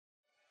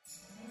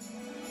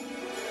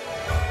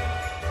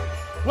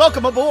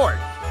Welcome aboard!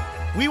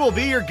 We will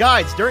be your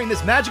guides during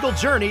this magical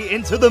journey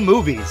into the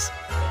movies.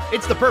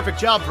 It's the perfect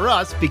job for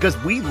us because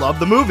we love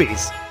the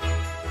movies.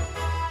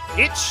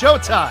 It's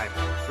showtime!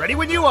 Ready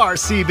when you are,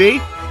 CB.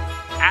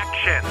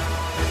 Action!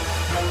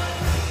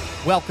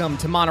 Welcome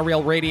to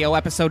Monorail Radio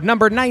episode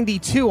number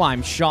 92.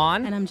 I'm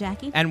Sean. And I'm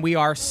Jackie. And we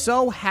are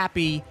so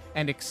happy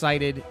and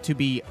excited to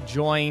be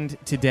joined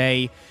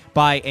today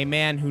by a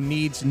man who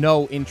needs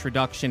no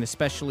introduction,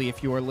 especially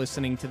if you are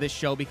listening to this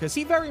show, because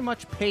he very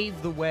much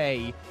paved the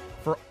way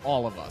for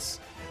all of us.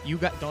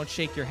 Don't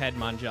shake your head,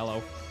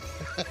 Mangello.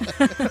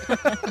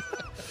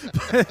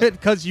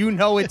 Because you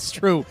know it's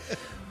true.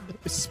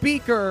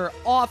 Speaker,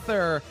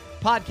 author,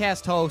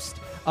 podcast host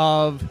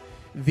of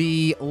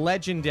the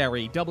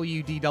legendary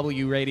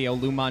WDW Radio,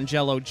 Lou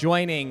Mangello,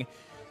 joining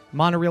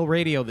Monorail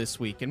Radio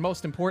this week, and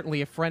most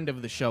importantly, a friend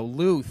of the show.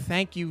 Lou,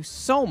 thank you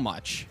so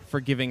much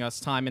for giving us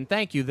time, and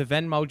thank you. The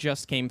Venmo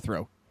just came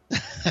through.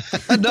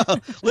 No,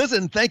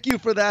 listen, thank you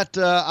for that.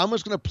 I'm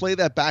just going to play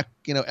that back,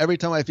 every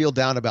time I feel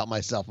down about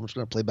myself. I'm just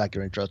going to play back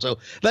your intro. So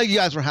thank you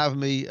guys for having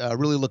me.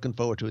 Really looking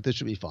forward to it. This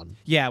should be fun.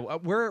 Yeah,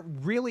 we're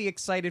really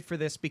excited for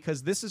this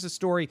because this is a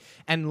story,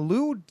 and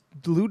Lou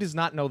does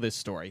not know this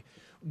story.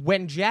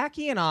 When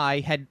Jackie and I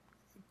had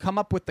come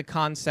up with the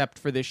concept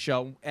for this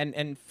show,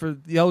 and for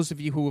those of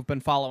you who have been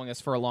following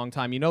us for a long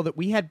time, you know that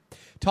we had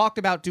talked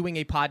about doing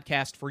a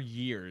podcast for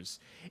years,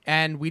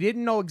 and we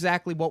didn't know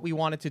exactly what we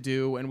wanted to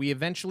do, and we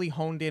eventually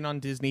honed in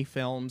on Disney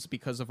films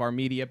because of our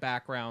media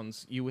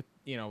backgrounds,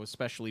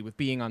 especially with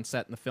being on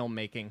set in the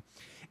filmmaking.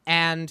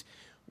 And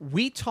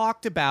we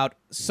talked about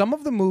some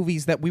of the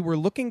movies that we were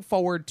looking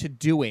forward to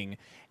doing.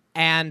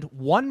 And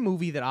one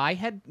movie that I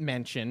had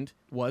mentioned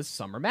was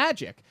Summer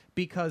Magic,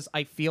 because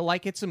I feel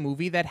like it's a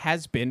movie that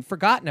has been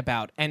forgotten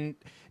about. And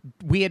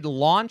we had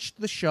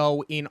launched the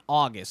show in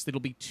August. It'll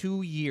be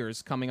 2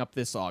 years coming up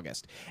this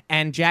August.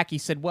 And Jackie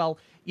said, well,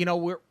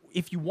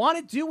 if you want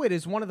to do it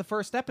as one of the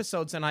first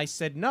episodes, and I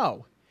said,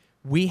 no,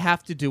 we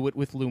have to do it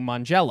with Lou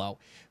Mangello.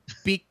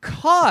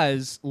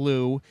 Because,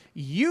 Lou,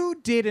 you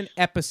did an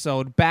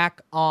episode back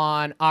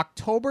on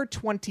October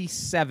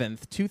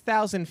 27th,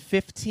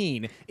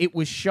 2015. It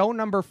was show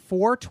number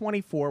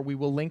 424. We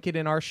will link it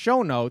in our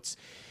show notes,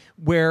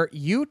 where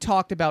you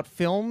talked about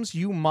films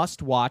you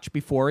must watch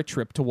before a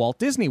trip to Walt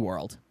Disney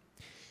World.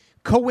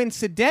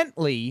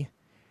 Coincidentally,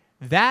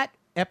 that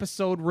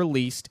episode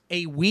released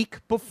a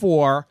week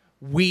before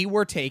we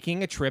were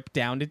taking a trip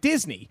down to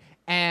Disney.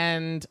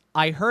 And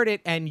I heard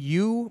it, and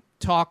you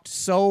talked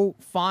so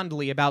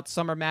fondly about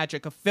Summer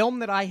Magic, a film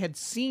that I had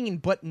seen,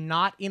 but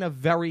not in a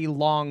very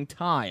long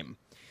time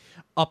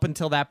up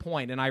until that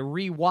point. And I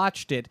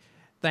rewatched it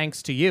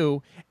thanks to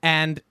you.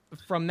 And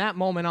from that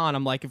moment on,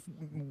 I'm like,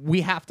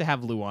 we have to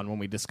have Lou on when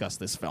we discuss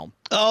this film.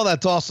 Oh,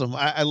 that's awesome.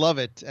 I love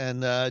it.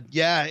 And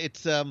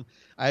it's I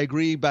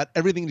agree about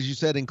everything that you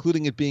said,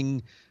 including it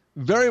being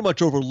very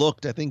much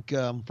overlooked. I think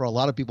for a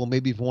lot of people,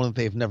 maybe for one that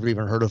they've never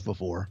even heard of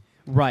before.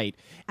 Right.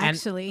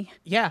 Actually,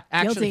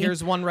 guilty.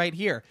 Here's one right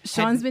here.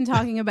 Sean's been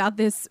talking about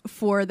this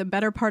for the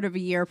better part of a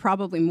year,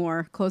 probably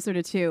more, closer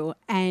to 2.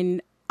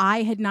 And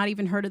I had not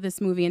even heard of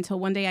this movie until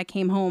one day I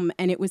came home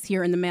and it was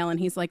here in the mail. And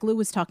he's like, Lou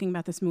was talking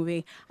about this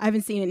movie. I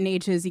haven't seen it in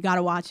ages. You got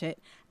to watch it.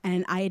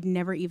 And I had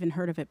never even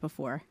heard of it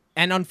before.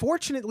 And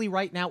unfortunately,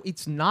 right now,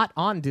 it's not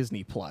on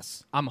Disney+.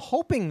 I'm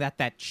hoping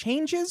that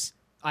changes.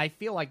 I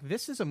feel like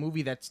this is a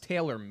movie that's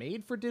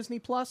tailor-made for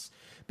Disney+,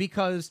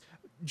 because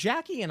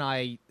Jackie and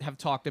I have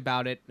talked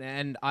about it,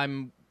 and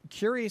I'm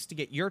curious to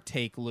get your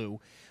take, Lou.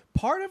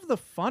 Part of the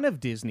fun of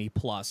Disney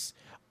Plus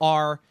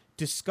are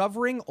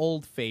discovering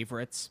old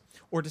favorites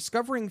or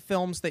discovering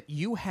films that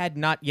you had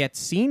not yet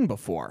seen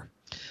before.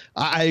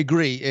 I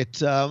agree.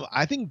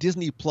 I think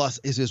Disney Plus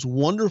is this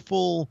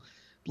wonderful,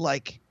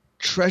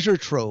 treasure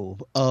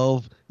trove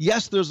of,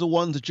 yes, there's the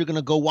ones that you're going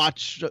to go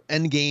watch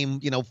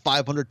Endgame,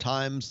 500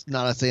 times.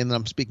 Not saying that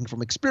I'm speaking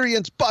from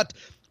experience, but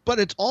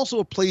it's also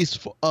a place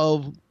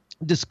of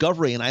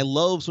discovery, and I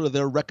love sort of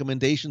their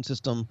recommendation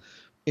system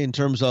in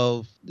terms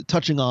of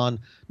touching on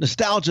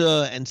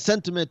nostalgia and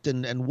sentiment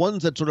and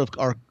ones that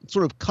are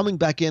coming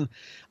back in.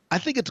 I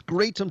think it's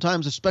great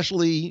sometimes,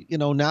 especially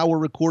now we're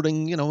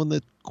recording in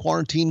the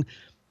quarantine.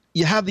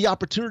 You have the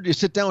opportunity to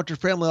sit down with your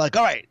family, all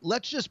right,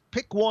 let's just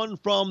pick one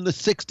from the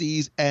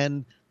 60s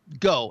and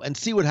go and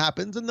see what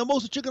happens. And the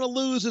most that you're going to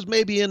lose is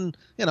maybe in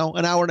an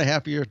hour and a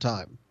half of your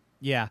time.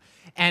 Yeah,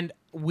 and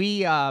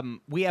we have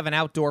an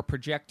outdoor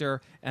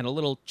projector and a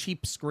little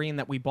cheap screen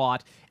that we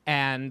bought,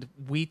 and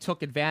we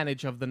took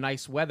advantage of the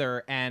nice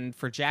weather. And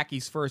for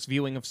Jackie's first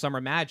viewing of Summer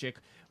Magic,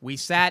 we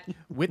sat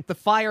with the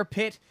fire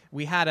pit.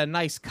 We had a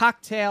nice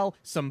cocktail,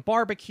 some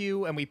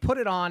barbecue, and we put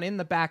it on in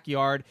the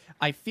backyard.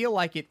 I feel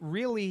like it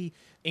really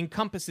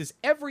encompasses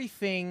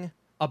everything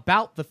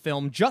about the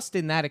film just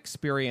in that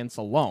experience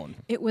alone.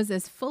 It was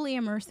as fully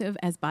immersive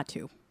as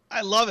Batuu.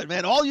 I love it,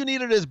 man. All you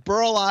needed is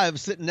Burl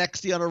Ives sitting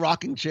next to you on a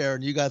rocking chair,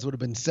 and you guys would have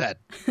been set.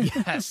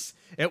 Yes,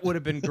 it would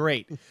have been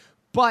great.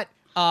 But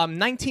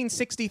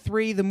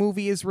 1963, the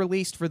movie is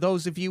released. For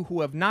those of you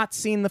who have not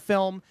seen the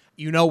film,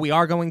 you know we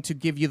are going to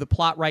give you the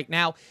plot right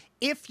now.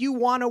 If you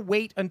want to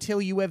wait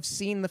until you have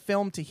seen the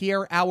film to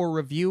hear our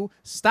review,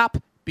 stop,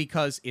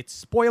 because it's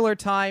spoiler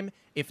time.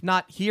 If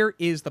not, here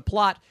is the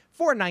plot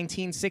for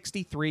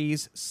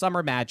 1963's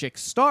Summer Magic,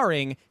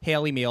 starring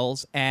Hayley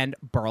Mills and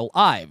Burl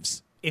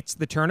Ives. It's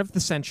the turn of the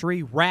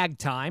century,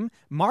 ragtime.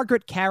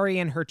 Margaret Carey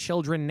and her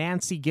children,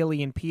 Nancy,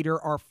 Gilly, and Peter,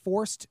 are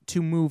forced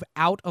to move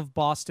out of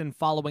Boston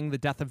following the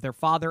death of their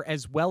father,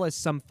 as well as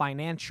some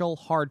financial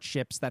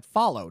hardships that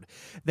followed.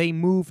 They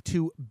move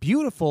to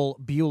beautiful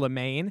Beulah,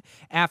 Maine,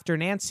 after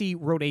Nancy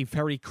wrote a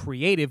very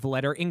creative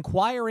letter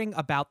inquiring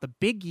about the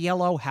big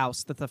yellow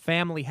house that the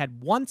family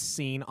had once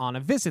seen on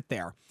a visit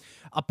there.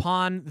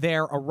 Upon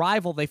their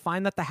arrival, they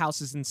find that the house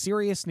is in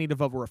serious need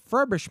of a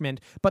refurbishment,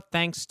 but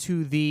thanks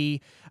to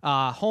the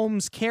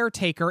home's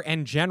caretaker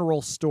and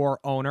general store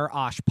owner,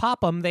 Osh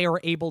Popham, they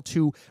are able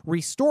to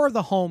restore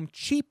the home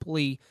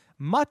cheaply,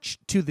 much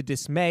to the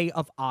dismay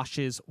of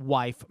Osh's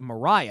wife,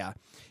 Mariah.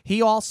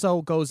 He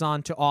also goes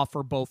on to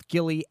offer both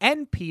Gilly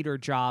and Peter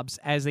jobs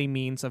as a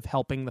means of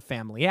helping the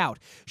family out.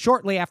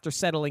 Shortly after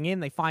settling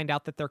in, they find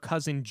out that their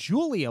cousin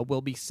Julia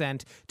will be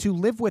sent to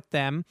live with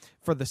them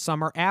for the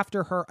summer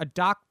after her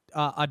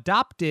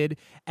adopted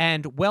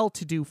and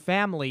well-to-do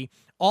family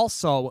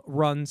also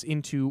runs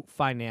into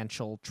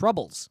financial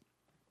troubles.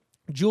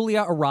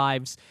 Julia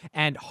arrives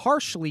and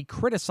harshly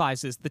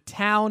criticizes the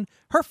town,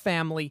 her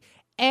family,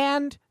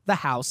 and the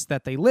house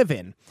that they live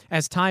in.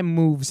 As time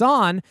moves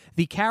on,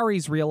 the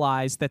Careys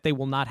realize that they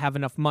will not have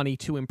enough money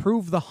to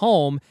improve the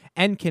home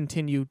and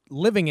continue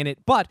living in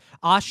it, but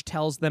Osh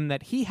tells them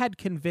that he had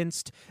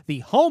convinced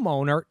the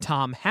homeowner,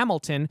 Tom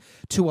Hamilton,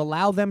 to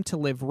allow them to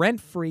live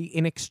rent-free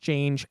in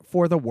exchange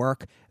for the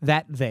work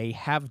that they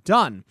have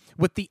done,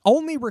 with the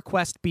only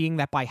request being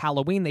that by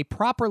Halloween they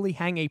properly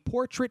hang a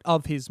portrait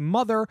of his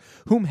mother,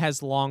 whom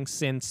has long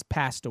since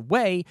passed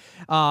away,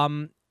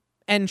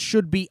 and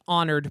should be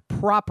honored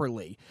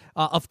properly.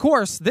 Of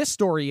course, this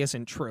story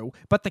isn't true,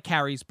 but the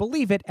Careys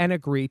believe it and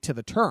agree to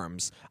the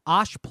terms.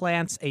 Osh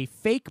plants a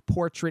fake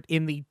portrait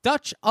in the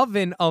Dutch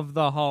oven of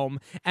the home,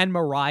 and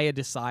Mariah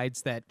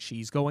decides that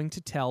she's going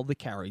to tell the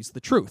Careys the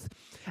truth.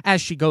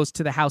 As she goes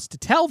to the house to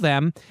tell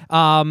them,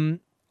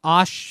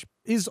 Osh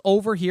is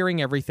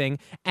overhearing everything,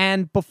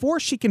 and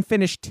before she can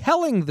finish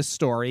telling the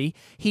story,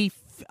 he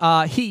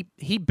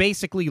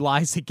basically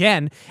lies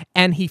again,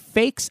 and he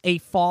fakes a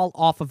fall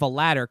off of a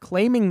ladder,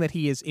 claiming that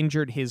he has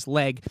injured his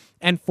leg,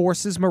 and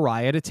forces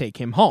Mariah to take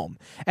him home.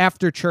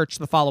 After church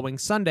the following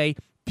Sunday,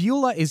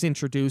 Beulah is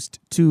introduced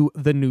to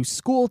the new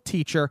school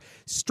teacher,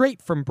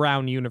 straight from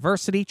Brown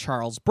University,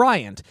 Charles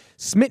Bryant.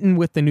 Smitten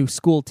with the new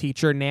school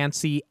teacher,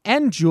 Nancy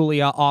and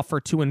Julia offer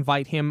to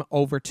invite him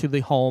over to the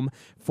home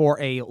for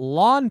a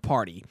lawn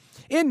party.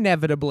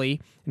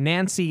 Inevitably,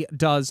 Nancy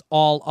does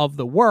all of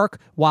the work,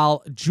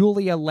 while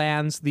Julia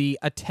lands the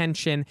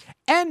attention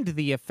and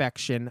the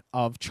affection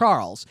of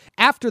Charles.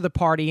 After the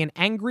party, an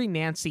angry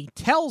Nancy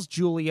tells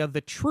Julia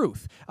the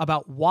truth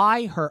about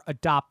why her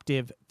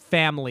adoptive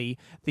family,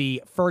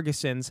 the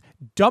Fergusons,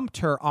 dumped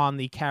her on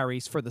the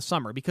Careys for the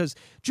summer, because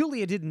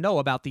Julia didn't know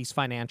about these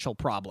financial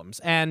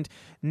problems, and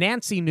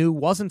Nancy knew,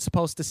 wasn't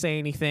supposed to say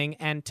anything,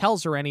 and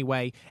tells her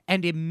anyway,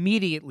 and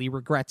immediately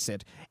regrets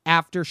it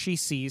after she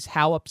sees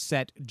how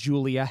upset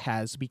Julia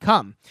has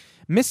become.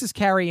 Mrs.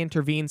 Carey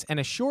intervenes and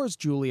assures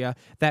Julia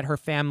that her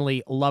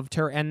family loved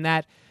her and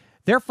that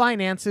their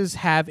finances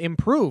have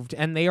improved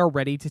and they are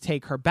ready to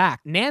take her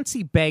back.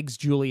 Nancy begs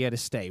Julia to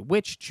stay,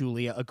 which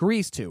Julia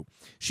agrees to.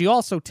 She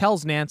also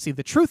tells Nancy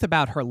the truth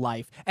about her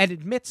life and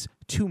admits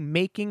to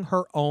making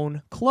her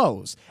own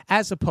clothes,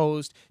 as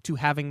opposed to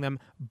having them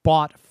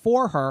bought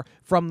for her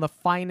from the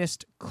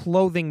finest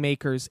clothing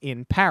makers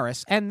in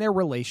Paris, and their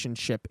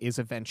relationship is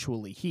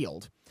eventually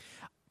healed.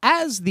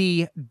 As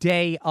the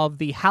day of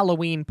the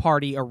Halloween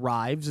party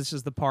arrives, this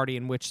is the party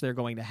in which they're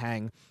going to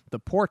hang the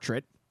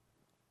portrait,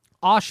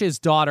 Osh's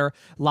daughter,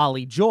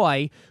 Lolly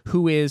Joy,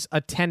 who is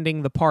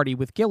attending the party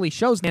with Gilly,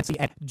 shows Nancy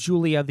and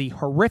Julia the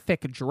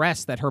horrific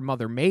dress that her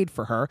mother made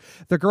for her.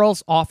 The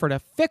girls offer to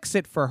fix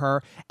it for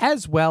her,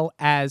 as well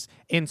as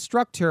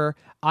instruct her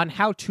on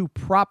how to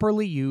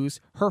properly use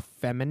her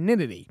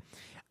femininity.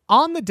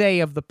 On the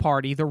day of the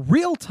party, the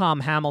real Tom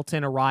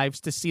Hamilton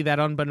arrives to see that,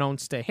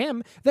 unbeknownst to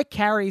him, the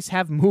Careys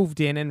have moved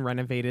in and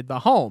renovated the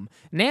home.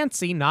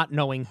 Nancy, not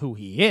knowing who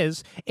he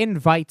is,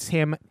 invites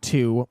him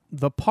to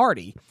the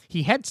party.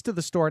 He heads to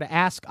the store to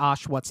ask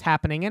Osh what's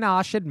happening, and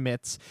Osh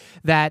admits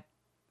that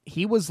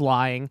he was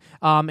lying,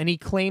 and he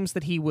claims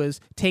that he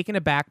was taken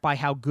aback by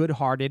how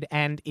good-hearted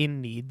and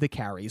in need the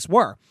Careys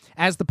were.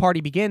 As the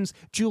party begins,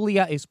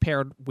 Julia is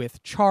paired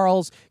with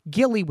Charles,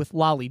 Gilly with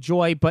Lolly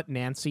Joy, but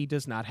Nancy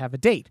does not have a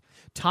date.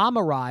 Tom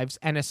arrives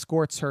and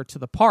escorts her to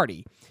the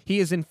party. He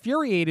is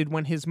infuriated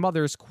when his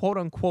mother's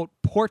quote-unquote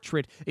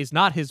portrait is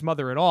not his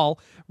mother at all.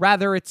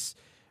 Rather, it's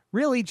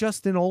really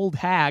just an old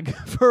hag,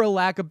 for a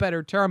lack of a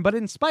better term. But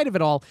in spite of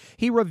it all,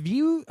 he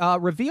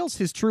reveals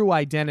his true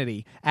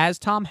identity as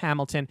Tom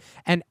Hamilton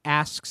and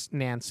asks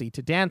Nancy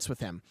to dance with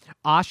him.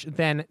 Osh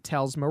then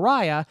tells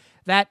Mariah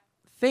that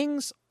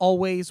things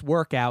always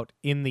work out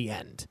in the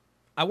end.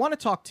 I want to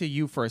talk to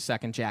you for a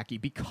second, Jackie,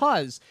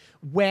 because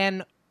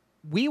when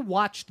we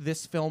watched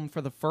this film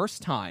for the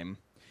first time,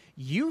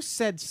 you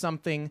said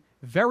something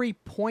very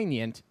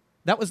poignant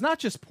that was not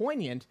just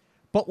poignant,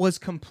 but was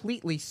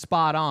completely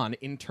spot on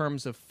in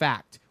terms of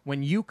fact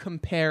when you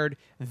compared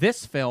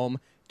this film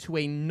to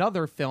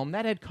another film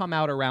that had come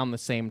out around the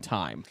same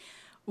time.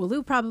 Well,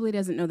 Lou probably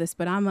doesn't know this,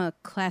 but I'm a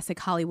classic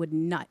Hollywood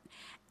nut.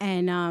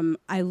 And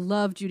I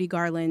love Judy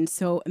Garland,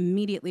 so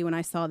immediately when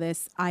I saw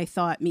this, I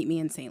thought Meet Me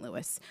in St.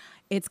 Louis.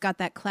 It's got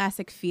that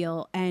classic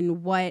feel,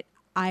 and what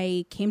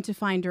I came to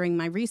find during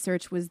my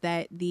research was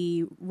that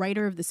the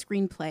writer of the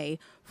screenplay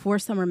for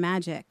Summer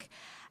Magic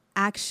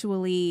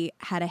actually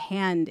had a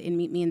hand in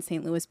Meet Me in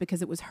St. Louis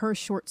because it was her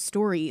short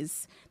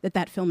stories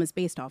that film is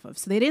based off of.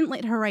 So they didn't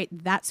let her write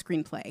that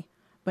screenplay,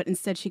 but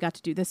instead she got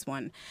to do this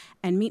one.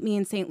 And Meet Me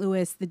in St.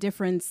 Louis, the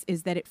difference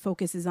is that it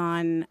focuses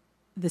on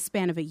the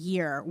span of a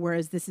year,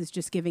 whereas this is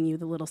just giving you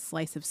the little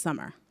slice of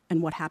summer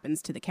and what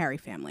happens to the Carey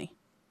family.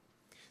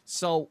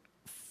 So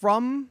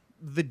from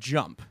the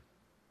jump,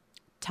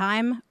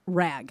 time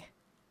rag.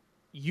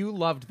 You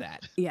loved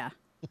that. Yeah.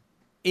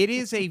 It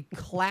is a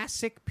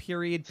classic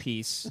period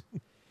piece.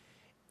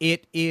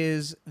 It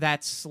is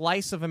that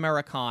slice of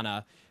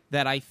Americana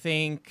that I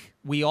think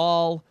we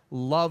all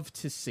love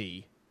to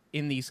see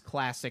in these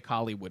classic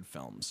Hollywood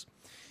films.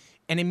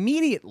 And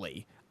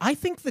immediately, I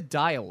think the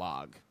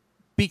dialogue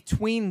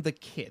between the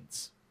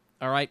kids,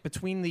 all right,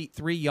 between the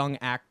three young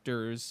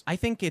actors, I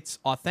think it's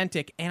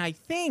authentic, and I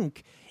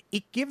think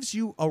it gives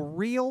you a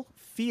real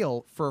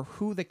feel for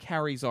who the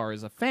Careys are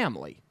as a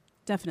family.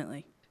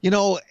 Definitely. You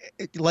know,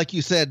 like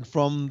you said,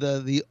 from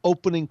the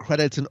opening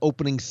credits and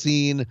opening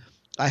scene,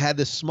 I had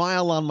this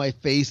smile on my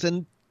face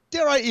and,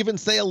 dare I even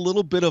say, a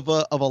little bit of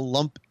a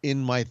lump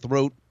in my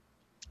throat.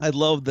 I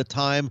love the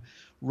time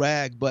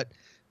rag, but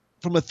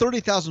from a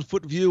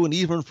 30,000-foot view, and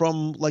even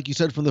from, like you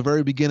said, from the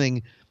very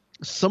beginning,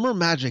 Summer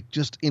Magic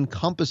just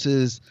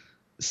encompasses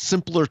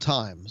simpler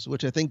times,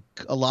 which I think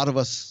a lot of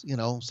us, you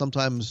know,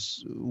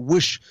 sometimes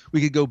wish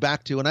we could go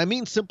back to. And I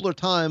mean simpler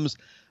times,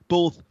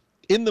 both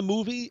in the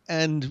movie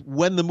and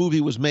when the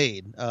movie was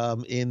made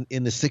in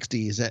the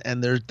 60s.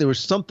 And there was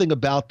something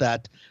about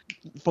that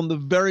from the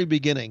very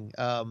beginning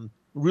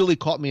really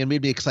caught me and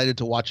made me excited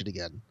to watch it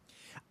again.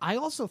 I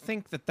also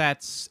think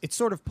it's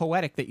sort of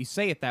poetic that you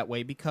say it that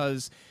way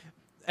because,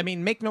 I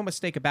mean, make no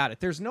mistake about it,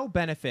 there's no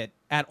benefit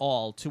at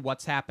all to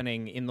what's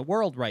happening in the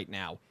world right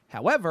now.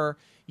 However,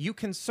 you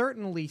can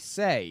certainly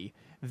say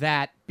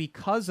that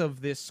because of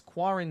this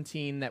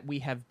quarantine that we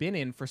have been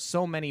in for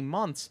so many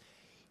months,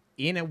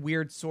 in a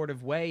weird sort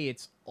of way,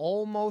 it's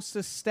almost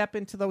a step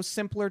into those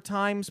simpler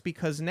times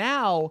because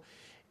now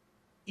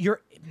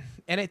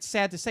and it's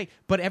sad to say,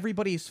 but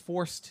everybody is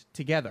forced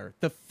together.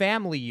 The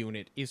family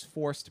unit is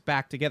forced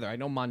back together. I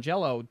know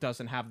Mangello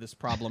doesn't have this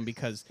problem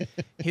because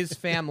his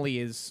family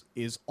is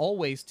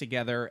always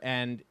together.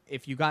 And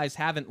if you guys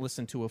haven't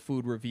listened to a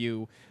food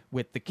review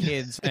with the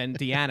kids and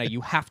Deanna,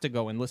 you have to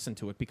go and listen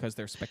to it because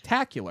they're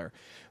spectacular.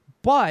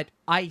 But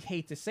I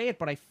hate to say it,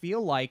 but I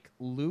feel like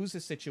Lou's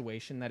a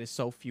situation that is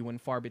so few and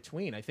far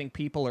between. I think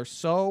people are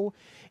so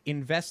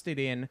invested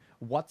in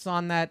what's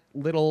on that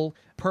little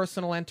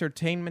personal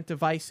entertainment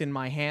device in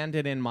my hand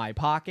and in my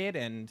pocket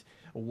and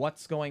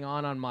what's going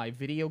on my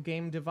video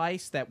game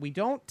device that we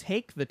don't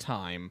take the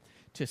time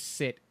to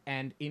sit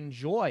and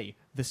enjoy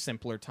the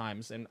simpler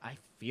times. And I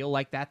feel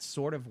like that's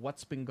sort of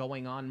what's been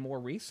going on more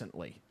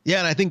recently. Yeah,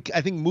 and I think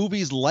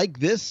movies like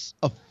this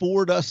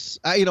afford us.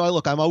 I'm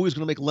always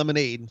going to make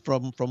lemonade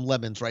from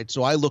lemons, right?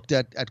 So I looked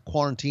at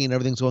quarantine,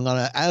 everything's going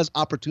on as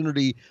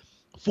opportunity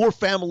for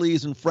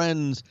families and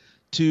friends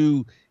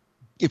to,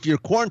 if you're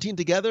quarantined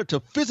together, to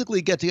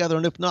physically get together,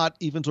 and if not,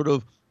 even sort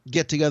of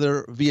get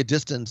together via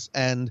distance.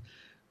 And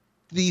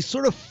the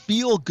sort of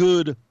feel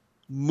good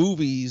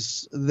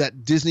movies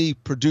that Disney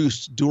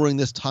produced during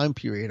this time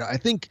period, I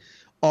think,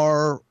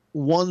 are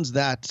ones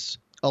that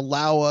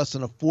allow us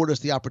and afford us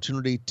the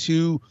opportunity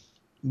to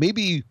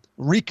maybe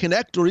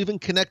reconnect or even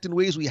connect in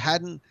ways we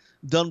hadn't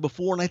done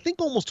before. And I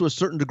think almost to a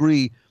certain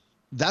degree,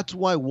 that's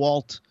why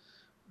Walt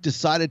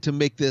decided to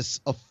make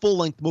this a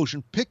full-length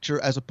motion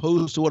picture as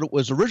opposed to what it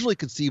was originally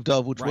conceived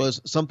of, which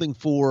was something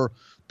for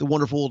the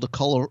wonderful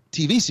Color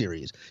TV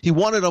series. He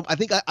wanted, I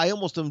think I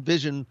almost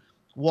envision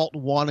Walt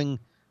wanting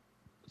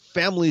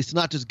families to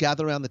not just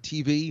gather around the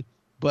TV,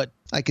 but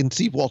I can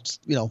see Walt's,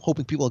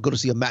 hoping people will go to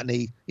see a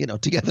matinee,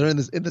 together in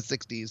the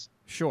 60s.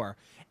 Sure.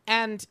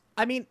 And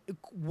I mean,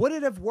 would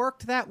it have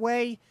worked that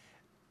way?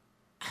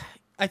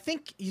 I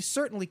think you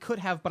certainly could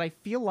have, but I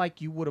feel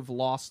like you would have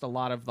lost a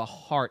lot of the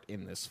heart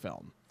in this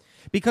film.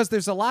 Because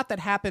there's a lot that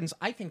happens,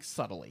 I think,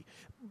 subtly.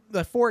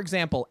 For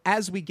example,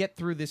 as we get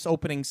through this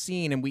opening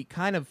scene and we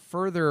kind of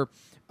further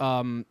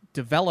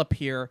develop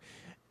here,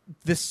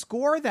 the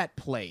score that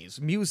plays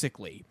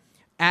musically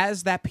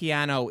as that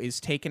piano is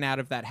taken out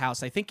of that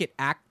house, I think it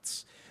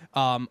acts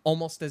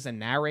almost as a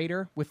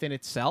narrator within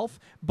itself.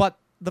 But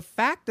the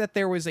fact that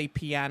there was a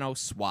piano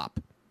swap,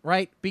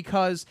 right?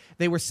 Because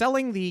they were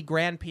selling the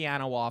grand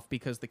piano off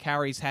because the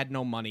Carries had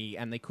no money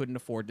and they couldn't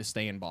afford to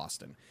stay in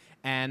Boston.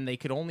 And they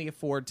could only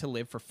afford to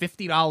live for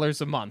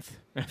 $50 a month.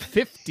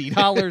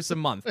 $50 a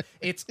month.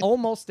 It's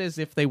almost as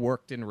if they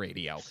worked in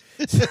radio.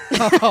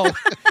 So,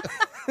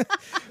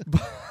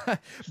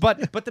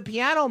 but the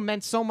piano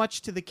meant so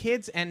much to the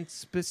kids and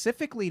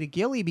specifically to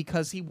Gilly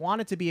because he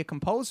wanted to be a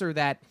composer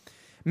that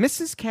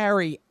Mrs.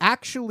 Carey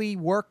actually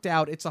worked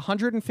out it's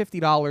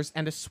 $150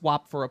 and a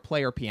swap for a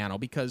player piano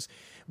because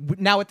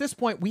now at this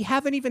point we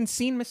haven't even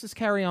seen Mrs.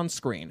 Carey on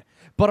screen,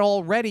 but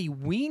already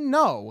we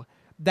know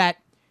that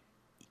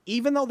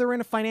even though they're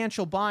in a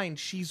financial bind,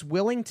 she's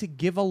willing to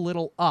give a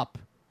little up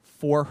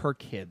for her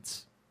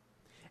kids.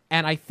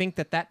 And I think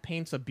that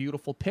paints a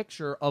beautiful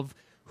picture of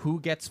who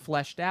gets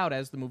fleshed out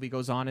as the movie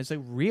goes on as a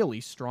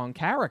really strong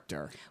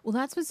character. Well,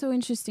 that's what's so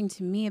interesting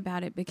to me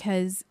about it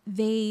because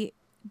they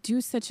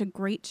do such a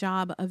great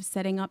job of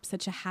setting up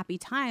such a happy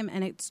time,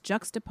 and it's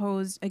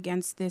juxtaposed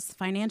against this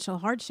financial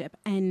hardship.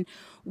 And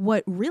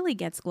what really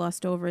gets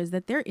glossed over is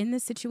that they're in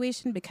this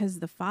situation because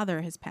the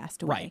father has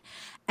passed away. Right.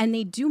 And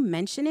they do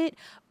mention it,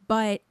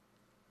 but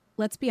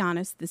let's be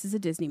honest, this is a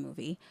Disney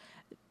movie.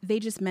 They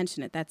just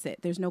mention it. That's it.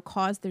 There's no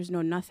cause. There's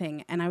no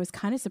nothing. And I was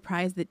kind of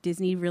surprised that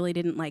Disney really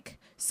didn't like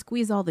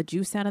squeeze all the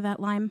juice out of that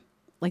lime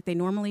like they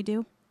normally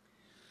do.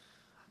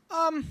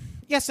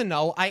 Yes and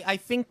no. I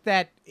think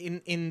that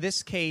in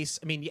this case,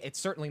 I mean, it's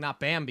certainly not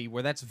Bambi,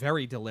 where that's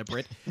very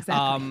deliberate.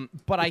 Exactly.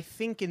 But I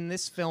think in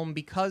this film,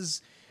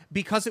 because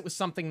it was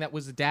something that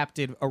was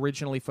adapted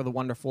originally for The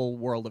Wonderful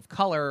World of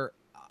Color,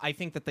 I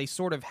think that they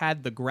sort of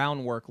had the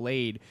groundwork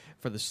laid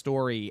for the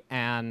story.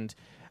 And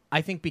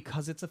I think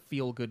because it's a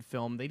feel-good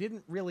film, they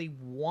didn't really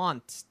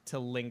want to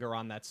linger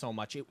on that so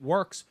much. It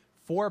works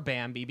for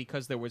Bambi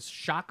because there was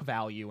shock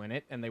value in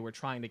it, and they were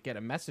trying to get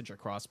a message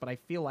across. But I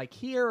feel like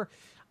here,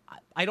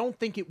 I don't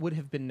think it would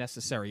have been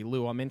necessary.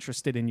 Lou, I'm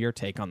interested in your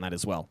take on that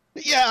as well.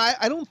 Yeah,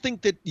 I don't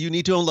think that you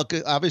need to look.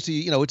 Obviously,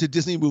 it's a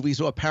Disney movie,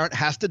 so a parent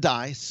has to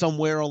die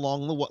somewhere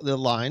along the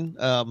line.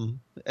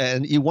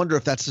 And you wonder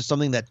if that's just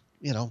something that,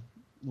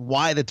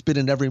 why that's been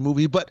in every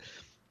movie.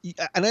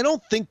 And I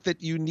don't think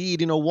that you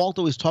need, Walt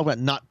always talked about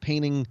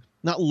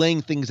not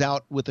laying things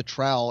out with a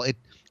trowel. It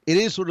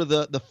is sort of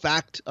the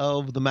fact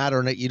of the matter,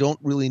 and that you don't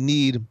really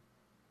need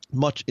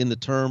much in the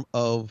term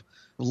of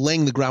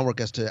laying the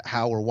groundwork as to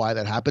how or why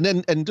that happened.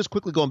 And just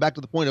quickly going back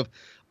to the point of,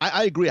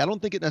 I agree. I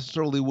don't think it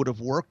necessarily would have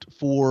worked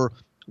for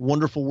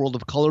Wonderful World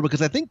of Color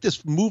because I think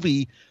this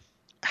movie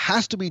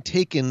has to be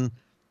taken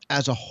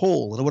as a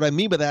whole. And what I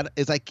mean by that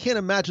is I can't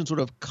imagine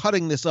sort of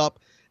cutting this up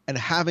and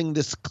having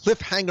this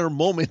cliffhanger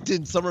moment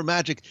in Summer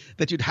Magic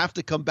that you'd have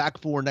to come back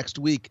for next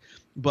week.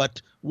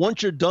 But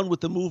once you're done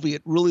with the movie,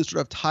 it really sort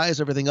of ties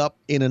everything up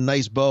in a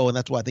nice bow. And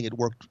that's why I think it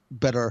worked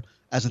better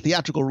as a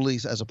theatrical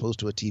release as opposed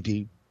to a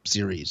TV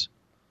series.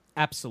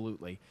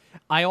 Absolutely.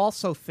 I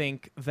also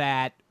think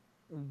that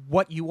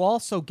what you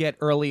also get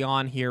early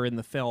on here in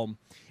the film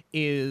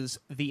is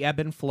the ebb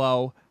and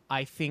flow.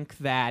 I think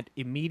that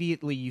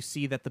immediately you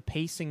see that the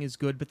pacing is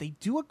good, but they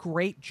do a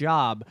great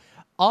job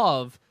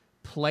of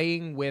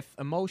playing with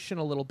emotion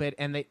a little bit,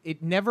 and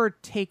it never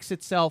takes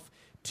itself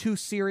too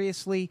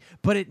seriously,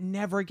 but it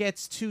never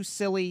gets too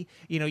silly.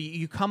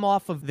 You come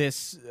off of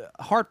this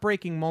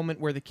heartbreaking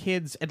moment where the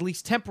kids at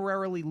least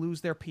temporarily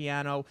lose their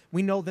piano.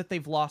 We know that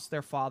they've lost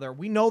their father.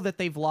 We know that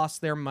they've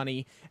lost their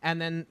money.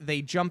 And then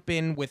they jump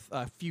in with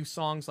a few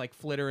songs like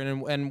Flitter,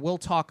 and we'll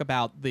talk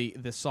about the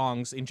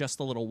songs in just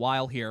a little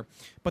while here.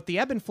 But the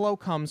ebb and flow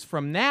comes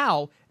from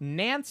now.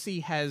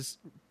 Nancy has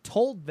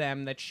told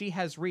them that she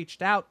has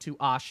reached out to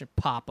Asha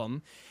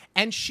Popham,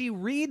 and she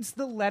reads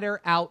the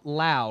letter out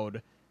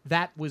loud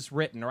that was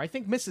written, or I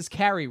think Mrs.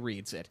 Carey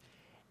reads it.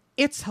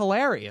 It's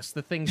hilarious,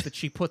 the things that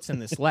she puts in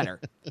this letter.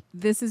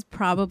 This is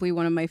probably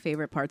one of my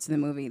favorite parts of the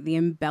movie. The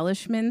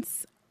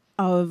embellishments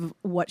of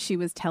what she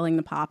was telling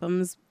the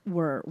Pophams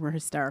were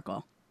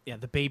hysterical. Yeah,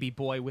 the baby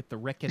boy with the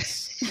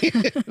rickets,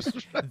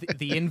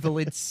 the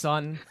invalid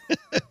son.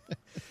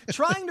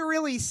 Trying to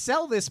really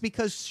sell this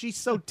because she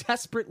so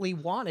desperately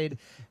wanted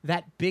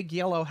that big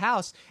yellow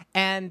house.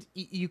 And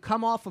you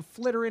come off of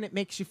Flitter and it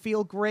makes you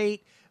feel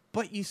great,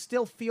 but you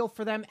still feel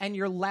for them and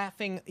you're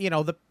laughing.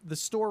 The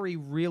story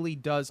really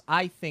does,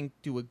 I think,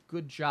 do a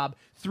good job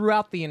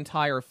throughout the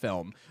entire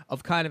film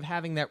of kind of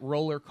having that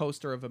roller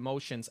coaster of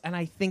emotions. And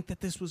I think that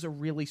this was a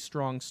really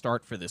strong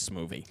start for this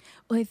movie.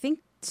 Well, I think,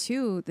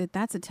 too,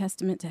 that's a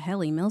testament to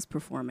Hayley Mills'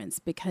 performance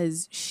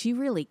because she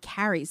really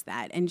carries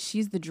that, and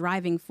she's the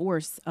driving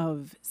force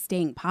of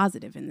staying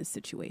positive in this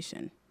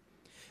situation.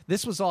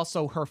 This was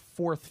also her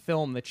fourth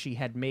film that she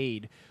had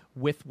made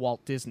with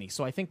Walt Disney.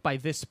 So I think by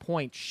this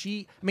point,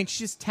 she's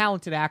a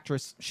talented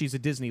actress. She's a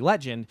Disney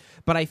legend.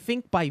 But I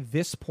think by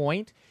this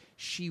point,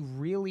 she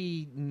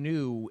really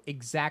knew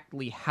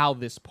exactly how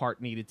this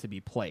part needed to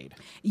be played.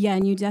 Yeah,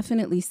 and you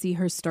definitely see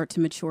her start to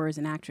mature as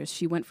an actress.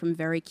 She went from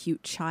very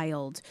cute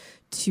child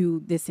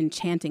to this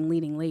enchanting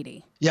leading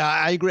lady. Yeah,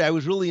 I agree. I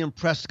was really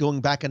impressed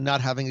going back and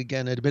not having,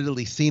 again,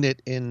 admittedly seen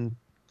it in,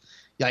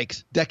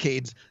 yikes,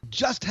 decades,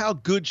 just how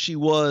good she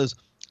was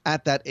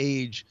at that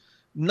age,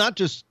 not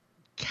just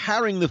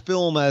carrying the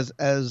film as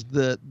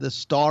the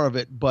star of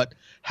it, but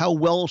how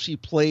well she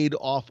played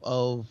off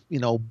of,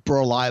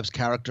 Burl Ives'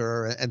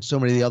 character and so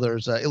many of the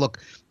others. Look,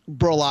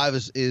 Burl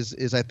Ives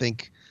is I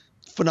think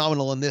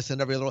phenomenal in this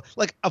and every other.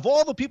 Like, of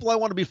all the people I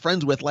want to be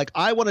friends with, like,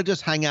 I want to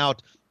just hang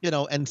out,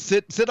 and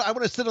sit. I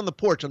want to sit on the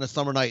porch on a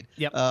summer night.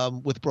 Yep.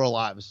 With Burl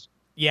Ives.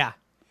 Yeah.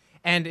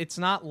 And it's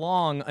not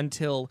long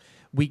until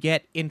we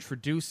get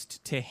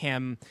introduced to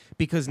him,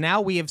 because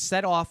now we have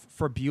set off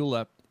for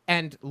Beulah.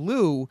 And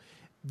Lou,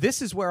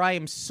 this is where I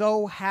am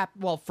so happy.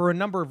 Well, for a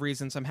number of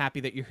reasons, I'm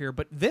happy that you're here.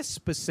 But this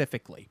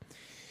specifically,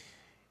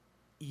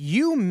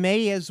 you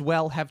may as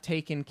well have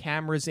taken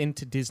cameras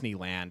into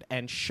Disneyland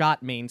and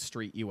shot Main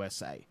Street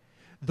USA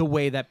the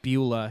way that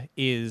Beulah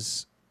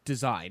is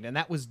designed. And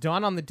that was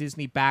done on the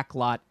Disney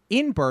backlot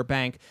in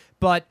Burbank.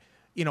 But,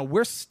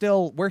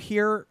 we're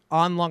here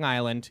on Long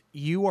Island.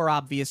 You are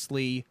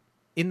obviously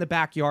in the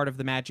backyard of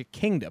the Magic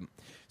Kingdom.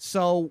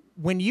 So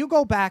when you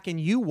go back and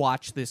you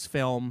watch this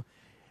film,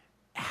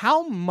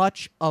 how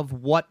much of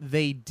what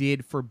they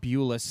did for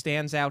Beulah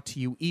stands out to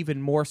you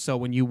even more so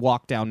when you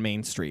walk down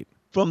Main Street?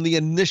 From the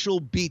initial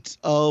beats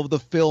of the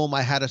film,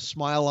 I had a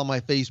smile on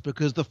my face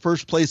because the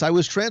first place I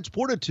was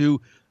transported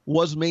to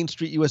was Main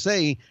Street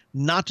USA,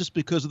 not just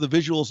because of the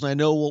visuals, and I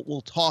know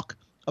we'll talk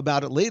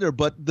about it later,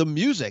 but the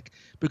music.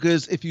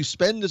 Because if you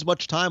spend as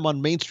much time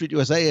on Main Street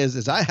USA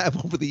as I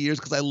have over the years,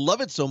 because I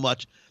love it so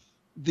much,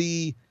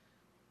 the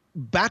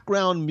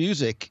background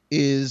music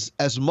is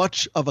as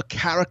much of a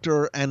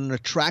character and an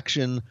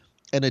attraction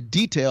and a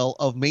detail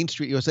of Main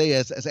Street USA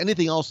as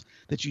anything else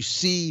that you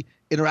see,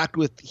 interact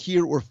with,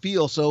 hear, or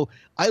feel. So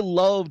I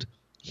loved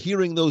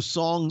hearing those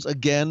songs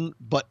again,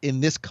 but in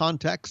this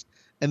context.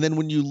 And then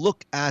when you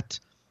look at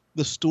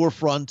the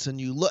storefronts and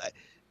you look,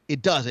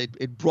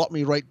 it brought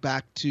me right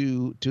back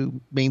to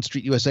Main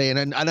Street USA.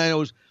 And I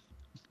know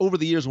over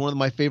the years, one of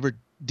my favorite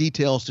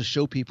details to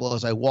show people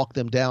as I walk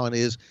them down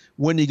is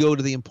when you go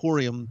to the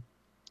Emporium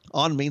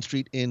on Main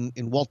Street in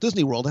Walt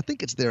Disney World. I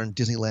think it's there in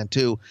Disneyland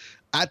too.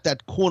 At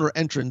that corner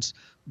entrance,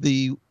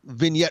 the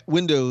vignette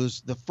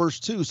windows, the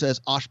first two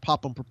says Osh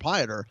Popham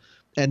Proprietor.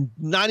 And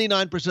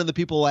 99% of the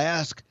people I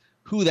ask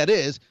who that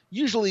is,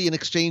 usually in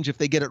exchange if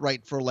they get it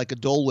right for like a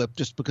Dole Whip,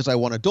 just because I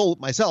want a Dole Whip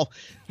myself.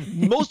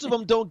 Most of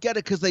them don't get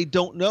it because they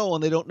don't know,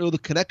 and they don't know the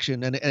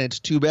connection, and it's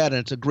too bad.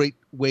 And it's a great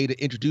way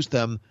to introduce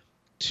them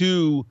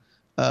to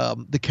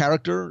the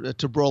character,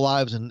 to Burl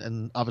Ives,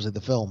 and obviously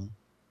the film.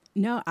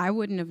 No, I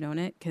wouldn't have known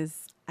it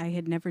because I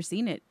had never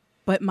seen it.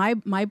 But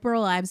my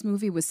Burl Ives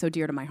movie was so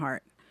dear to my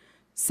heart.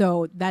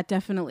 So that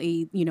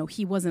definitely,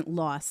 he wasn't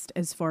lost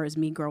as far as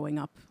me growing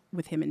up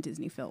with him in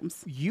Disney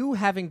films. You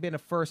having been a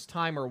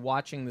first-timer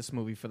watching this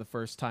movie for the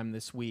first time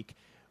this week,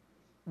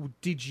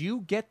 did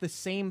you get the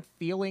same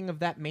feeling of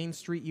that Main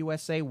Street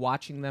USA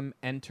watching them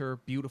enter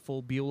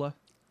beautiful Beulah?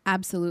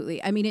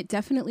 Absolutely. I mean, it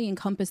definitely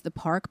encompassed the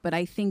park, but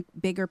I think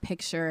bigger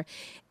picture,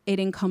 it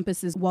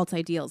encompasses Walt's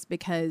ideals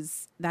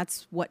because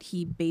that's what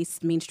he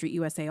based Main Street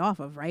USA off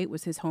of, right?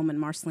 Was his home in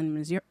Marceline,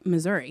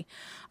 Missouri.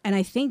 And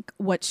I think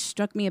what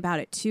struck me about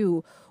it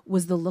too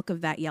was the look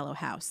of that yellow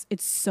house.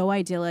 It's so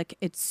idyllic.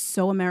 It's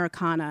so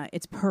Americana.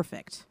 It's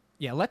perfect.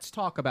 Yeah, let's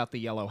talk about the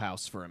yellow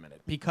house for a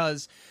minute,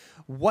 because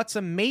what's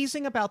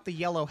amazing about the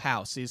yellow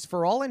house is,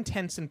 for all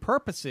intents and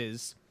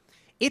purposes,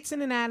 it's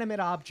an inanimate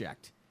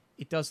object.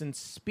 It doesn't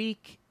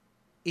speak,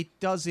 it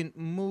doesn't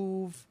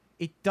move,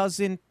 it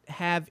doesn't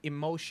have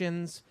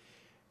emotions,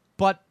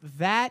 but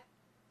that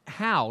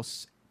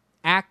house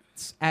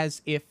acts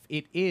as if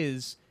it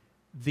is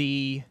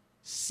the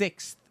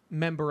sixth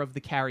member of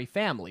the Carey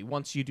family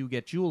once you do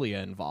get Julia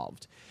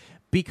involved,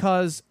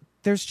 because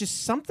there's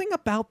just something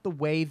about the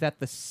way that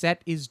the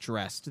set is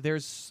dressed.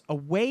 There's a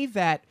way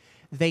that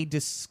they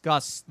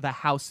discuss the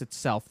house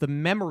itself, the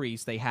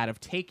memories they had of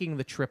taking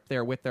the trip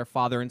there with their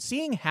father and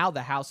seeing how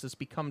the house has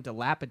become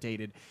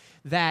dilapidated,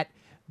 that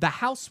the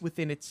house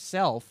within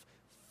itself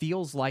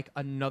feels like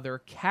another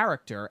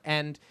character.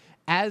 And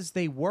as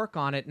they work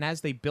on it and as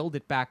they build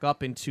it back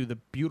up into the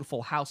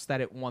beautiful house that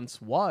it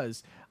once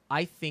was,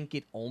 I think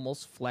it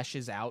almost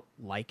fleshes out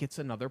like it's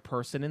another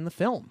person in the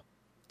film.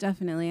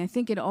 Definitely. I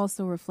think it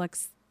also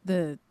reflects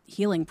the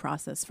healing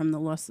process from the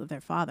loss of their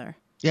father.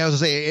 Yeah, I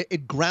was gonna say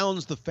it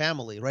grounds the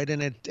family, right?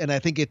 And I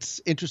think it's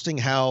interesting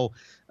how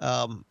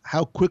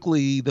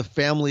quickly the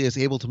family is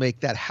able to make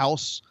that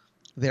house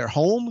their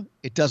home.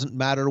 It doesn't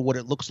matter what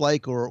it looks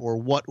like or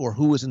what or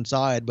who is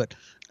inside, but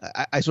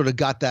I sort of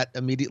got that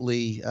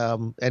immediately.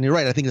 And you're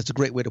right. I think it's a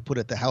great way to put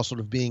it. The house sort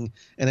of being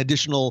an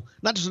additional,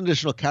 not just an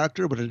additional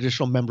character, but an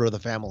additional member of the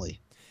family.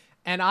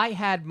 And I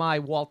had my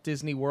Walt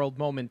Disney World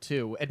moment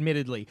too,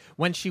 admittedly,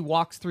 when she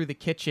walks through the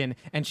kitchen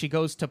and she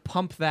goes to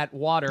pump that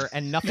water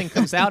and nothing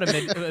comes out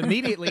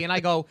immediately. And I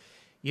go,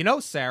 you know,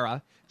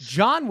 Sarah,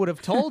 John would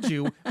have told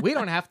you we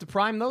don't have to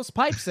prime those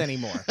pipes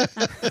anymore.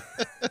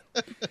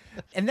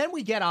 And then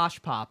we get Osh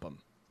Popham,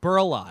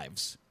 Burl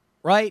Ives,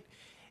 right?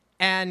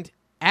 And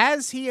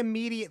as he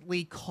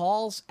immediately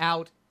calls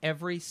out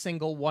every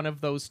single one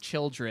of those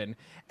children,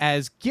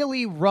 as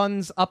Gilly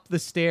runs up the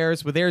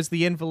stairs where there's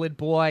the invalid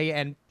boy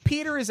and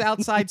Peter is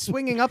outside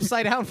swinging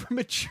upside down from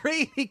a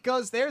tree. He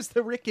goes, there's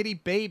the rickety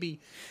baby.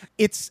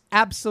 It's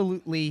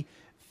absolutely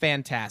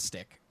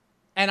fantastic.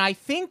 And I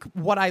think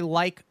what I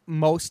like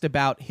most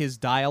about his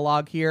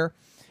dialogue here,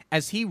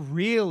 as he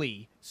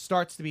really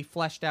starts to be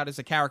fleshed out as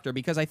a character,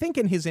 because I think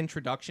in his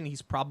introduction,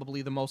 he's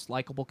probably the most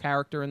likable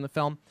character in the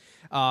film.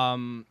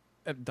 I'm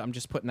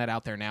just putting that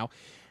out there now.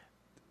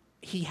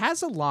 He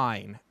has a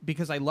line,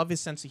 because I love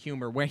his sense of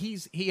humor, where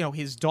his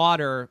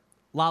daughter,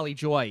 Lolly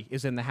Joy,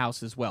 is in the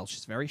house as well.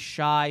 She's very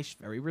shy, she's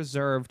very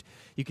reserved.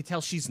 You can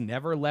tell she's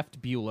never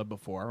left Beulah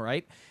before,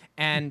 right?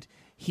 And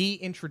he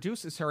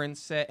introduces her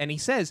and he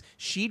says,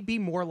 she'd be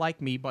more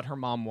like me, but her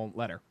mom won't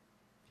let her.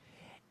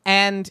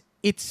 And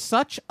it's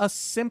such a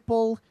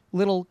simple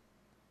little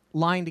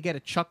line to get a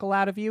chuckle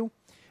out of you,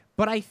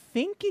 but I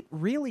think it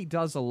really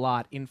does a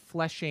lot in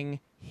fleshing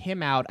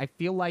him out. I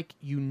feel like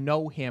you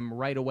know him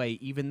right away,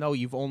 even though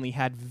you've only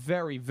had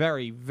very,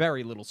 very,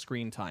 very little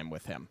screen time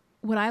with him.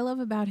 What I love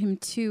about him,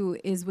 too,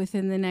 is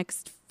within the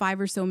next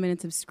 5 or so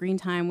minutes of screen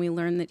time, we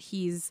learn that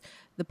he's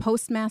the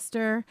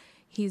postmaster,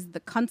 he's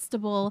the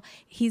constable,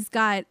 he's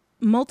got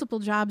multiple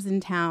jobs in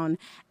town,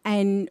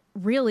 and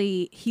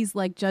really, he's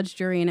like judge,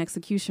 jury, and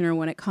executioner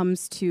when it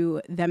comes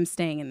to them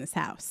staying in this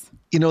house.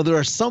 You know, there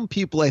are some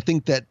people I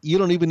think that you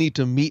don't even need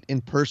to meet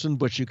in person,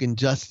 but you can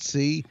just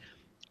see,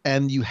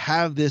 and you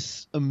have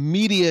this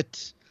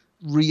immediate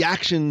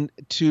reaction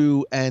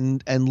to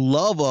and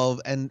love of,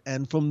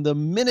 and from the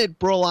minute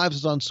Burl Ives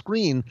is on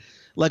screen,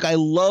 like, I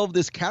love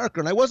this character.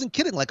 And I wasn't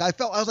kidding. Like, I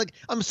was like,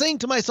 I'm saying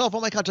to myself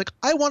on my couch, like,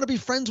 I want to be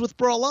friends with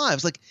Burl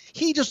Ives. Like,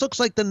 he just looks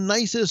like the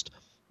nicest,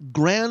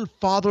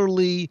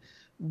 grandfatherly,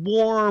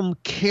 warm,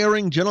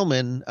 caring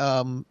gentleman.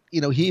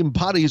 He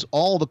embodies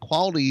all the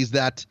qualities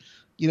that,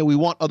 we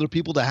want other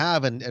people to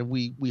have, and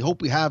we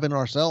hope we have in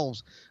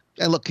ourselves.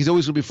 And look, he's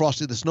always going to be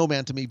Frosty the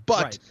Snowman to me,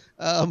 but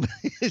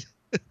Right.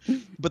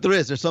 but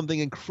there's something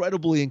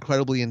incredibly,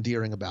 incredibly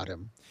endearing about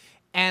him.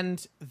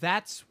 And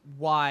that's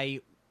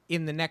why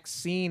in the next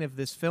scene of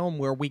this film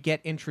where we get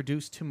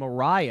introduced to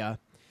Mariah,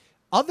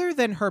 other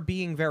than her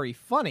being very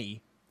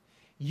funny,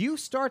 you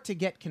start to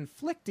get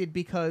conflicted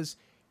because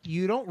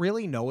you don't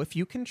really know if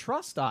you can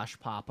trust Osh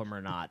Popham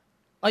or not.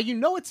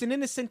 It's an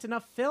innocent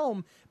enough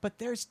film, but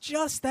there's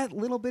just that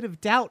little bit of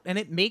doubt, and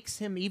it makes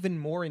him even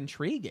more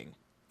intriguing.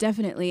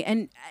 Definitely.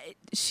 And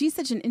she's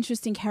such an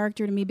interesting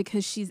character to me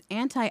because she's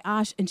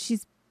anti-Osh, and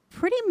she's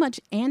pretty much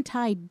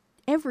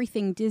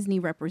anti-everything Disney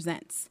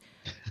represents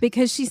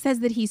because she says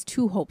that he's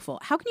too hopeful.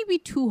 How can you be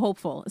too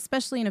hopeful,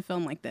 especially in a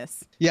film like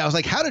this? Yeah, I was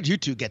like, how did you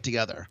two get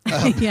together?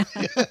 Yeah.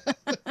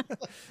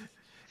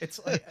 It's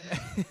like,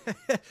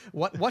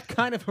 what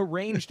kind of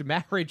arranged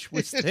marriage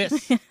was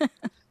this?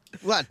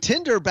 Well,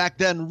 Tinder back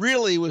then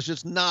really was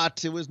just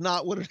not, it was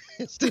not what it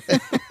is today.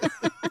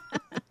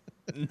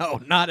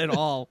 No, not at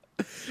all.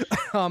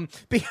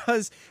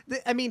 Because,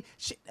 it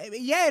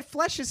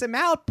fleshes him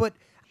out, but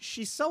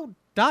she's so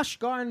gosh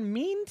darn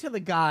mean to the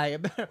guy.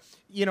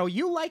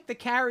 You like the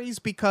Carries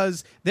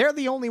because they're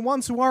the only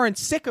ones who aren't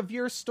sick of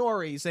your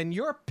stories, and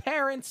your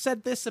parents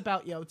said this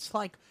about you. It's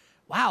like,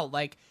 wow,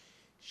 like,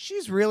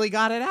 she's really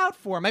got it out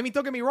for him. I mean,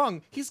 don't get me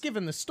wrong, he's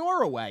given the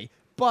store away,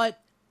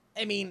 but,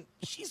 I mean,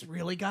 she's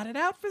really got it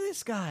out for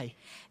this guy.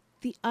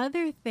 The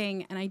other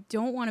thing, and I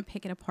don't want to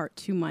pick it apart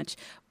too much,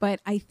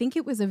 but I think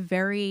it was a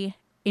very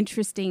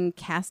interesting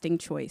casting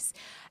choice.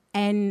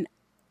 And,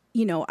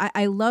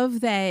 I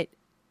love that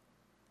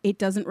it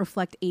doesn't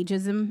reflect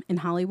ageism in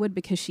Hollywood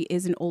because she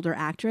is an older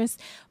actress,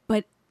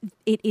 but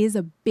it is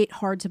a bit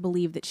hard to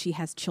believe that she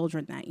has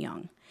children that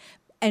young.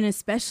 And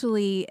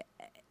especially,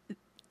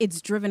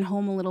 it's driven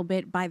home a little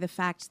bit by the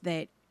fact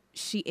that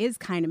she is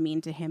kind of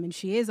mean to him and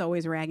she is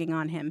always ragging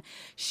on him.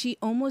 She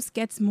almost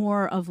gets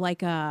more of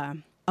like a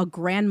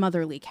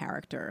grandmotherly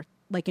character,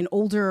 like an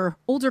older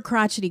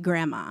crotchety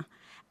grandma.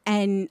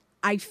 And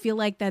I feel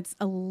like that's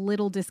a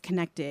little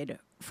disconnected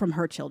from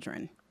her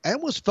children. I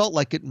almost felt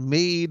like it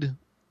made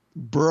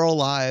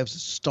Burl Ives'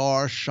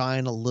 star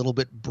shine a little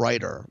bit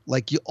brighter.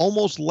 Like, you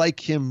almost like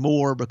him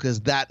more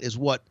because that is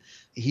what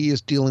he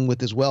is dealing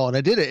with as well. And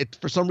I did it.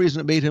 For some reason,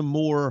 it made him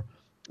more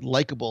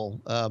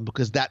likable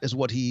because that is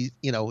what he,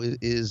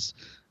 is,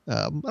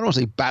 I don't want to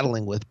say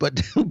battling with,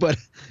 but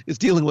is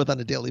dealing with on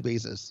a daily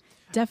basis.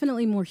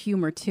 Definitely more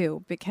humor,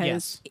 too, because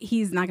Yes.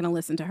 he's not going to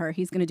listen to her.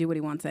 He's going to do what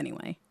he wants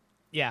anyway.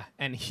 Yeah,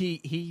 and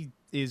he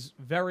is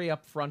very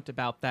upfront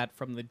about that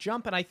from the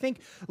jump. And I think,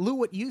 Lou,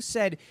 what you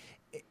said,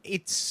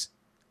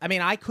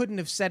 I couldn't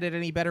have said it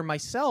any better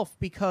myself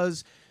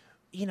because,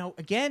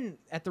 again,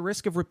 at the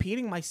risk of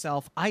repeating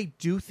myself, I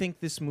do think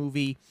this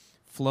movie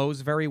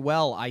flows very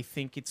well. I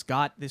think it's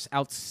got this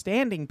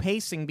outstanding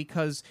pacing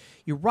because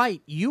you're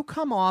right. You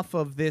come off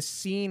of this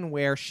scene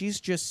where she's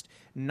just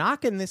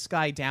knocking this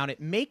guy down. It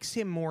makes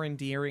him more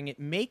endearing. It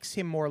makes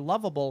him more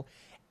lovable.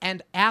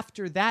 And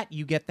after that,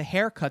 you get the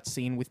haircut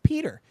scene with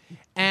Peter.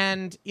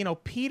 And,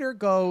 Peter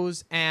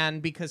goes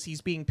and because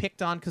he's being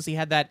picked on because he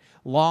had that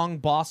long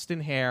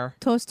Boston hair.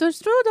 Toaster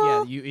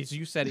strudel. Yeah, as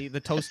you said, the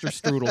toaster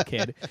strudel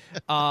kid.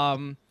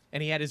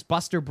 And he had his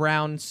Buster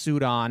Brown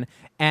suit on,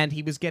 and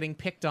he was getting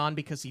picked on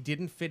because he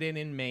didn't fit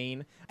in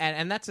Maine.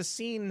 And that's a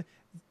scene.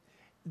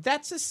 We're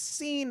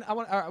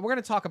going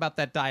to talk about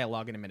that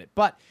dialogue in a minute.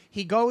 But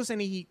he goes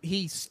and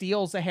he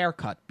steals a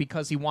haircut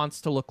because he wants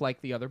to look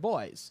like the other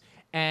boys.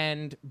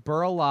 And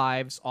Burl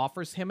Ives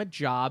offers him a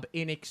job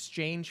in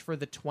exchange for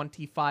the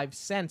 25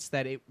 cents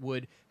that it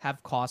would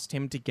have cost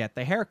him to get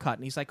the haircut.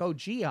 And he's like, oh,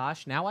 gee,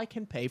 Osh, now I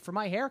can pay for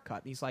my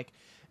haircut. And he's like,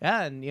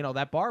 yeah, and,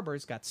 that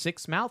barber's got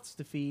 6 mouths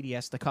to feed. He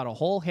has to cut a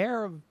whole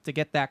hair to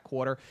get that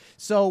quarter.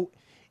 So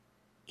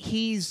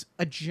he's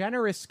a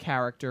generous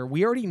character.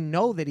 We already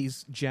know that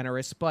he's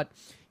generous, but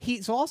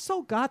he's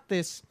also got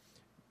this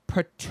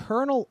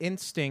paternal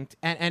instinct.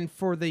 And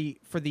for the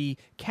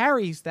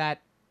Carries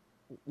that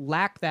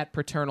lack that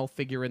paternal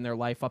figure in their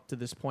life up to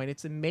this point,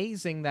 it's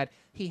amazing that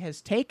he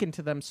has taken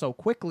to them so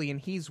quickly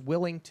and he's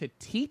willing to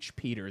teach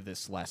Peter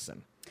this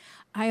lesson.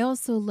 I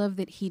also love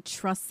that he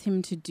trusts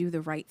him to do the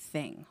right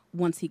thing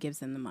once he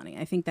gives him the money.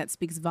 I think that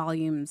speaks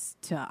volumes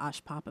to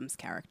Osh Popham's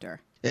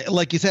character.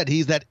 Like you said,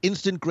 he's that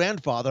instant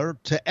grandfather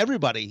to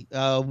everybody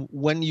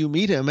when you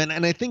meet him.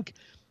 And I think,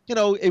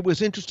 it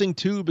was interesting,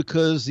 too,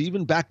 because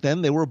even back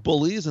then they were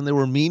bullies and they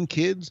were mean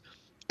kids.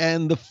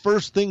 And the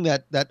first thing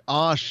that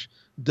Osh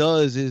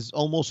does is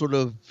almost sort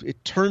of,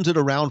 it turns it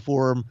around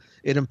for him.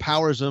 It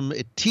empowers him.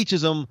 It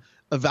teaches him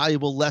a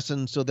valuable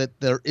lesson so that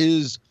there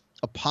is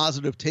a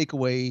positive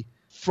takeaway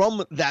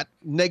from that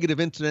negative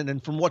incident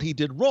and from what he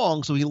did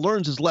wrong. So he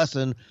learns his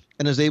lesson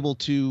and is able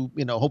to,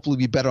 hopefully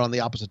be better on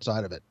the opposite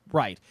side of it.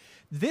 Right.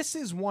 This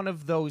is one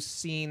of those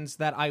scenes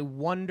that I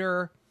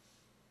wonder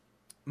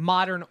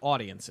modern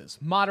audiences,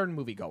 modern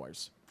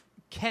moviegoers,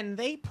 can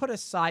they put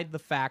aside the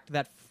fact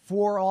that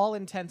for all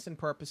intents and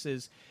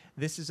purposes,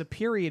 this is a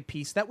period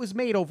piece that was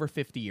made over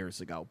 50 years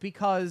ago?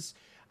 Because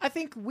I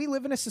think we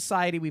live in a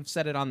society, we've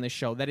said it on this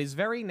show, that is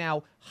very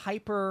now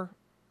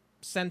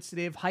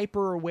hyper-sensitive,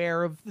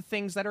 hyper-aware of the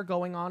things that are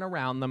going on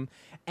around them.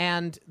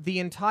 And the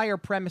entire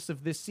premise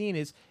of this scene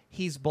is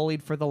he's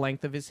bullied for the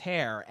length of his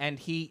hair. And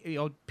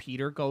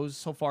Peter goes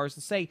so far as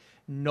to say,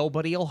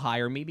 nobody will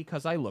hire me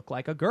because I look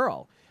like a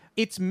girl.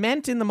 It's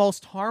meant in the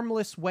most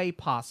harmless way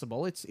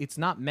possible. It's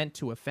not meant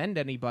to offend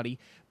anybody,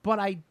 but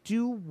I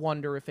do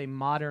wonder if a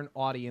modern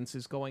audience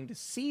is going to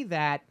see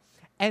that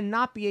and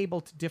not be able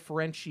to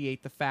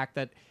differentiate the fact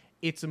that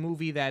it's a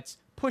movie that's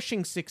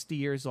pushing 60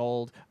 years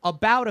old,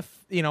 about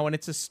and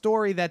it's a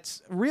story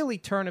that's really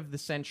turn of the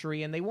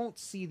century, and they won't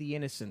see the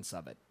innocence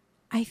of it.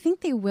 I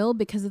think they will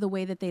because of the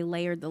way that they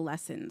layered the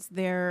lessons.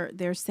 They're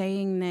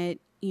saying that,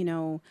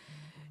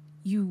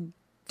 you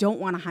don't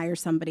want to hire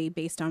somebody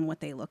based on what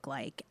they look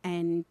like.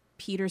 And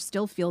Peter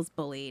still feels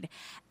bullied.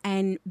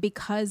 And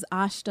because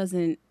Osh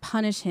doesn't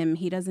punish him,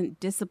 he doesn't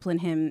discipline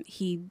him,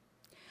 he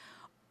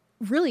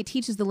really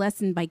teaches the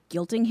lesson by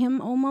guilting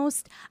him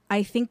almost.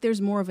 I think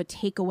there's more of a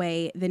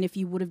takeaway than if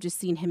you would have just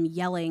seen him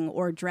yelling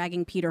or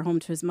dragging Peter home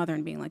to his mother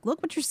and being like,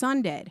 look what your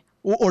son did.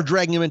 Or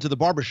dragging him into the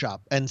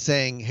barbershop and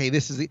saying, hey,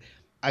 this is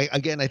I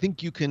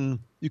think you can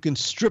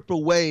strip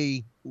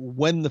away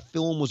when the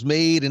film was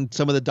made and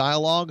some of the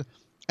dialogue.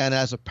 And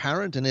as a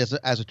parent and as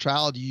a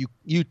child,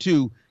 you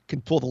too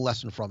can pull the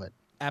lesson from it.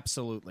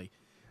 Absolutely.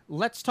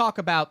 Let's talk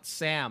about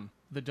Sam,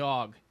 the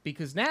dog,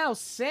 because now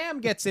Sam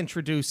gets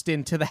introduced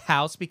into the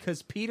house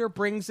because Peter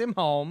brings him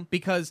home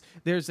because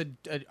there's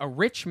a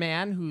rich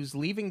man who's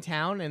leaving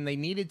town and they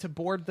needed to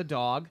board the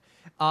dog.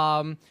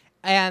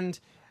 And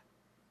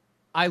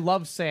I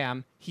love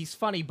Sam. He's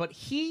funny, but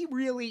he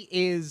really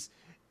is...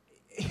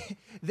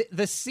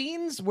 the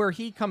scenes where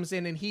he comes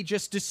in and he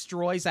just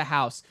destroys a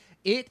house,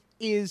 it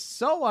is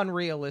so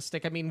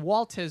unrealistic. I mean,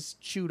 Walt has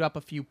chewed up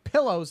a few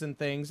pillows and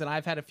things, and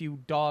I've had a few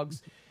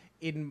dogs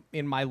in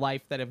my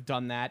life that have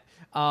done that.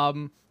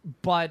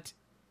 But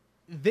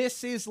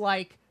this is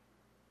like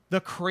the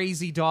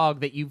crazy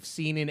dog that you've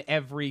seen in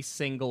every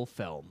single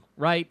film,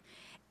 right?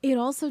 It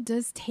also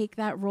does take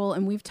that role,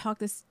 and we've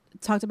talked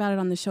about it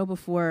on the show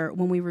before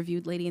when we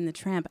reviewed Lady and the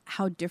Tramp,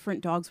 how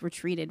different dogs were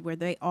treated where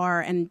they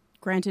are, and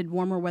granted,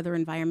 warmer weather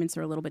environments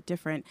are a little bit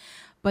different,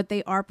 but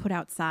they are put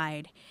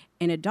outside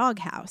in a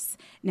doghouse.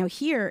 Now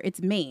here,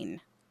 it's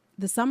Maine.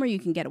 The summer you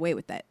can get away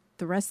with it.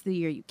 The rest of the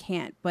year you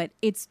can't. But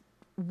it's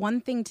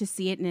one thing to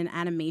see it in an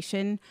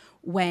animation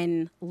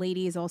when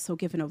Lady is also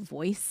given a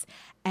voice,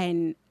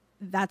 and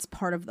that's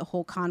part of the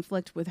whole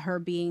conflict with her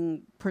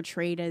being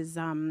portrayed as,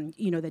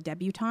 the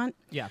debutante.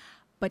 Yeah.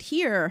 But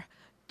here,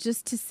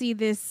 just to see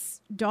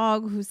this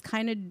dog who's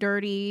kind of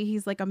dirty,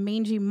 he's like a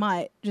mangy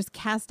mutt, just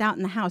cast out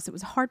in the house, it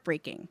was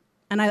heartbreaking.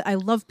 And I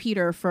love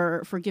Peter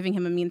for giving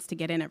him a means to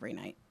get in every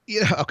night.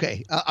 Yeah,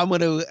 okay. I'm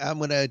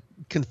gonna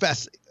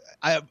confess,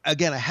 I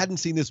hadn't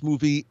seen this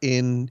movie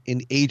in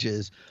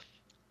ages.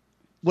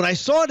 When I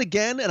saw it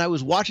again and I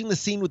was watching the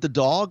scene with the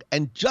dog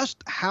and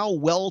just how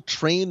well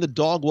trained the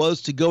dog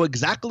was to go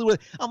exactly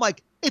with, I'm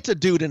like, it's a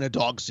dude in a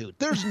dog suit.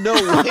 There's no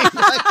way.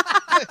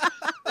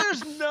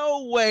 There's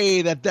no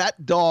way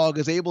that dog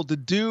is able to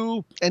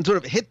do and sort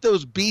of hit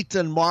those beats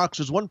and marks.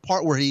 There's one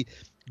part where he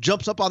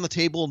jumps up on the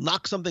table,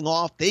 knocks something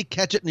off, they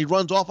catch it, and he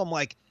runs off. I'm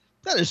like,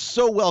 that is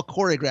so well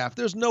choreographed.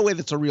 There's no way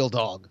that's a real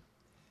dog.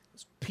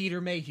 It's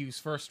Peter Mayhew's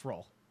first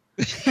role.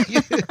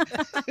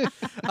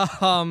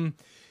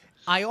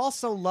 I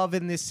also love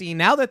in this scene,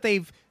 now that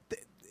they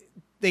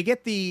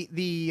get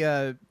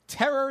the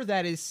terror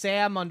that is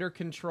Sam under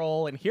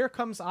control, and here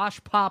comes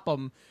Osh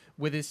Popham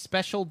with his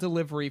special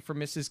delivery for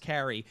Mrs.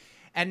 Carey.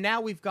 And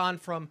now we've gone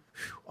from,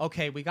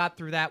 okay, we got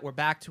through that, we're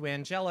back to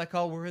angelic,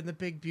 oh, we're in the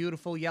big,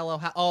 beautiful yellow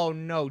house. Oh,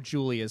 no,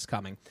 Julia's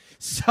coming.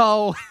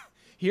 So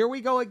here we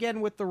go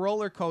again with the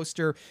roller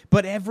coaster,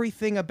 but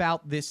everything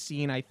about this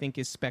scene, I think,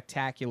 is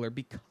spectacular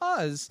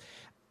because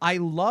I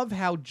love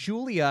how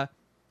Julia,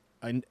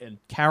 a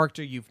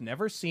character you've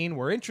never seen,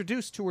 we're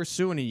introduced to her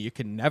soon, and you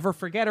can never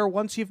forget her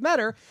once you've met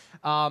her,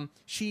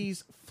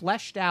 she's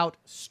fleshed out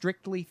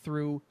strictly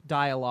through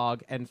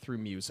dialogue and through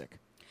music.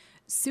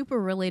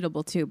 Super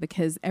relatable, too,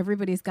 because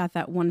everybody's got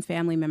that one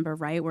family member,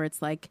 right, where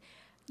it's like,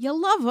 you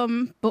love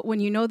them, but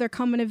when you know they're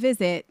coming to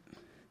visit,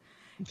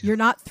 you're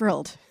not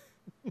thrilled.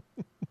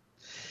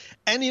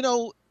 And,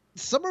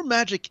 Summer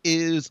Magic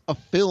is a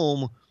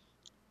film,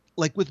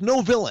 like, with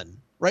no villain.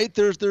 Right?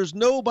 There's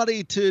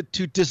nobody to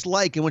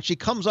dislike. And when she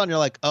comes on, you're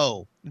like,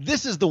 oh,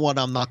 this is the one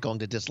I'm not going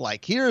to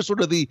dislike. Here's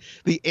sort of the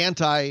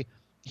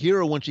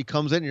anti-hero when she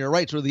comes in. And you're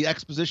right. Sort of the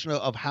exposition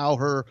of how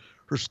her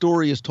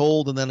story is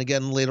told. And then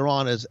again, later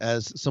on,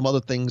 as some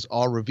other things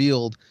are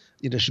revealed,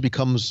 she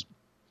becomes,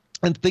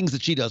 and things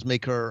that she does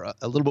make her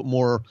a little bit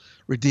more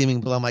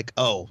redeeming. But I'm like,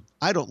 oh,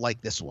 I don't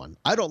like this one.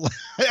 I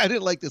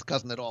didn't like this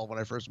cousin at all when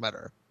I first met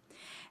her.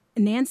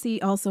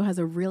 Nancy also has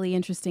a really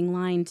interesting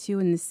line, too,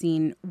 in the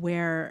scene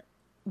where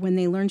when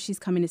they learn she's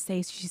coming to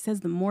stay, she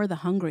says the more the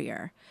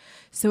hungrier.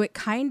 So it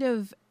kind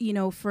of,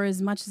 for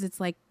as much as it's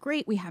like,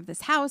 great, we have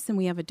this house and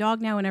we have a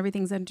dog now and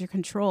everything's under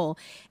control,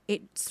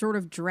 it sort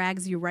of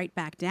drags you right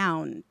back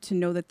down to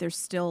know that there's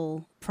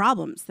still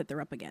problems that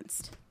they're up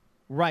against.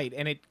 Right,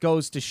 and it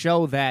goes to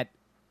show that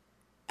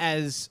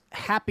as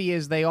happy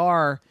as they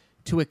are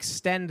to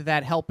extend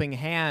that helping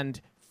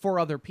hand for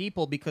other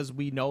people, because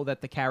we know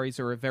that the Careys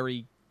are a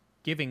very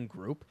giving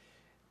group,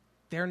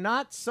 they're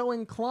not so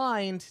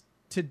inclined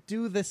to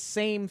do the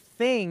same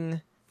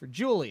thing for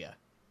Julia.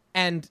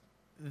 And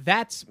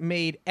that's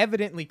made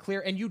evidently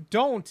clear. And you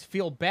don't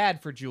feel bad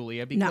for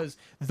Julia because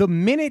the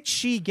minute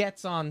she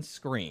gets on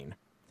screen,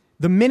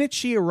 the minute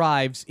she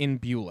arrives in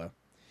Beulah,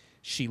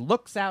 she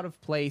looks out of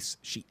place.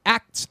 She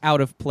acts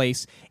out of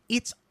place.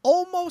 It's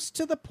almost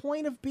to the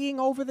point of being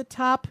over the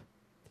top.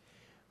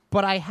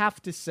 But I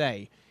have to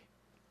say,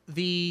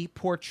 the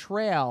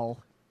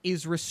portrayal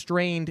is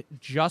restrained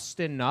just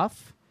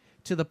enough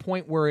to the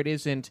point where it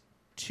isn't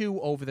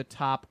too over the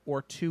top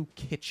or too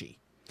kitschy.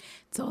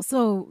 It's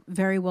also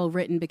very well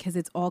written because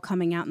it's all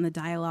coming out in the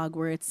dialogue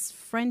where it's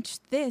French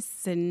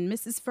this and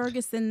Mrs.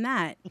 Ferguson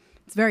that.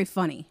 It's very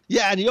funny.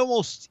 Yeah, and you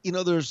almost,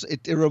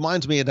 it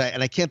reminds me, and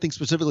I can't think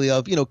specifically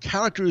of,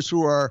 characters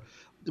who are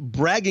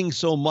bragging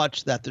so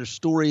much that their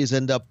stories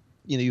end up,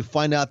 you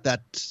find out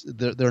that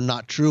they're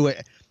not true.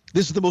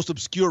 This is the most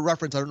obscure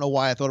reference. I don't know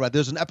why I thought about it.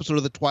 There's an episode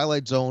of The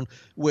Twilight Zone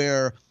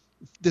where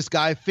this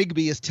guy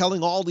Figby is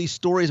telling all these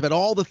stories about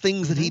all the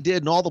things that he did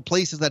and all the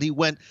places that he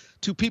went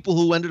to people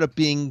who ended up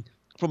being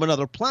from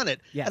another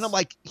planet. Yes. And I'm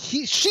like,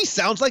 she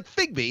sounds like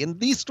Figby, and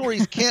these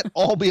stories can't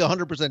all be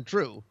 100%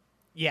 true.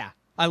 Yeah.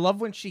 I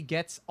love when she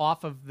gets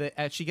off of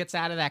she gets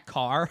out of that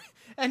car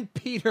and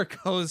Peter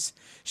goes,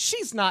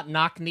 she's not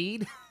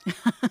knock-kneed.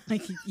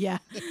 Yeah,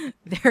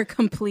 they're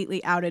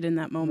completely outed in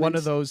that moment. One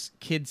of those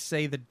kids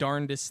say the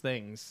darndest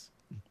things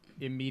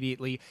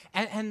immediately.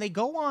 And they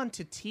go on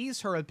to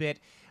tease her a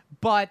bit.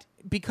 But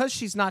because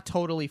she's not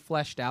totally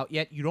fleshed out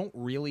yet, you don't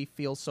really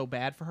feel so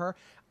bad for her.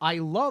 I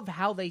love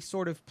how they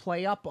sort of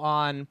play up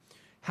on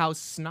how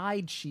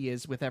snide she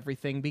is with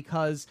everything,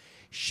 because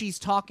she's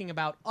talking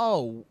about,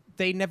 oh,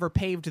 they never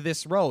paved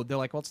this road. They're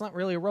like, well, it's not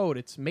really a road.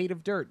 It's made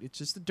of dirt. It's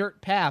just a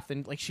dirt path.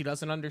 And like, she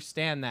doesn't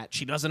understand that.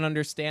 She doesn't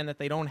understand that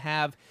they don't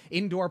have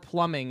indoor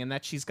plumbing and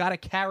that she's got to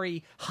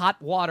carry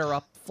hot water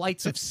up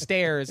flights of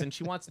stairs and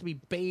she wants to be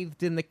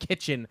bathed in the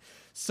kitchen.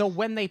 So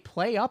when they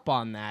play up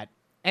on that,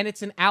 and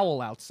it's an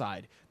owl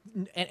outside,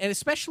 and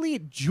especially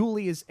at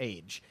Julia's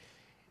age,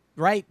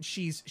 right?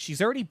 She's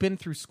already been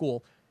through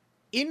school.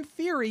 In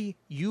theory,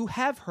 you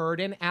have heard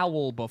an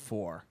owl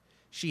before.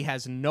 She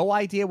has no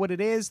idea what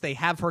it is. They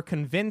have her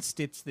convinced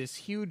it's this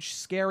huge,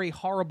 scary,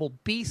 horrible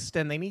beast,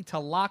 and they need to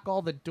lock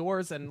all the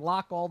doors and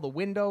lock all the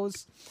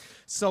windows.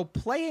 So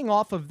playing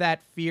off of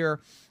that fear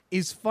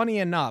is funny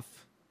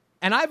enough.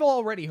 And I've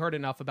already heard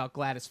enough about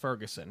Gladys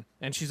Ferguson,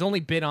 and she's only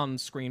been on the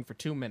screen for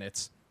 2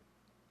 minutes.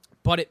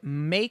 But it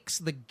makes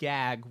the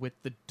gag with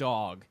the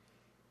dog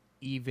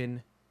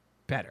even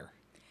better.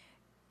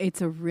 It's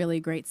a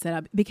really great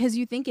setup because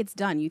you think it's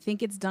done. You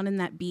think it's done in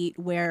that beat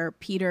where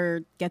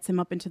Peter gets him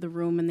up into the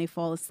room and they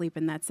fall asleep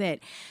and that's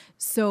it.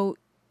 So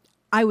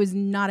I was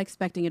not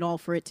expecting at all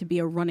for it to be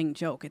a running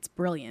joke. It's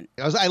brilliant.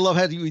 I love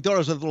how you thought it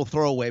was a little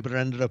throwaway, but it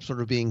ended up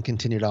sort of being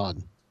continued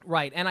on.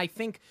 Right. And I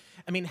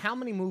mean, how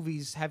many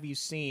movies have you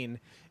seen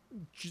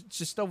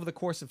just over the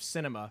course of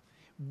cinema?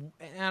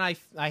 And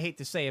I hate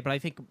to say it, but I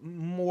think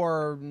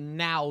more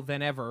now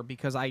than ever,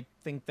 because I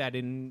think that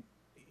in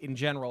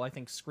general, I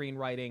think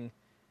screenwriting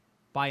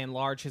by and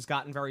large has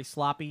gotten very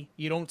sloppy.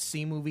 You don't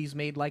see movies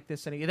made like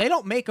this anymore. They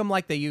don't make them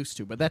like they used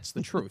to, but that's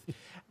the truth.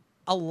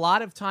 A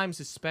lot of times,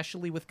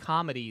 especially with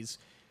comedies,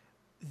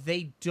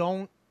 they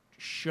don't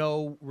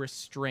show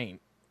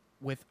restraint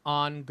with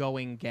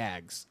ongoing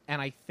gags.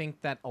 And I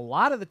think that a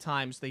lot of the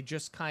times they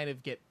just kind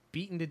of get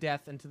beaten to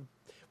death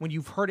when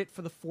you've heard it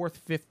for the 4th,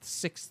 5th,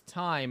 6th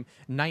time,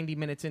 90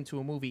 minutes into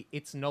a movie,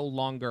 it's no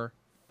longer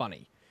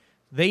funny.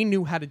 They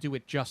knew how to do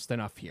it just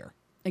enough here.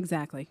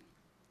 Exactly.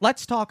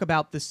 Let's talk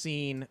about the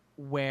scene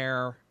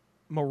where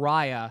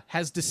Mariah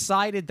has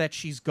decided that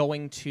she's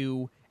going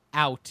to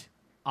out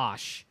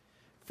Osh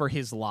for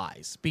his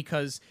lies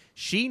because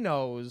she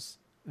knows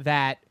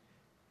that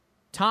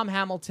Tom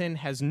Hamilton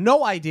has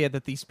no idea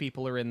that these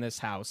people are in this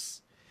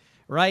house,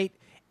 right?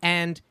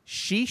 And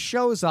she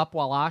shows up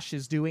while Osh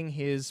is doing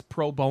his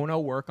pro bono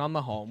work on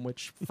the home,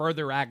 which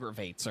further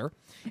aggravates her,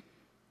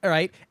 all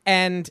right?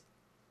 And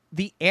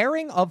the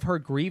airing of her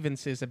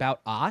grievances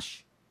about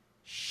Osh,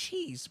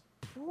 she's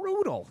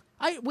brutal.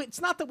 It's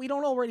not that we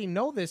don't already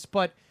know this,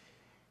 but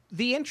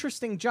the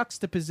interesting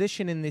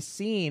juxtaposition in this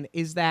scene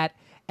is that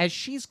as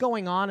she's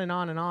going on and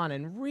on and on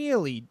and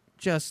really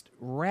just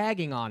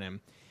ragging on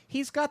him,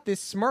 he's got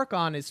this smirk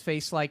on his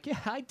face like, yeah,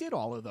 I did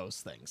all of those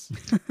things.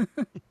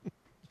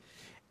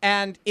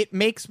 And it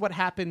makes what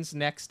happens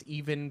next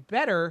even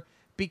better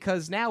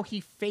because now he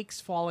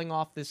fakes falling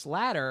off this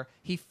ladder.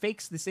 He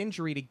fakes this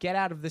injury to get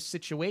out of this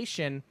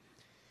situation.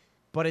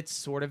 But it's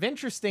sort of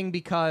interesting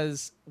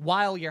because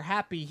while you're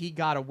happy he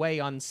got away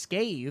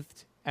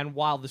unscathed and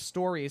while the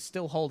story is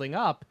still holding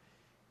up,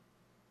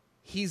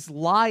 he's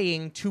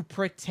lying to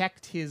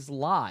protect his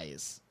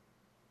lies.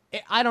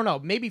 I don't know.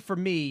 Maybe for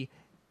me,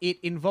 it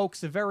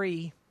invokes a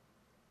very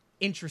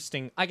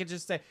interesting, I could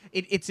just say,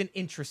 it's an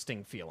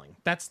interesting feeling.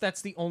 That's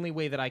the only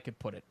way that I could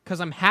put it. Because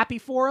I'm happy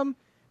for him,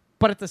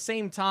 but at the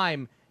same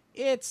time,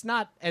 it's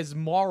not as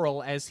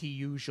moral as he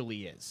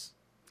usually is.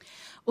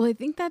 Well, I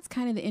think that's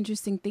kind of the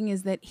interesting thing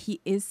is that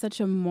he is such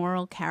a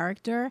moral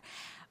character,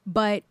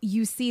 but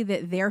you see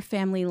that their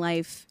family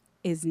life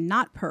is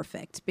not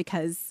perfect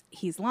because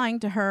he's lying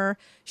to her,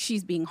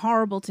 she's being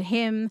horrible to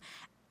him,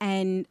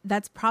 and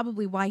that's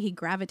probably why he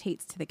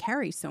gravitates to the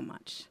Carries so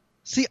much.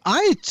 See,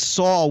 I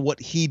saw what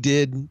he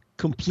did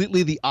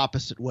completely the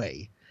opposite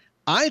way.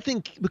 I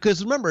think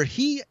because remember,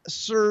 he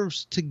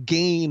serves to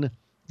gain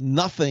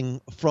nothing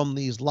from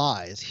these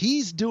lies.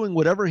 He's doing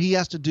whatever he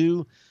has to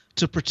do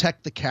to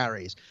protect the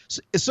Carries.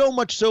 So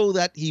much so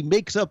that he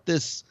makes up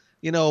this,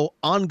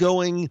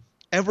 ongoing,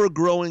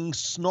 ever-growing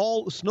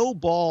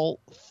snowball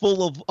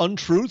full of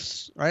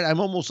untruths, right? I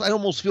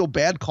almost feel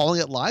bad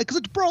calling it lie because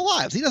it's Burl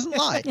Ives. He doesn't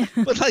lie.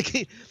 But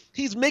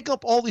he's making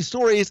up all these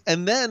stories,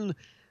 and then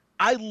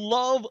I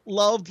loved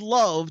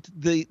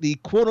the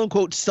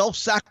quote-unquote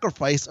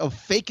self-sacrifice of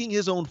faking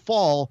his own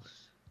fall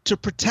to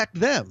protect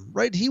them,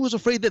 right? He was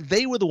afraid that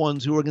they were the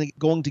ones who were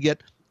going to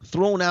get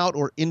thrown out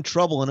or in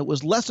trouble, and it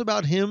was less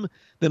about him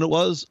than it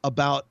was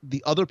about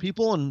the other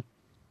people. And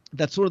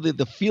that's sort of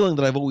the feeling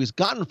that I've always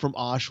gotten from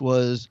Osh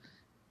was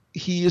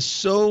he is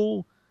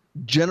so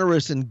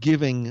generous and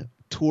giving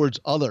towards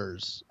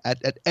others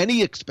at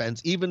any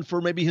expense, even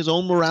for maybe his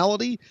own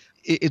morality.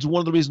 It's one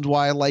of the reasons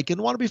why I like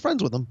and want to be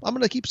friends with him. I'm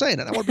going to keep saying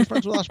it. I want to be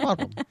friends with Osh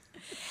Bosbom.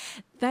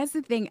 That's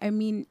the thing. I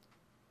mean,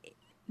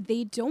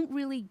 they don't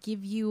really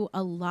give you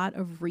a lot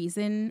of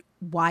reason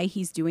why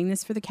he's doing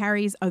this for the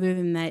Carries other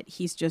than that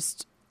he's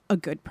just a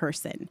good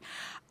person.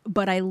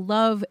 But I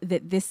love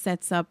that this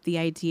sets up the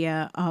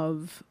idea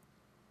of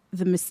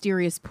the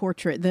mysterious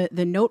portrait,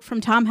 the note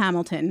from Tom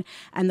Hamilton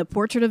and the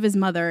portrait of his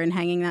mother and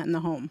hanging that in the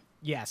home.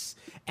 Yes.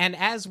 And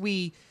as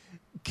we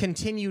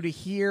continue to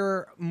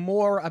hear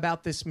more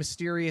about this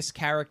mysterious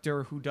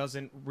character who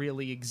doesn't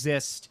really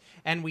exist,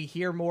 and we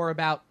hear more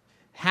about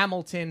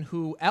Hamilton,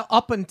 who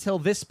up until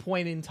this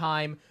point in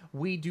time,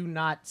 we do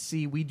not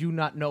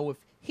know if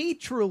he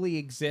truly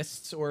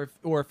exists or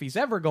if he's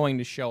ever going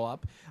to show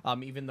up,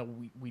 even though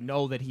we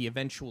know that he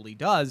eventually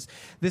does.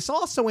 This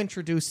also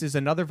introduces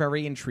another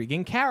very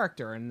intriguing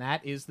character, and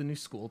that is the new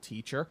school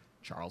teacher,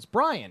 Charles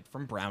Bryant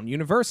from Brown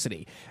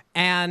University.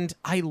 And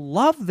I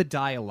love the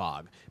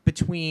dialogue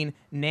between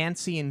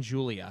Nancy and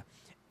Julia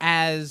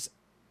as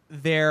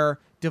they're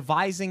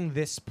devising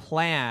this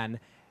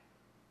plan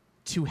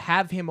to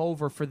have him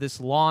over for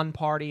this lawn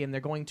party, and they're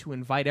going to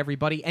invite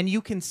everybody. And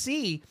you can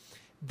see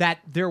that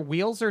their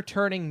wheels are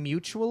turning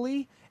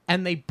mutually,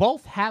 and they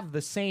both have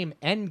the same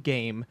end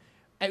game.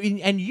 I mean,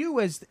 and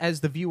you as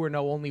the viewer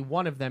know only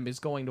one of them is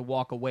going to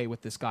walk away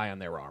with this guy on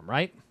their arm,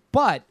 right?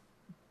 But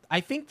I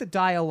think the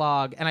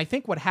dialogue, and I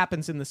think what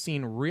happens in the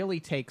scene really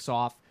takes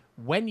off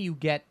when you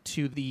get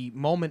to the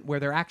moment where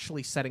they're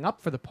actually setting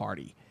up for the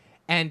party.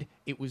 And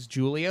it was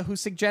Julia who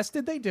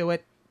suggested they do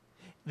it.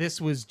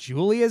 This was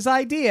Julia's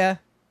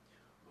idea.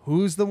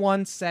 Who's the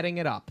one setting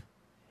it up?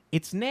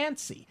 It's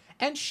Nancy.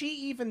 And she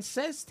even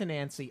says to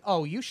Nancy,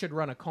 oh, you should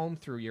run a comb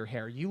through your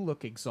hair. You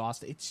look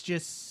exhausted. It's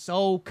just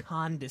so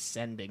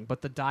condescending,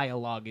 but the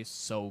dialogue is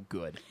so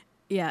good.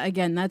 Yeah,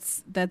 again,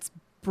 that's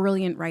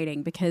brilliant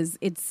writing, because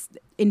it's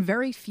in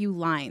very few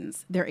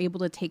lines they're able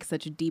to take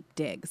such deep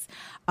digs.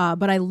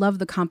 But I love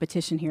the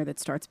competition here that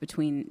starts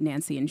between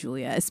Nancy and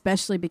Julia,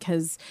 especially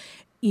because,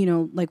 you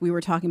know, like we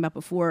were talking about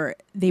before,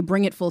 they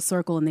bring it full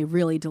circle and they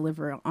really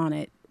deliver on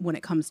it when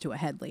it comes to a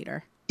head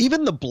later.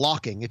 Even the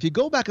blocking, if you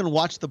go back and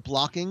watch the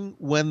blocking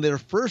when they're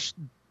first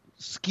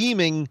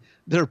scheming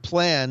their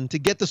plan to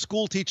get the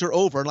school teacher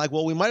over, and like,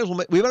 well, we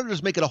better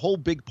just make it a whole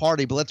big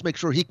party, but let's make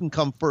sure he can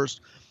come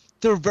first.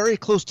 They're very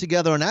close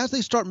together, and as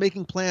they start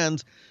making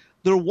plans,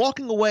 they're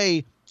walking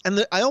away,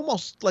 and I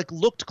almost like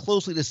looked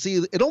closely to see,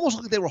 it almost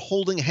looked like they were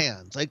holding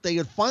hands, like they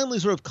had finally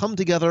sort of come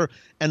together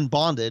and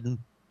bonded.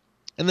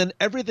 And then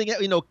everything,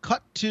 you know,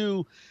 cut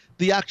to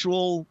the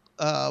actual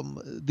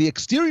the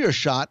exterior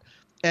shot,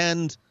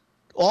 and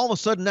all of a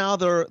sudden now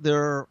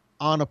they're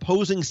on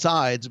opposing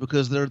sides,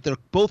 because they're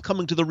both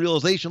coming to the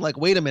realization, like,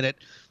 wait a minute,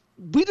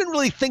 we didn't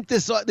really think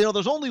this, you know,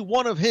 there's only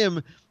one of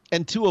him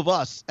and two of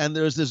us, and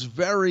there's this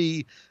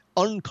very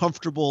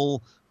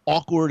uncomfortable,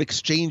 awkward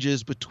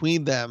exchanges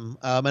between them,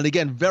 and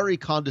again, very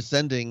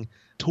condescending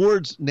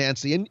towards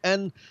Nancy,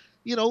 and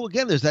you know,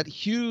 again, there's that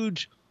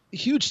huge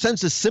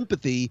sense of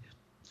sympathy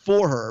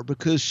for her,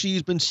 because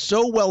she's been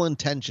so well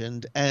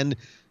intentioned, and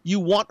you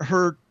want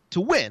her to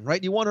win,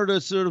 right? You want her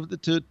to sort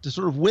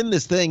of win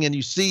this thing, and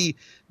you see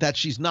that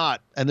she's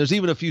not. And there's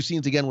even a few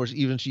scenes again where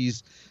even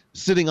she's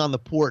sitting on the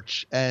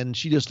porch and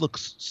she just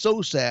looks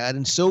so sad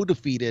and so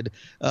defeated,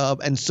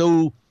 and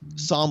so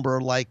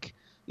somber, like,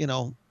 you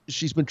know,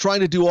 she's been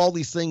trying to do all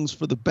these things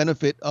for the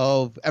benefit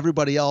of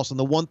everybody else, and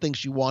the one thing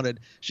she wanted,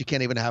 she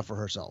can't even have for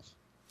herself.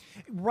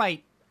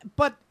 Right.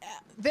 But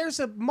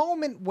there's a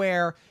moment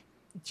where,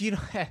 you know,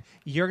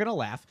 you're going to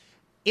laugh.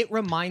 It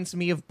reminds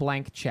me of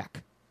Blank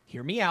Check.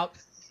 Hear me out.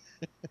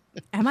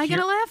 Am I going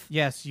to laugh?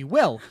 Yes, you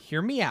will.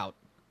 Hear me out.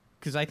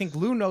 Because I think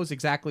Lou knows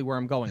exactly where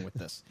I'm going with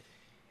this.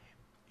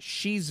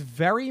 She's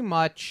very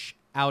much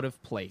out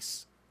of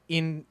place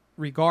in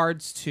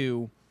regards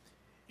to,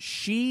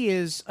 she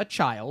is a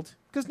child,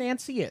 because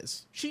Nancy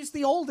is. She's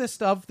the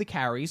oldest of the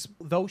Carries,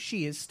 though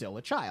she is still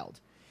a child.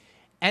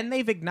 And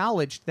they've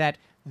acknowledged that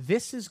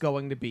this is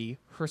going to be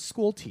her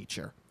school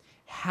teacher.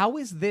 How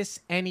is this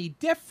any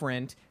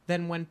different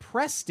than when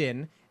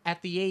Preston,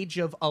 at the age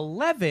of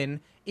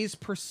 11, is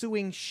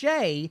pursuing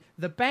Shay,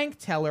 the bank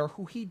teller,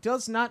 who he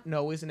does not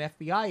know is an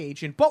FBI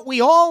agent, but we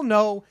all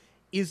know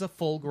is a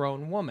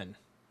full-grown woman.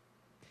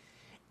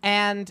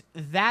 And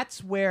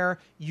that's where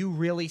you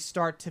really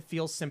start to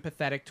feel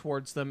sympathetic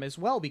towards them as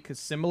well, because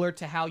similar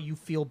to how you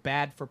feel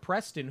bad for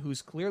Preston,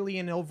 who's clearly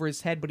in over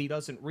his head, but he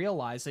doesn't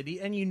realize it,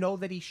 and you know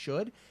that he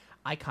should,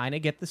 I kind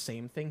of get the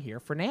same thing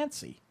here for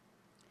Nancy.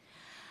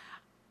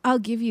 I'll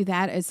give you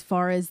that as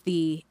far as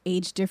the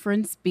age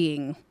difference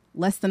being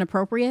less than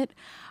appropriate.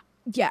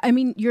 Yeah, I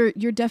mean,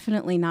 you're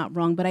definitely not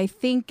wrong, but I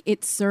think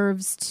it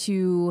serves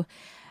to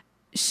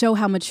show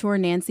how mature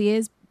Nancy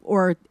is,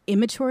 or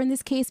immature in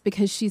this case,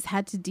 because she's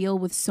had to deal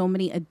with so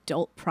many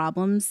adult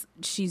problems.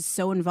 She's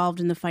so involved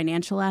in the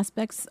financial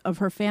aspects of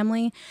her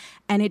family,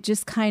 and it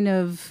just kind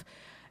of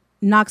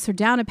knocks her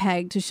down a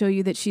peg to show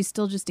you that she's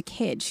still just a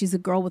kid. She's a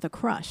girl with a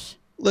crush.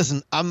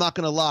 Listen, I'm not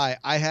going to lie.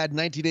 I had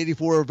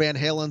 1984 Van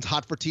Halen's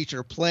Hot for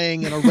Teacher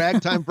playing in a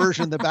ragtime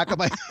version in the back of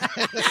my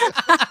head.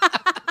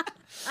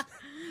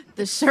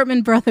 The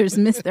Sherman Brothers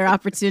missed their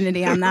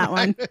opportunity on that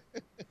one.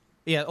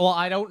 Yeah, well,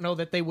 I don't know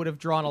that they would have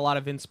drawn a lot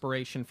of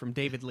inspiration from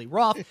David Lee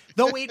Roth,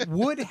 though it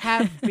would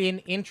have been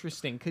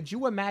interesting. Could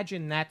you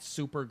imagine that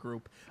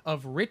supergroup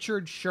of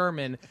Richard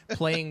Sherman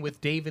playing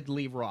with David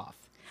Lee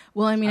Roth?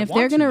 Well, I mean, if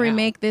they're going to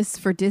remake this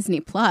for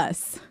Disney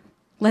Plus,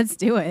 let's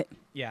do it.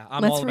 Yeah,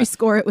 let's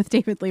rescore it with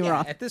David Lee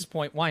Roth. At this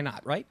point, why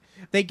not, right?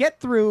 They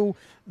get through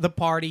the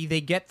party,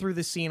 they get through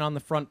the scene on the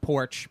front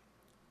porch,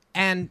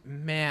 and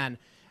man,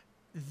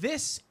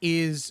 this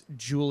is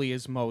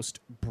Julia's most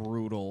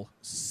brutal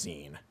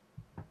scene,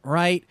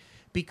 right?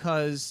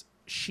 Because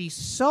she's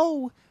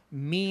so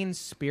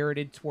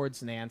mean-spirited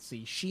towards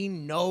Nancy. She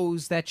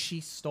knows that she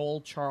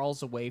stole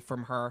Charles away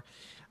from her,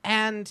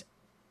 and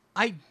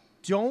I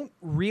don't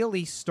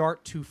really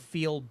start to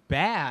feel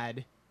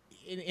bad,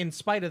 in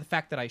spite of the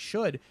fact that I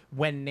should,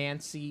 when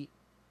Nancy,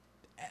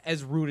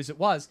 as rude as it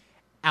was,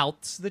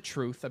 outs the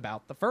truth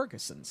about the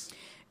Fergusons.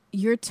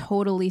 You're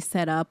totally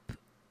set up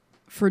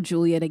for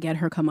Julia to get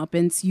her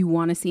comeuppance. You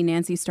want to see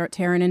Nancy start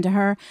tearing into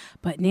her,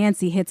 but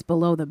Nancy hits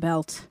below the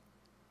belt.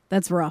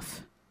 That's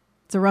rough.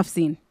 It's a rough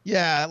scene.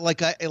 Yeah,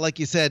 like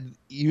you said,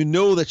 you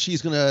know that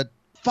she's going to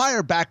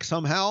fire back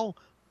somehow,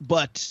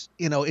 but,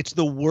 you know, it's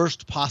the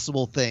worst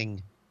possible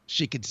thing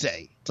she could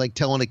say. It's like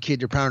telling a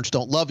kid your parents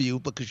don't love you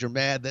because you're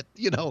mad that,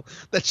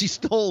 that she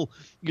stole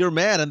your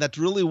man. And that's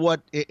really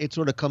what it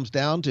sort of comes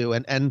down to.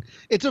 And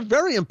it's a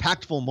very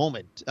impactful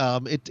moment.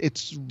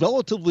 It's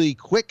relatively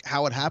quick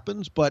how it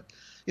happens, but,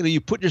 you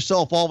put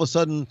yourself all of a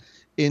sudden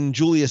in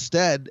Julia's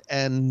stead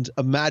and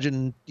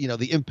imagine,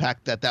 the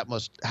impact that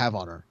must have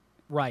on her.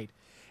 Right.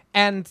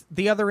 And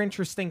the other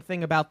interesting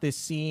thing about this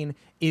scene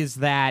is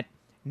that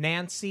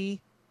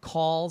Nancy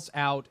calls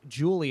out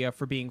Julia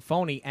for being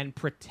phony and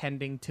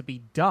pretending to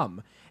be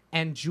dumb.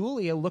 And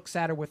Julia looks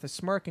at her with a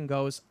smirk and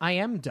goes, I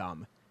am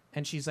dumb.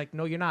 And she's like,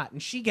 no, you're not.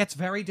 And she gets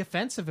very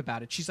defensive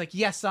about it. She's like,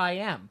 yes, I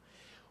am.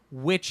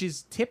 Which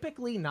is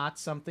typically not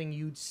something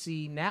you'd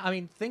see now. I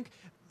mean,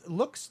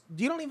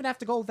 you don't even have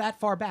to go that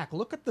far back.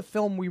 Look at the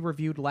film we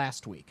reviewed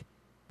last week.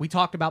 We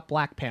talked about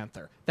Black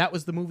Panther. That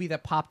was the movie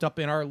that popped up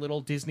in our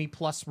little Disney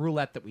Plus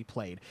roulette that we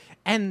played.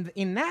 And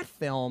in that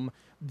film,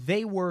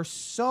 they were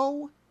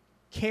so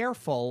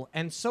careful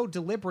and so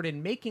deliberate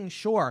in making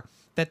sure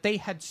that they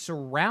had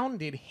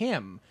surrounded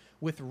him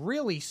with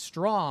really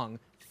strong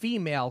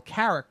female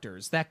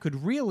characters that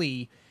could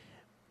really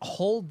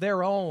hold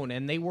their own,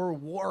 and they were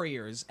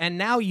warriors. And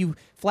now you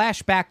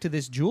flash back to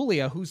this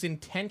Julia who's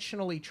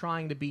intentionally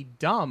trying to be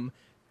dumb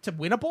to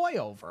win a boy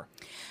over.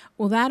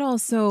 Well, that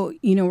also,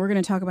 we're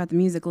going to talk about the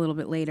music a little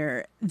bit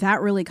later.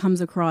 That really comes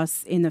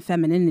across in the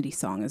femininity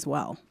song as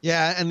well.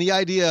 Yeah, and the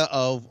idea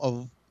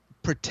of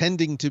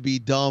pretending to be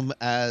dumb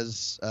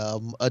as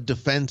a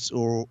defense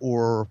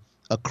or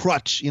a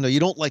crutch, you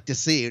don't like to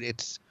see it.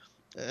 It's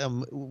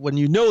when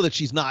you know that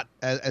she's not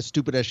as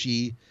stupid as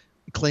she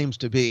claims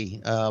to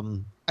be.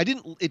 I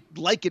didn't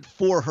like it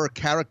for her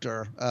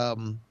character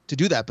to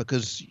do that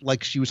because,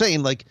 like she was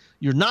saying, like,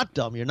 you're not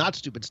dumb, you're not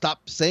stupid.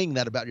 Stop saying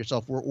that about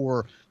yourself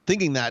or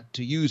thinking that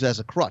to use as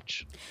a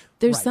crutch.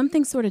 There's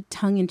something sort of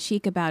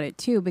tongue-in-cheek about it,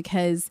 too,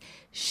 because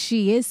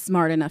she is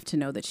smart enough to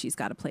know that she's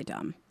got to play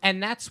dumb.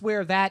 And that's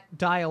where that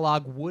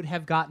dialogue would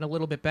have gotten a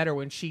little bit better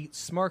when she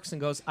smirks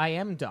and goes, I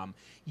am dumb.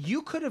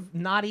 You could have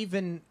not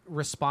even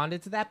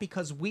responded to that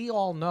because we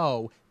all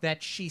know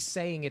that she's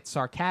saying it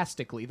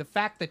sarcastically. The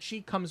fact that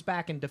she comes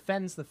back and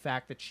defends the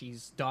fact that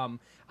she's dumb,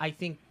 I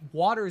think,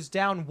 waters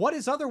down what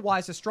is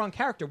otherwise a strong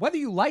character. Whether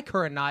you like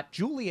her or not,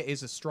 Julia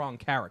is a strong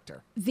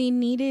character. They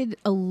needed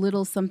a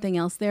little something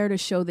else there to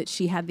show that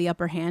she had the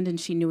upper hand and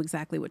she knew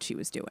exactly what she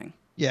was doing.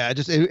 Yeah,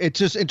 it's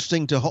just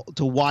interesting to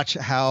watch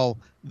how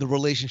the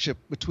relationship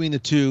between the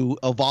two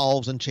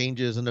evolves and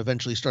changes and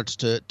eventually starts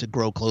to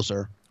grow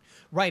closer.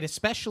 Right,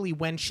 especially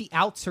when she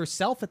outs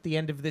herself at the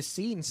end of this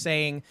scene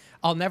saying,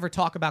 I'll never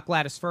talk about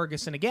Gladys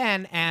Ferguson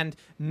again, and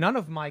none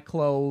of my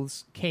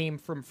clothes came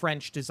from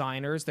French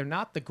designers. They're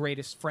not the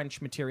greatest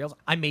French materials.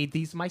 I made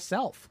these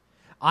myself.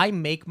 I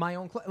make my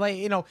own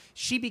clothes.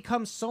 She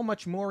becomes so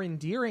much more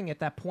endearing at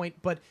that point,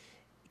 but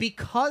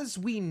because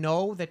we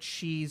know that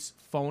she's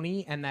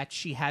phony and that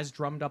she has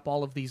drummed up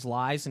all of these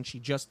lies and she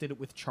just did it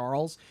with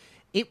Charles,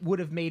 it would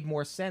have made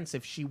more sense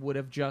if she would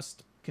have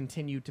just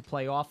continued to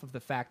play off of the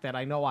fact that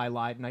I know I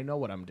lied and I know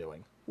what I'm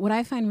doing. What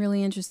I find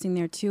really interesting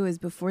there, too, is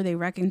before they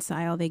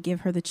reconcile, they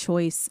give her the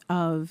choice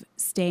of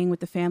staying with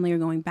the family or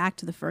going back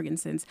to the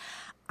Fergusons.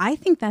 I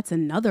think that's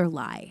another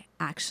lie,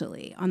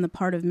 actually, on the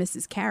part of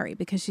Mrs. Carey,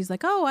 because she's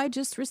like, oh, I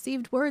just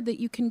received word that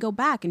you can go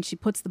back. And she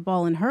puts the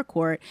ball in her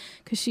court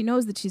because she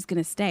knows that she's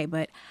going to stay.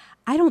 But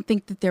I don't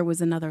think that there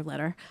was another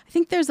letter. I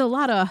think there's a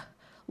lot of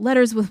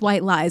letters with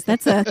white lies.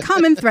 That's a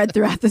common thread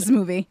throughout this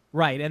movie.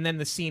 Right. And then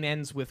the scene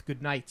ends with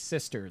goodnight,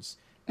 sisters.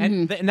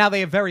 And now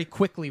they have very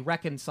quickly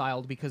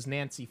reconciled because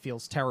Nancy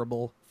feels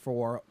terrible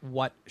for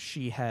what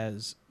she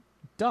has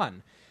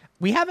done.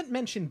 We haven't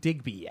mentioned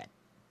Digby yet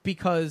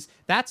because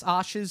that's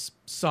Asha's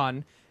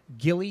son.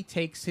 Gilly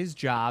takes his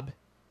job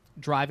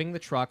driving the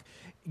truck.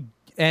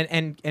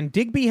 And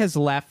Digby has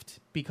left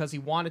because he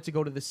wanted to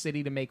go to the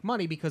city to make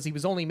money because he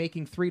was only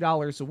making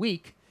 $3 a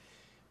week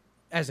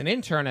as an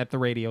intern at the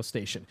radio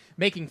station.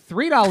 Making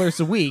 $3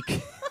 a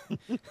week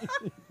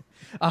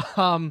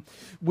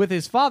with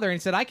his father,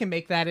 and said, I can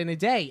make that in a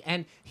day.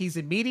 And he's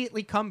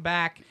immediately come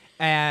back,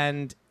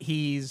 and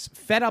he's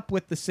fed up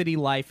with the city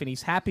life, and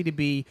he's happy to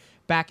be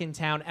back in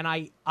town. And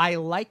I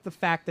like the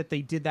fact that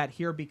they did that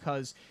here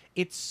because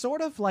it's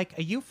sort of like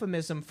a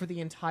euphemism for the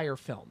entire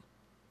film.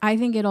 I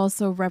think it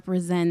also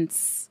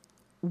represents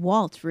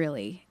Walt,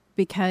 really,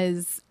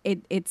 because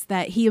it's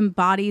that he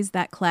embodies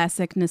that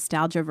classic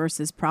nostalgia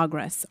versus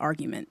progress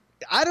argument.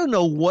 I don't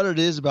know what it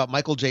is about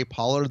Michael J.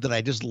 Pollard that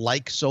I just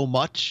like so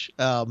much.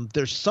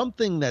 There's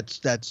something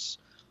that's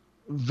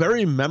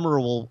very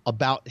memorable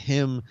about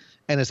him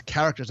and his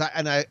characters.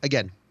 I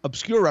again,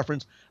 obscure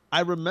reference.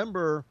 I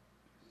remember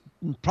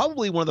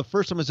probably one of the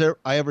first times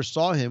I ever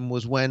saw him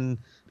was when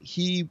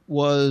he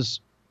was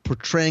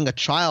portraying a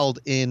child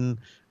in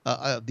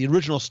the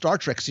original Star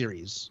Trek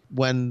series,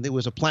 when there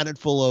was a planet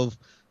full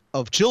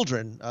of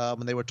children,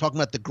 and they were talking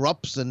about the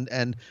Grups,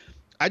 and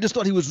I just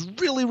thought he was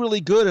really, really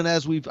good. And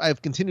as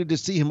I've continued to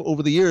see him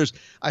over the years,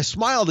 I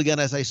smiled again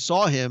as I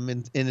saw him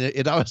in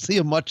obviously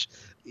a much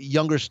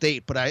younger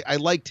state. But I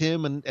liked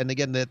him, and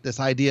again, this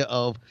idea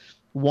of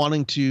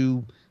wanting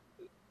to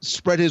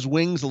spread his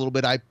wings a little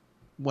bit.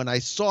 When I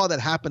saw that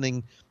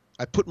happening,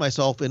 I put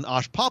myself in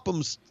Osh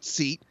Popham's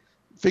seat,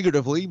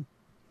 figuratively,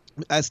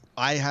 as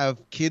I have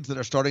kids that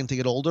are starting to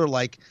get older.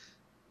 Like,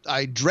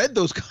 I dread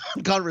those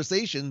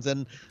conversations,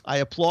 and I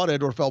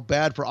applauded or felt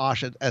bad for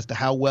Osh as to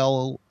how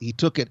well he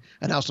took it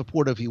and how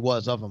supportive he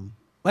was of him.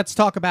 Let's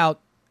talk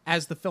about,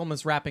 as the film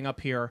is wrapping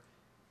up here,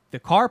 the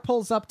car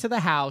pulls up to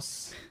the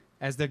house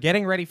as they're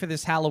getting ready for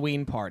this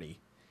Halloween party.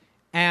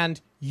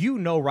 And you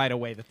know right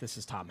away that this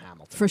is Tom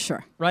Hamilton. For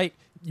sure. Right?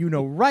 You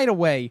know right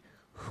away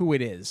who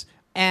it is.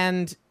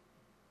 And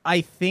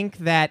I think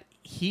that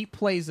he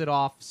plays it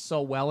off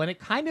so well. And it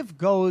kind of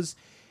goes,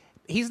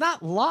 he's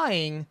not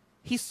lying.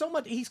 He's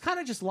kind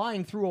of just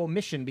lying through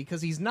omission,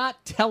 because he's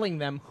not telling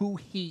them who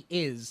he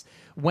is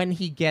when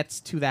he gets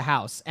to the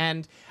house.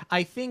 And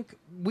I think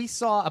we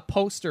saw a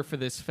poster for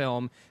this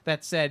film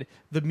that said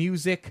the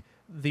music,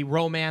 the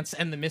romance,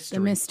 and the mystery.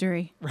 The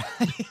mystery.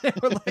 Right?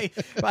 We're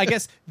like, I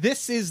guess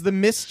this is the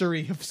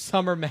mystery of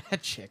summer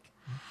magic.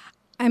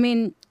 I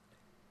mean,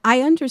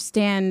 I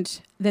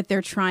understand that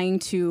they're trying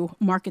to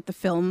market the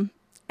film,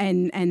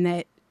 and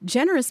that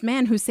Generous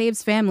Man Who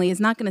Saves Family is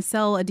not going to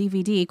sell a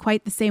DVD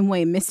quite the same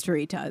way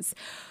Mystery does.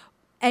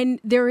 And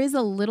there is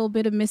a little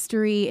bit of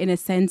mystery in a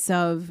sense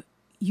of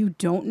you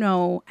don't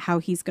know how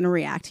he's going to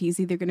react. He's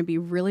either going to be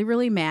really,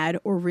 really mad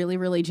or really,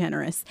 really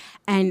generous.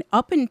 And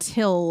up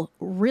until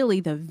really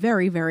the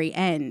very, very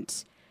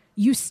end,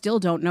 you still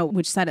don't know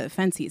which side of the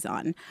fence he's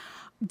on.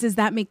 Does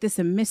that make this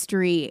a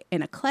mystery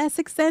in a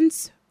classic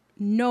sense?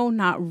 No,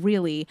 not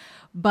really.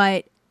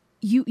 But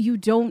you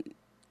don't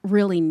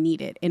really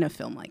need it in a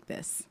film like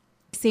this.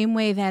 Same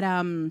way that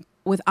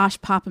with Osh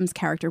Popham's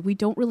character, we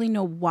don't really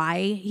know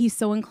why he's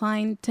so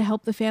inclined to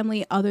help the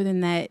family, other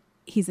than that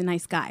he's a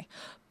nice guy.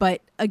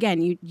 But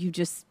again, you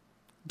just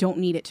don't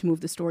need it to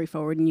move the story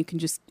forward, and you can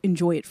just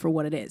enjoy it for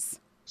what it is.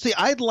 See,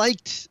 I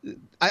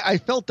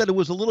felt that it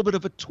was a little bit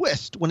of a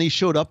twist when he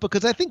showed up,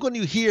 because I think when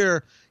you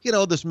hear,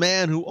 this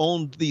man who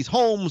owned these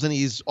homes and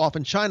he's off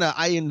in China,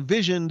 I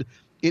envisioned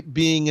it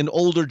being an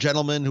older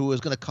gentleman who was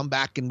going to come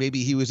back, and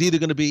maybe he was either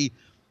going to be,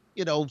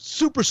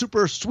 super,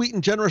 super sweet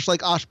and generous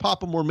like Osh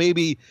Popham, or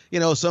maybe,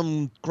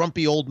 some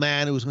grumpy old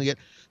man who was going to get.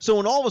 So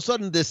when all of a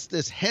sudden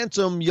this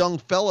handsome young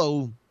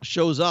fellow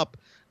shows up,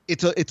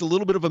 it's a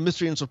little bit of a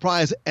mystery and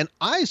surprise. And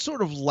I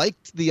sort of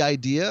liked the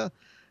idea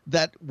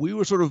that we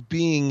were sort of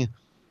being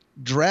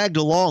dragged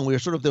along.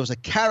 There was a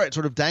carrot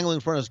sort of dangling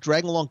in front of us,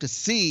 dragging along to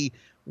see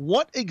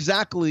what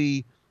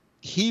exactly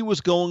he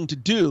was going to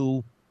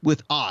do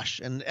with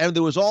Osh. And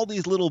there was all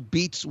these little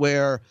beats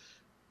where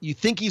you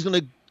think he's going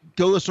to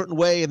go a certain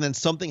way, and then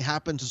something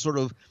happens to sort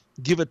of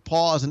give it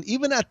pause. And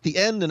even at the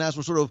end, and as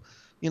we're sort of,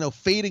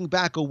 fading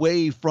back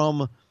away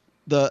from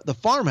the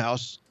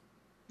farmhouse,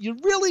 you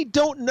really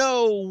don't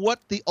know what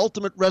the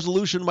ultimate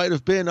resolution might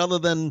have been, other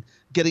than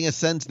getting a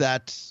sense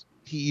that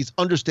he's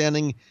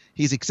understanding,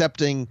 he's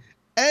accepting,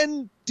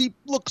 and he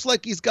looks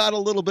like he's got a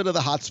little bit of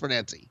the hots for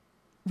Nancy.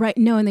 Right.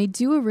 No, and they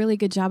do a really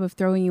good job of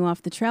throwing you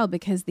off the trail,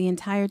 because the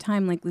entire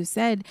time, like Lou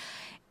said,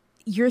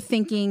 you're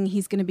thinking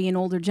he's going to be an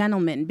older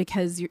gentleman,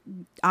 because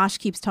Osh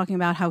keeps talking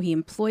about how he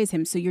employs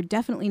him. So you're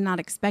definitely not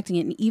expecting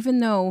it. And even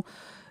though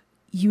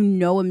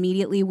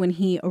immediately when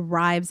he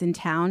arrives in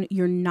town,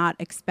 you're not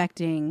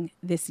expecting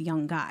this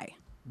young guy.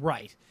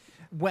 Right.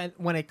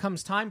 When it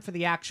comes time for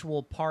the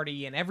actual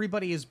party and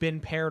everybody has been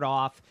paired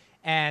off,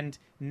 and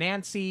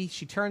Nancy,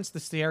 she turns the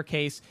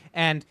staircase,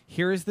 and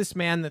here is this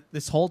man that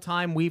this whole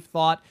time we've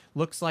thought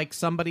looks like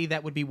somebody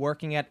that would be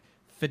working at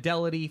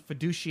Fidelity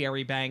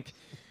Fiduciary Bank,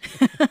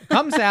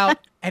 comes out,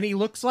 and he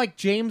looks like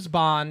James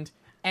Bond.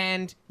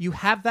 And you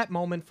have that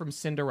moment from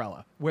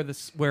Cinderella where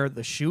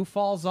the shoe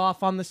falls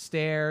off on the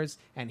stairs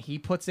and he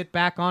puts it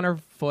back on her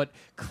foot.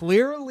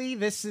 Clearly,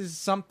 this is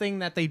something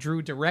that they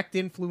drew direct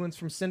influence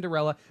from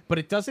Cinderella, but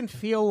it doesn't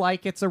feel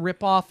like it's a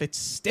ripoff. It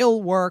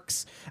still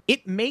works.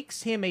 It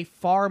makes him a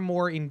far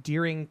more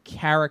endearing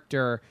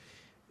character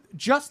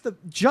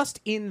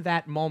just in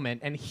that moment,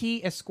 and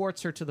he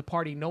escorts her to the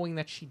party knowing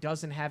that she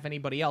doesn't have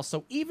anybody else.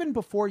 So even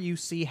before you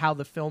see how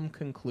the film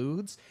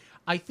concludes,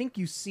 I think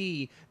you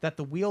see that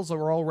the wheels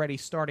are already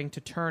starting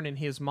to turn in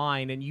his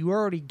mind, and you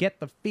already get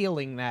the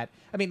feeling that,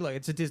 I mean, look,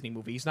 it's a Disney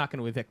movie. He's not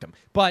going to evict him.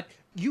 But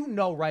you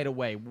know right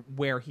away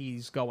where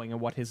he's going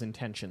and what his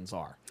intentions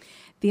are.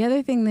 The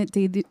other thing that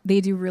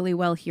they do really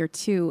well here,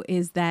 too,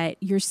 is that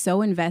you're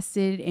so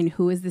invested in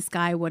who is this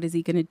guy, what is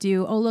he going to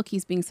do? Oh, look,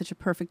 he's being such a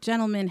perfect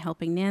gentleman,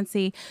 helping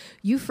Nancy.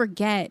 You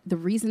forget the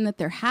reason that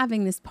they're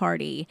having this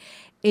party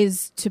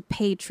is to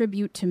pay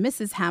tribute to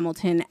Mrs.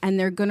 Hamilton, and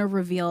they're going to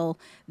reveal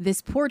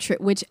this portrait,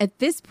 which at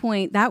this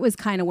point, that was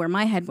kind of where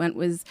my head went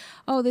was,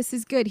 oh, this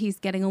is good. He's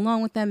getting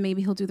along with them.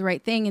 Maybe he'll do the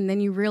right thing. And then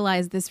you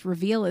realize this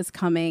reveal is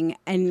coming,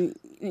 and,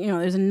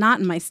 there's a knot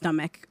in my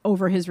stomach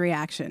over his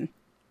reaction.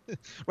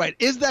 Right.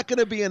 Is that going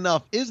to be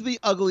enough? Is the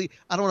ugly,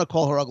 I don't want to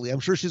call her ugly, I'm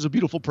sure she's a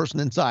beautiful person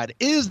inside.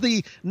 Is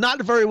the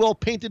not very well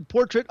painted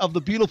portrait of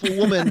the beautiful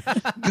woman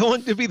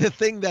going to be the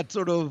thing that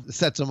sort of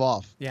sets him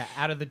off? Yeah,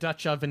 out of the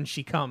Dutch oven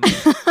she comes.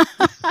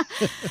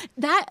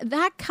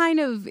 That kind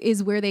of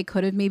is where they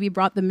could have maybe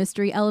brought the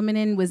mystery element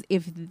in, was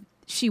if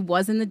she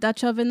was in the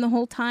Dutch oven the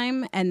whole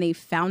time and they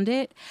found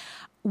it.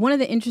 One of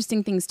the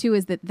interesting things, too,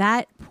 is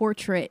that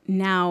portrait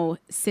now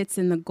sits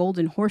in the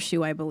Golden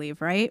Horseshoe, I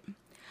believe, right?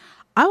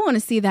 I want to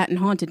see that in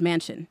Haunted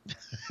Mansion.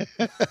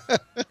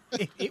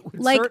 It would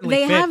Like, certainly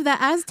they fit. have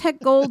the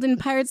Aztec gold in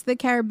Pirates of the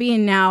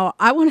Caribbean now.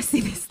 I want to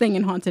see this thing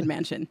in Haunted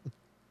Mansion.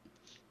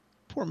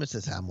 Poor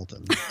Mrs.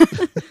 Hamilton.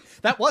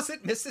 That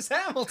wasn't Mrs.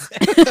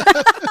 Hamilton.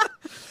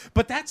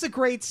 But that's a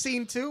great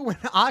scene, too, when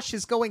Osh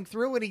is going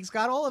through and he's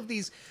got all of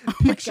these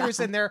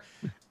pictures and they're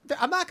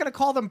I'm not going to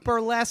call them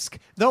burlesque,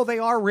 though they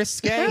are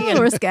risque.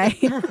 Oh, risque.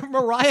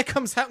 Mariah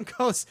comes out and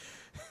goes,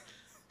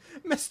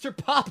 Mr.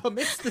 Popham,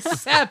 it's the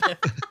Sabbath.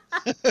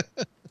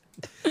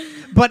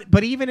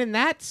 But even in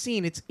that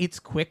scene, it's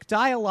quick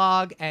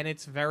dialogue and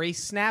it's very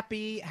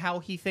snappy how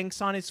he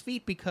thinks on his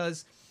feet,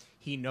 because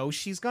he knows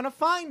she's going to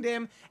find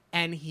him,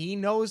 and he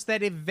knows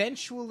that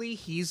eventually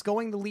he's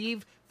going to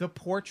leave the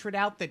portrait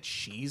out that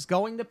she's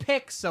going to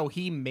pick, so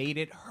he made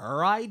it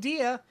her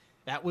idea.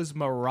 That was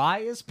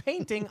Mariah's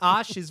painting.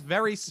 Osh is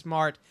very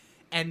smart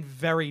and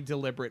very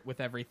deliberate with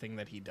everything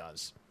that he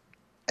does.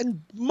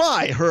 And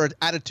her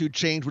attitude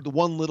changed with the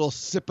one little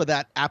sip of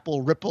that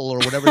apple ripple or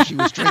whatever she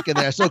was drinking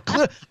there. So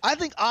I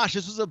think Osh,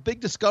 this was a big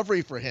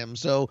discovery for him.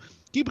 So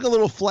keeping a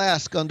little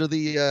flask under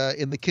the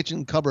in the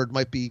kitchen cupboard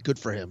might be good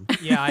for him.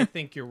 Yeah, I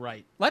think you're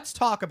right. Let's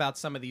talk about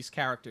some of these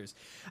characters.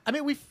 I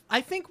mean,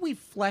 I think we've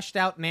fleshed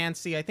out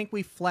Nancy. I think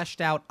we've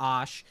fleshed out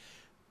Osh.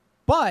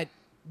 But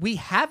we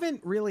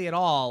haven't really at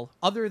all,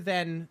 other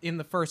than in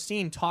the first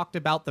scene, talked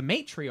about the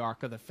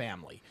matriarch of the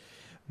family.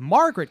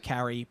 Margaret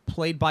Carey,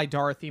 played by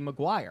Dorothy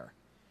McGuire.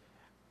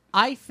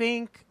 I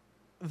think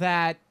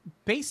that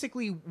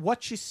basically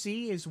what you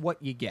see is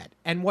what you get.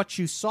 And what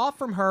you saw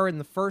from her in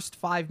the first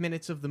 5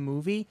 minutes of the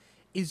movie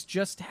is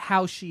just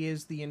how she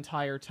is the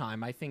entire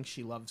time. I think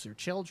she loves her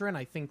children.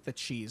 I think that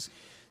she's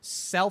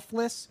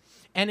selfless.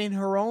 And in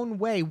her own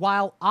way,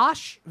 while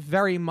Osh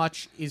very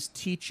much is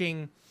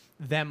teaching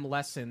them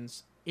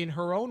lessons, in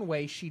her own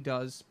way she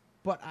does,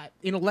 but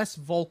in a less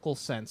vocal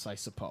sense, I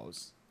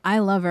suppose. I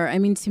love her. I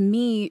mean, to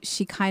me,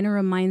 she kind of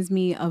reminds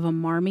me of a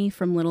Marmee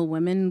from Little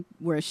Women,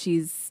 where she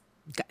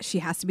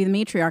has to be the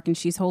matriarch and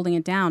she's holding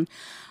it down.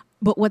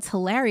 But what's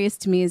hilarious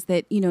to me is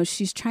that, you know,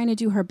 she's trying to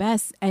do her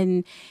best,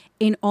 and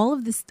in all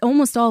of this,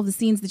 almost all of the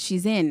scenes that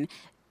she's in,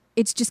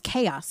 it's just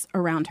chaos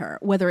around her,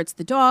 whether it's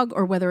the dog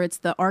or whether it's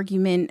the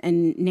argument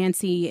and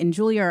Nancy and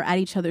Julia are at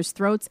each other's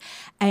throats.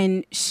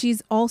 And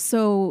she's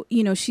also,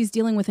 you know, she's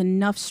dealing with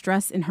enough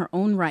stress in her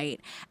own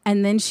right.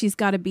 And then she's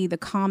got to be the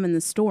calm in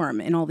the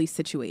storm in all these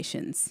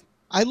situations.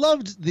 I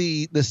loved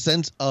the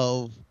sense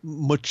of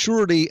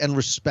maturity and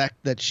respect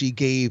that she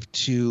gave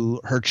to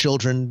her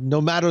children,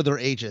 no matter their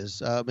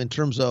ages, in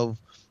terms of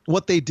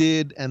what they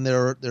did and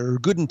their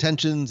good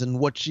intentions and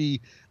what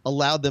she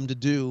allowed them to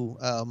do.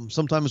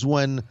 Sometimes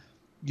when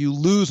you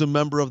lose a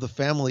member of the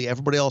family,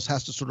 everybody else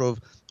has to sort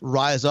of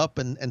rise up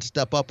and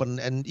step up.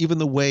 And even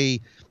the way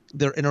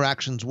their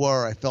interactions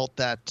were, I felt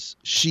that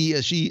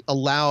she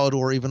allowed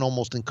or even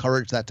almost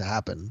encouraged that to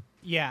happen.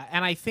 Yeah,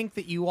 and I think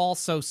that you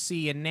also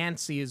see in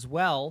Nancy as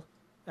well,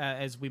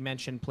 as we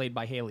mentioned, played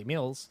by Haley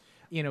Mills,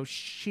 you know,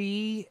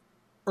 she,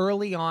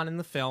 early on in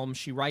the film,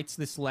 she writes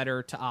this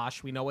letter to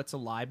Osh. We know it's a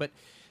lie, but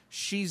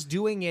she's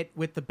doing it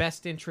with the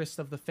best interest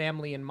of the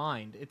family in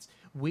mind. It's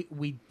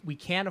we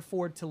can't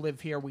afford to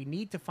live here. We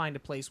need to find a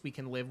place we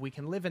can live. We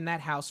can live in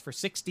that house for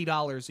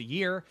 $60 a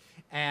year,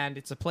 and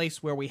it's a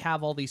place where we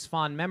have all these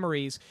fond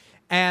memories.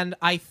 And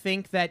I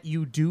think that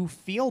you do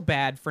feel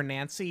bad for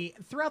Nancy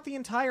throughout the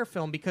entire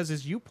film because,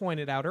 as you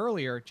pointed out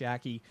earlier,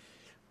 Jackie,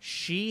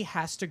 she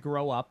has to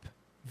grow up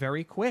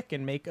very quick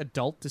and make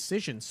adult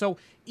decisions. So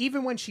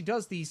even when she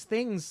does these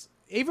things,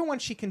 even when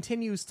she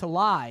continues to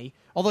lie,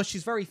 although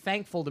she's very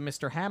thankful to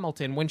Mr.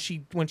 Hamilton, when she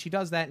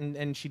does that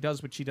and she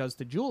does what she does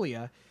to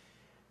Julia,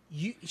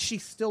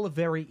 she's still a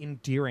very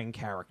endearing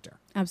character.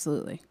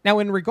 Absolutely. Now,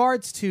 in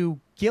regards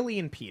to Gilly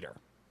and Peter,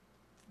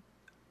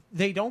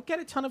 they don't get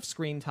a ton of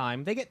screen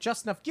time. They get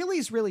just enough.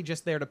 Gilly's really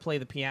just there to play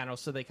the piano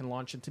so they can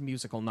launch into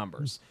musical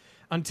numbers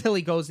until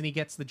he goes and he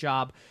gets the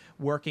job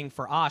working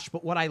for Osh.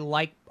 But what I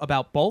like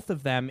about both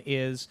of them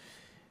is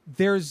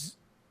there's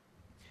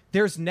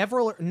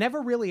never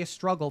really a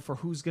struggle for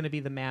who's going to be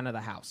the man of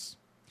the house,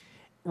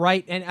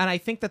 right? And I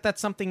think that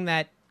that's something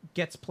that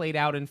gets played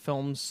out in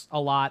films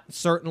a lot.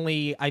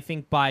 Certainly, I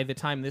think by the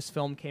time this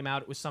film came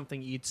out, it was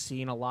something you'd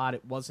seen a lot.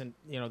 It wasn't,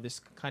 you know,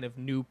 this kind of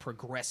new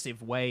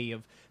progressive way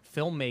of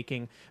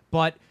filmmaking,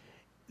 but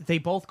they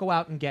both go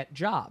out and get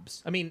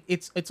jobs. I mean,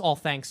 it's all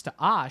thanks to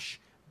Osh,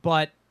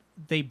 but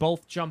they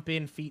both jump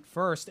in feet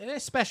first, and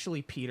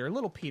especially Peter.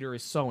 Little Peter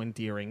is so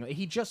endearing.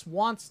 He just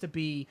wants to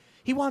be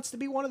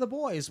one of the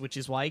boys, which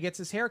is why he gets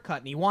his hair cut,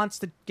 and he wants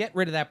to get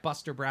rid of that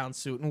Buster Brown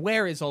suit and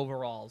wear his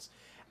overalls.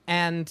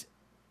 And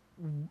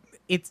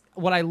it's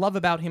what I love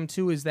about him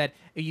too is that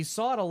you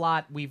saw it a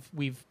lot.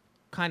 We've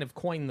kind of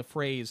coined the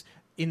phrase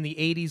in the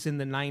 80s and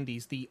the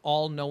 90s, the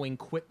all-knowing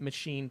quip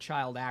machine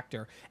child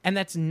actor, and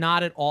that's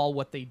not at all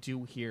what they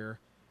do here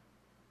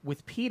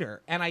with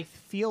Peter. And I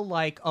feel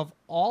like of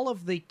all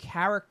of the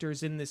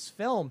characters in this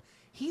film,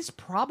 he's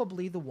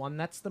probably the one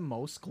that's the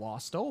most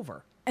glossed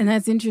over. And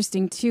that's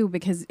interesting, too,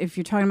 because if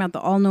you're talking about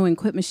the all-knowing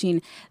Quip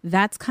Machine,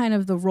 that's kind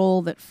of the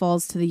role that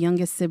falls to the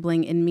youngest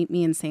sibling in Meet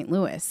Me in St.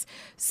 Louis.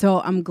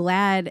 So I'm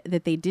glad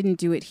that they didn't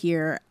do it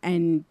here,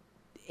 and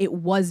it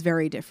was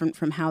very different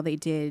from how they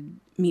did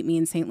Meet Me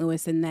in St.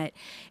 Louis, in that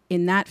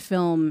in that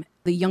film,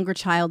 the younger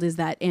child is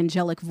that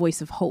angelic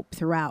voice of hope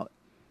throughout.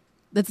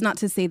 That's not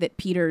to say that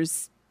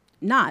Peter's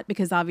not,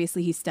 because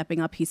obviously he's stepping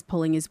up, he's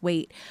pulling his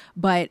weight,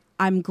 but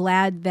I'm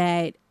glad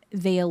that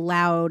they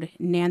allowed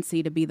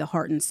Nancy to be the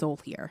heart and soul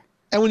here.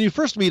 And when you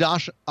first meet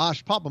Osh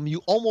Popham,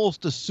 you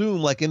almost assume,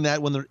 like in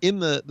that, when they're in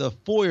the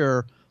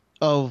foyer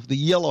of the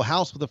yellow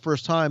house for the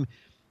first time,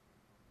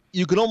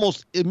 you could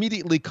almost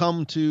immediately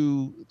come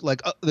to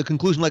like the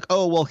conclusion, like,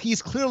 oh, well,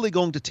 he's clearly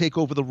going to take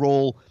over the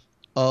role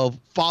of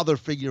father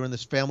figure in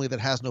this family that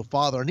has no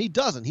father. And he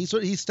doesn't. He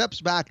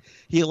steps back.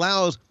 He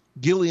allows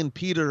Gilly and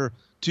Peter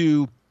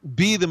to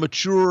be the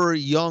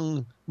maturing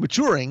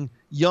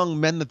young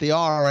men that they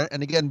are,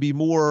 and again, be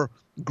more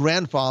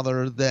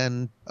grandfather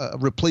than a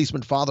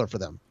replacement father for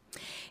them.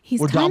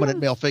 He's or dominant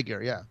male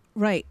figure, yeah.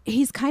 Right.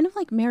 He's kind of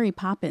like Mary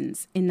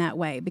Poppins in that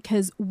way,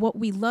 because what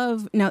we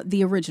love, now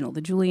the original,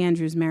 the Julie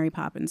Andrews Mary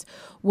Poppins,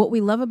 what we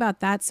love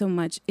about that so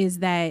much is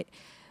that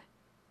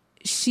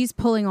she's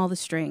pulling all the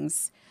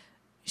strings.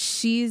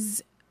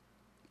 She's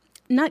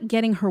not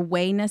getting her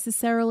way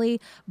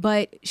necessarily,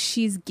 but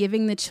she's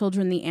giving the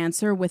children the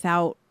answer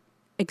without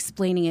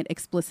explaining it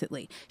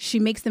explicitly. She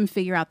makes them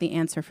figure out the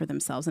answer for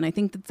themselves. And I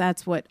think that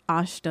that's what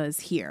Osh does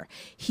here.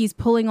 He's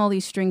pulling all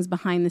these strings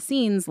behind the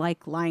scenes,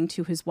 like lying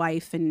to his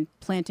wife and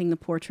planting the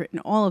portrait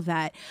and all of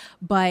that.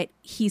 But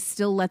he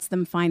still lets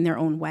them find their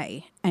own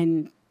way.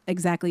 And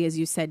exactly as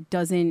you said,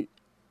 doesn't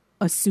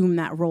assume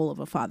that role of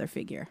a father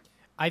figure.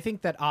 I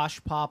think that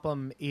Osh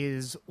Popham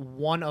is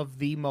one of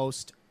the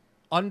most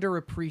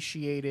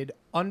underappreciated,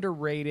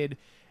 underrated,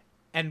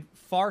 and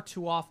far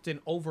too often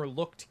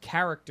overlooked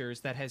characters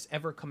that has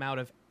ever come out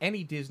of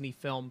any Disney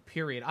film,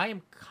 period. I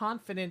am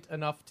confident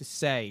enough to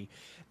say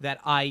that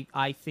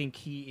I think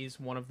he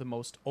is one of the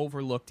most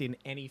overlooked in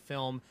any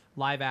film,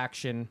 live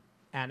action,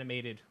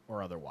 animated,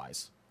 or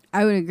otherwise.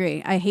 I would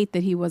agree. I hate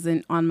that he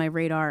wasn't on my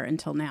radar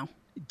until now.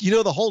 You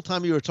know, the whole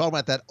time you were talking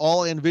about that,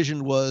 all I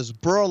envisioned was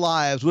Burl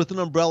Ives with an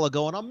umbrella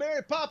going, "I'm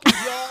Mary Poppins,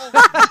 y'all."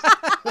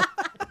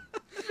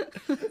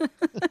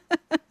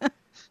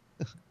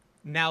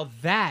 Now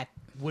that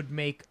would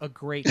make a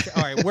great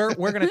all right, we're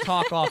going to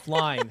talk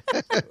offline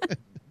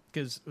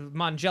because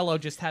Mangello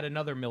just had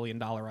another $1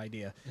 million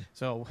idea.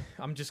 So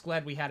I'm just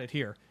glad we had it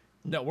here.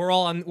 No, we're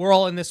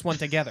all in this one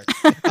together.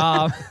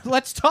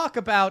 Let's talk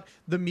about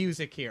the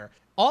music here.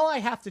 All I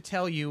have to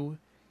tell you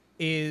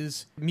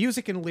is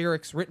music and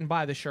lyrics written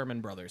by the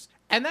Sherman Brothers.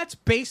 And that's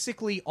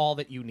basically all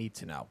that you need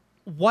to know.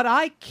 What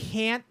I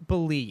can't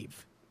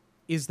believe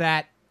is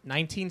that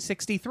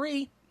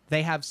 1963,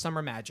 they have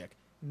Summer Magic.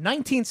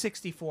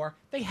 1964,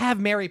 they have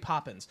Mary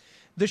Poppins.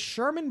 The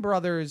Sherman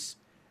Brothers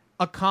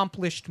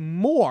accomplished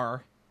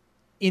more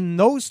in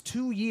those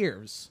 2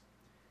 years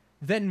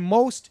than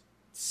most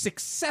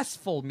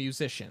successful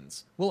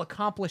musicians will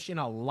accomplish in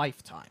a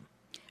lifetime.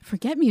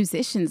 Forget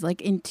musicians.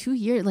 Like, in 2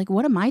 years, like,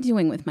 what am I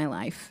doing with my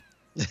life?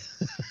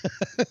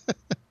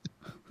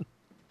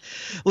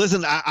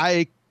 Listen,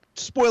 I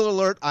spoiler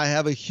alert, I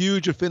have a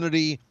huge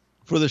affinity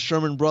for the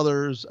Sherman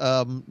Brothers,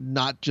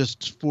 not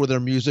just for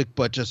their music,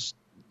 but just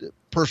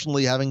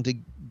personally having to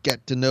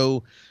get to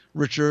know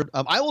Richard.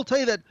 I will tell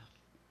you that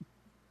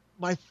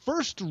my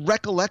first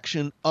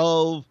recollection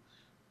of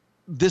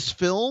this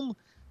film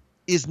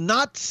is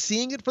not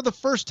seeing it for the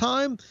first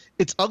time.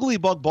 It's Ugly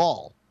Bug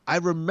Ball. I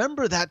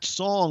remember that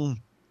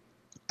song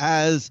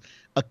as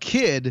a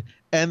kid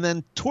and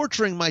then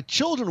torturing my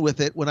children with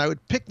it when I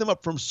would pick them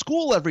up from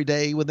school every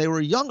day when they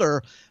were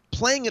younger,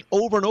 playing it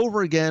over and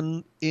over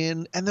again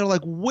and they're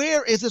like,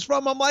 "Where is this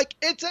from?" I'm like,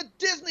 "It's a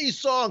Disney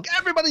song.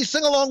 Everybody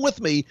sing along with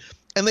me."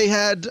 And they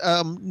had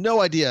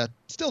no idea,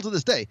 still to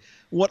this day,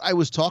 what I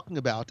was talking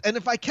about. And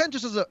if I can,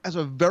 just as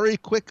a very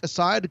quick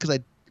aside, because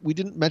we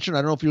didn't mention,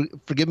 I don't know if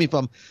you forgive me if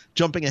I'm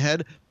jumping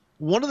ahead.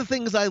 One of the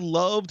things I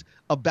loved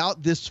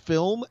about this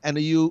film, and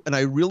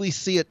I really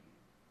see it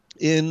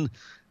in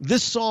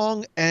this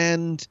song,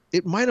 and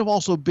it might have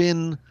also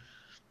been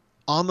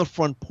On the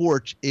Front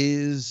Porch,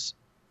 is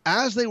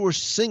as they were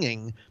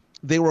singing,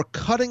 they were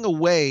cutting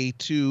away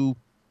to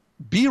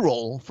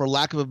B-roll, for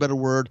lack of a better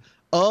word,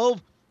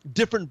 of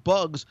different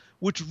bugs,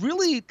 which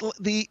really,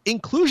 the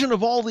inclusion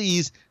of all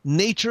these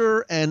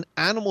nature and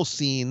animal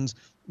scenes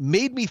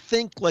made me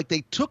think like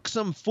they took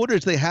some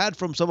footage they had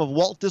from some of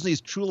Walt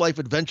Disney's True Life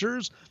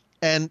Adventures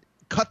and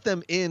cut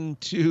them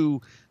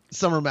into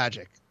Summer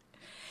Magic.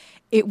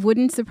 It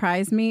wouldn't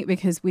surprise me,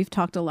 because we've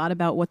talked a lot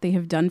about what they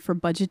have done for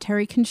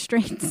budgetary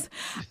constraints.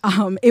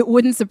 It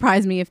wouldn't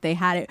surprise me if they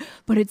had it.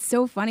 But it's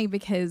so funny,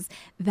 because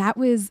that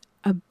was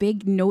a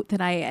big note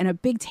and a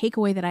big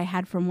takeaway that I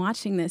had from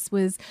watching this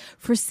was,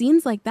 for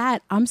scenes like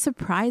that, I'm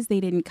surprised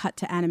they didn't cut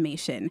to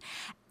animation.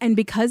 And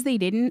because they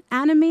didn't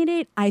animate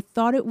it, I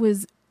thought it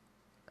was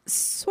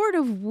sort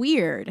of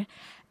weird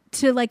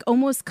to like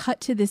almost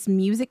cut to this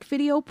music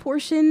video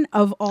portion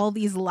of all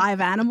these live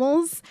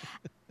animals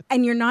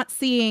and you're not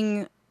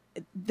seeing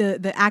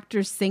the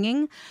actors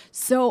singing.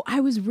 So I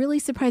was really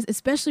surprised,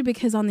 especially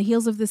because on the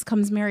heels of this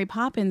comes Mary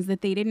Poppins,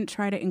 that they didn't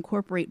try to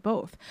incorporate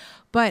both.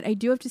 But I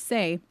do have to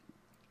say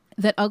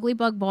that Ugly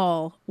Bug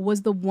Ball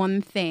was the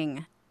one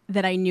thing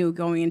that I knew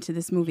going into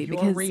this movie.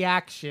 Your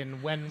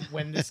reaction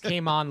when this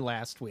came on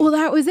last week. Well,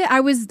 that was it.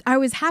 I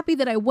was happy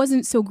that I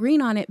wasn't so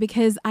green on it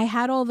because I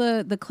had all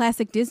the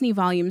classic Disney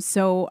volumes,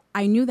 so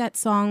I knew that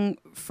song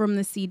from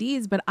the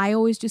CDs, but I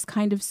always just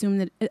kind of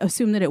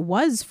assumed that it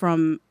was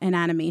from an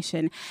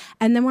animation.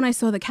 And then when I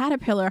saw the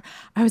caterpillar,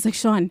 I was like,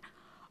 Sean,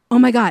 oh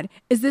my God,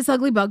 is this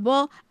Ugly Bug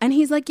Ball? And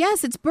he's like,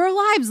 yes, it's Burl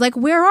Ives. Like,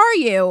 where are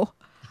you?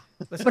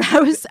 But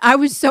I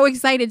was so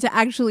excited to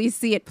actually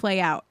see it play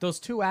out.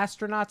 Those two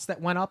astronauts that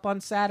went up on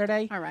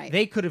Saturday, all right,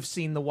 they could have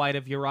seen the white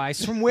of your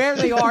eyes from where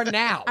they are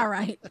now. All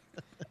right.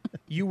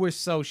 You were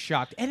so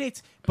shocked. And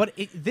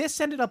this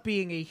ended up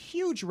being a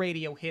huge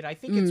radio hit. I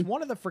think it's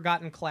one of the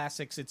forgotten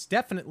classics. It's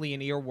definitely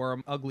an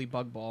earworm, Ugly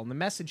Bug Ball, and the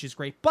message is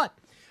great. But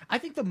I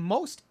think the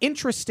most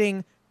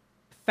interesting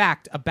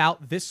fact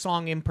about this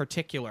song in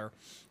particular,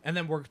 and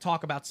then we're going to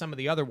talk about some of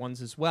the other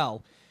ones as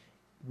well,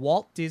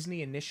 Walt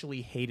Disney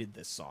initially hated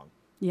this song.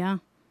 Yeah.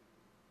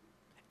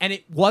 And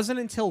it wasn't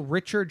until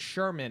Richard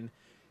Sherman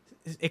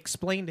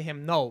explained to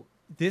him, no,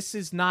 this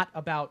is not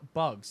about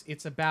bugs.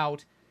 It's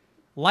about,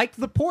 like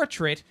the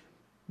portrait,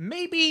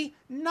 maybe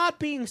not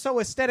being so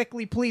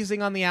aesthetically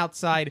pleasing on the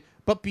outside,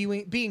 but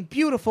being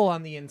beautiful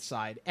on the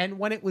inside. And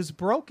when it was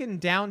broken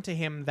down to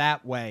him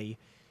that way,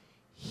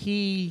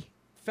 he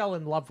fell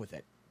in love with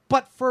it.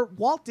 But for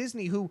Walt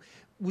Disney, who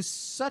was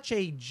such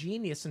a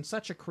genius and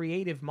such a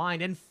creative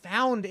mind and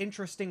found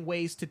interesting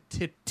ways to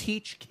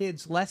teach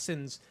kids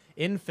lessons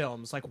in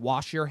films, like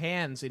wash your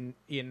hands in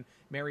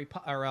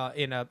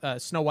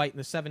Snow White and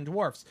the Seven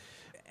Dwarfs,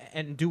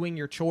 and doing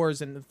your chores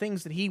and the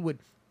things that he would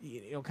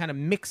kind of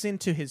mix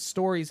into his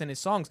stories and his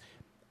songs.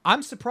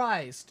 I'm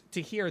surprised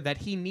to hear that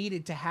he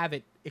needed to have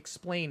it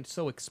explained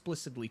so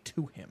explicitly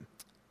to him.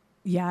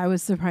 Yeah, I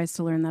was surprised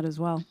to learn that as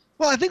well.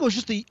 Well, I think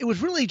it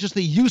was really just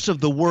the use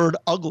of the word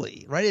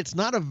ugly, right? It's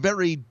not a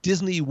very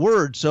Disney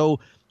word.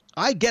 So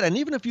I get it. And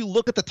even if you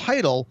look at the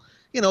title,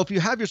 if you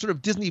have your sort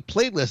of Disney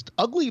playlist,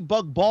 Ugly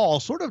Bug Ball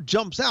sort of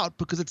jumps out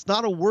because it's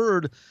not a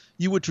word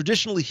you would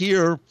traditionally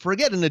hear,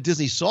 forget in a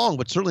Disney song,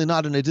 but certainly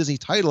not in a Disney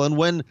title. And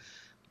when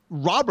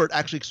Robert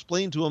actually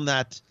explained to him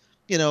that,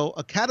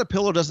 a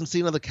caterpillar doesn't see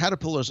another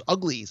caterpillar as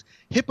uglies,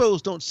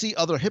 hippos don't see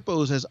other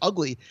hippos as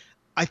ugly,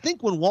 I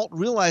think when Walt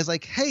realized,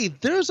 like, hey,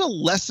 there's a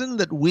lesson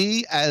that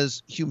we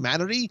as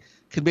humanity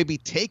can maybe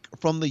take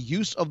from the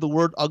use of the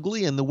word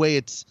ugly and the way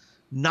it's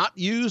not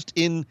used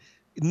in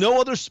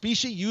no other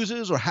species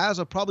uses or has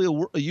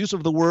probably a use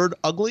of the word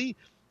ugly.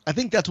 I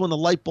think that's when the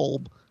light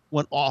bulb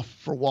went off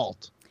for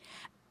Walt.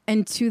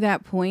 And to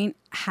that point,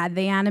 had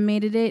they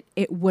animated it,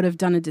 it would have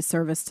done a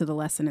disservice to the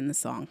lesson in the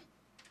song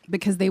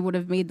because they would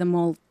have made them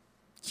all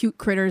cute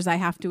critters. I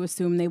have to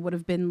assume they would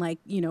have been like,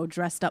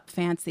 dressed up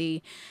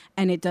fancy,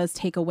 and it does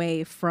take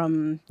away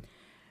from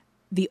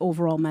the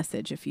overall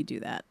message if you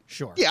do that.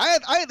 Sure. Yeah,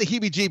 I had the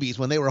heebie-jeebies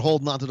when they were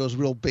holding onto those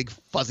real big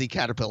fuzzy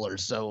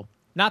caterpillars. So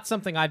not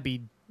something I'd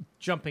be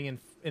jumping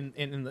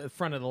in the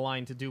front of the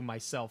line to do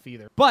myself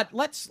either. But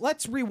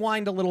let's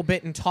rewind a little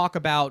bit and talk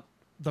about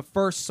the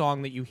first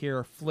song that you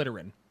hear,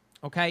 Flitterin'.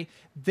 Okay,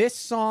 this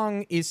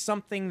song is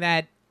something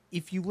that,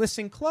 if you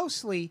listen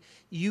closely,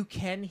 you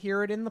can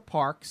hear it in the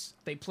parks.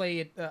 They play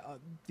it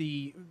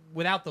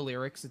without the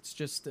lyrics. It's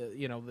just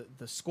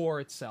the score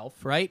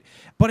itself, right?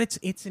 But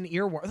it's an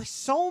earworm.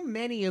 So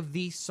many of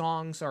these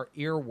songs are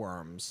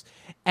earworms,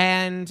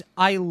 and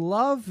I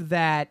love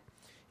that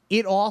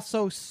it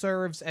also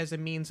serves as a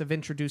means of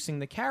introducing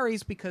the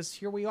Carries, because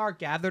here we are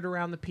gathered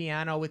around the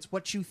piano. It's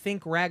what you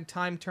think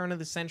ragtime turn of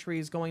the century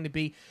is going to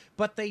be,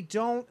 but they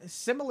don't.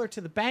 Similar to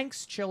the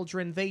Banks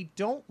children, they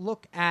don't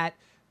look at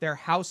their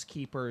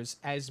housekeepers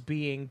as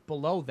being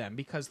below them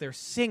because they're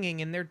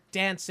singing and they're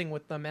dancing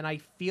with them. And I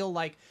feel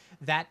like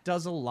that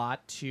does a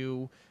lot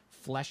to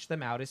flesh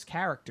them out as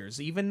characters,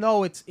 even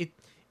though it's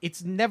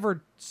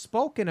never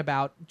spoken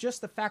about.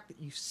 Just the fact that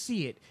you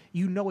see it,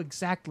 you know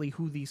exactly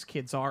who these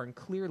kids are, and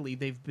clearly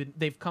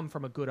they've come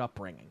from a good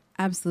upbringing.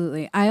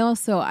 Absolutely.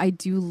 I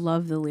do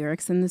love the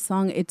lyrics in this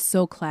song. It's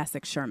so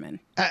classic Sherman.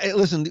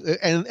 Listen,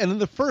 and in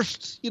the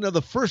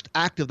first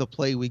act of the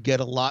play, we get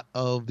a lot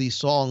of these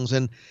songs,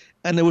 and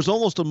there was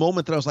almost a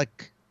moment that I was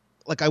like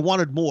I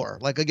wanted more.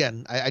 Like,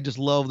 again, I just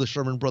love the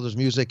Sherman Brothers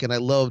music, and I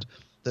loved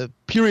the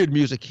period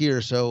music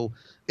here. So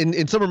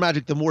in Summer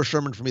Magic, the more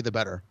Sherman for me, the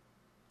better.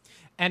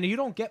 And you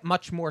don't get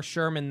much more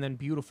Sherman than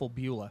Beautiful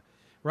Beulah,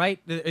 right?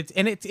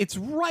 It's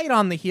right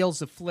on the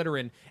heels of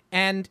Flitterin'.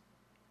 And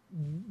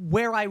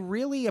where I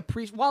really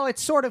appreciate, while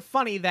it's sort of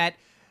funny that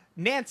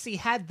Nancy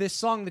had this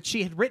song that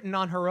she had written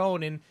on her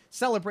own in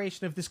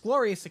celebration of this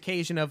glorious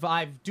occasion of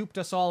I've duped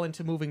us all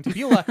into moving to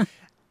Beulah.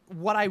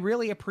 what I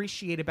really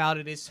appreciate about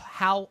it is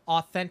how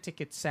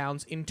authentic it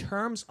sounds in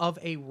terms of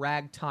a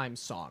ragtime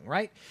song,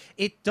 right?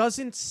 It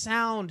doesn't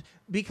sound,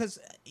 because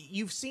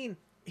you've seen,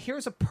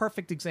 here's a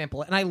perfect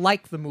example, and I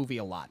like the movie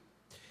a lot,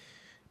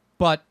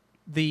 but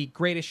The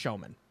Greatest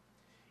Showman.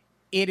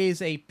 It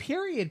is a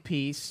period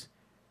piece,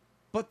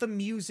 but the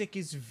music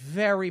is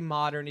very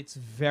modern. It's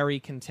very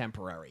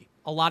contemporary.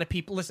 A lot of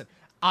people, listen,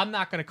 I'm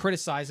not going to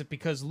criticize it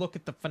because look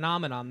at the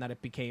phenomenon that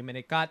it became, and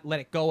it got let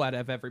it go out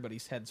of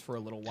everybody's heads for a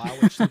little while,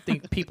 which I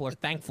think people are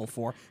thankful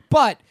for.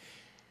 But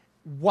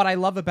what I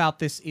love about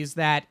this is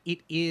that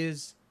it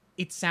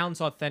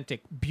sounds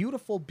authentic.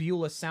 Beautiful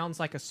Beulah sounds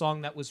like a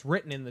song that was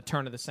written in the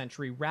turn of the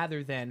century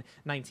rather than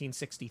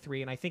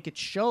 1963, and I think it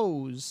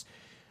shows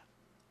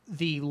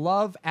the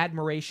love,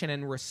 admiration,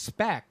 and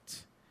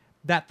respect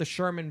that the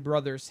Sherman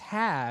Brothers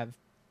have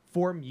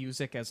for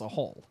music as a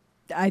whole.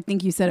 I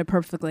think you said it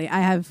perfectly.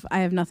 I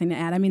have nothing to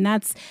add. I mean,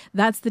 that's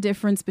the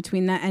difference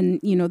between that and,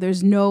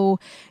 there's no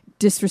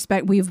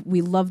disrespect. We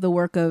love the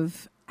work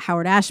of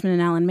Howard Ashman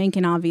and Alan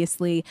Menken,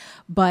 obviously,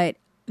 but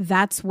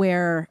that's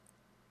where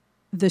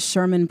the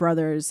Sherman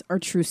Brothers are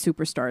true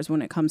superstars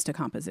when it comes to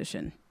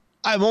composition.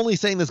 I'm only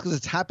saying this because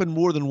it's happened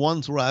more than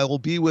once where I will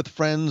be with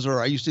friends, or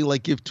I used to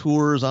give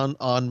tours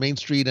on Main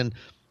Street, and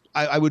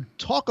I would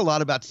talk a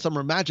lot about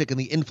Summer Magic and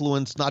the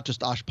influence, not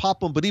just Osh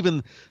Popham, but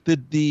even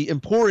the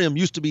Emporium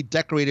used to be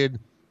decorated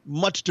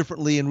much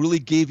differently and really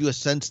gave you a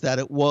sense that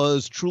it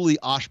was truly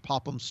Osh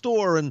Popham's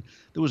store, and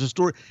there was a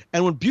story.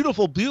 And when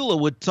Beautiful Beulah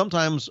would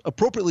sometimes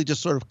appropriately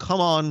just sort of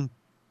come on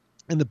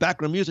in the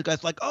background music, I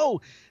was like, oh,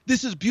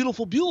 this is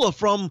Beautiful Beulah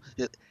from,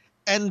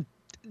 and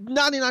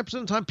 99% of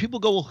the time people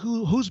go, well,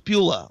 who's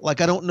Beulah? I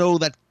don't know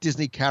that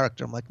Disney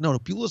character. I'm like, no,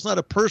 Beulah's not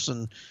a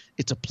person.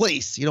 It's a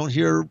place. You don't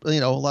hear,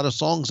 a lot of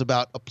songs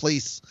about a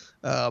place.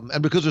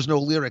 And because there's no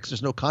lyrics,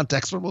 there's no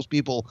context for most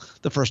people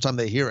the first time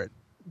they hear it.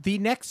 The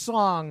next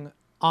song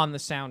on the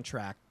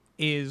soundtrack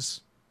is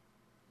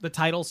the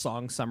title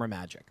song, Summer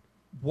Magic.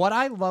 What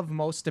I love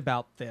most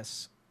about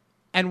this,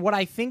 and what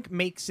I think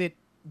makes it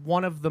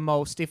one of the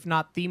most, if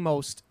not the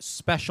most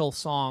special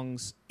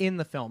songs in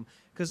the film,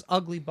 because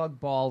Ugly Bug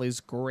Ball is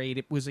great.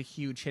 It was a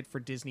huge hit for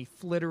Disney.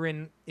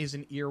 Flitterin' is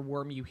an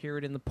earworm. You hear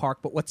it in the park.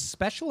 But what's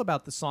special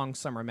about the song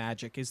Summer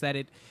Magic is that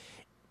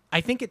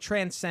I think it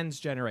transcends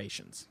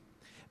generations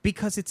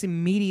because it's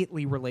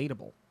immediately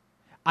relatable.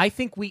 I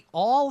think we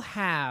all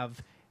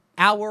have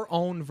our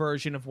own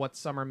version of what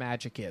Summer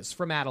Magic is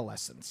from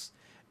adolescence.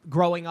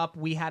 Growing up,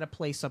 we had a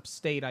place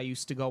upstate I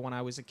used to go when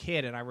I was a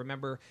kid, and I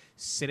remember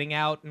sitting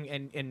out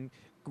and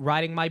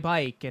riding my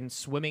bike and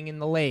swimming in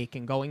the lake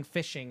and going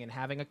fishing and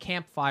having a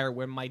campfire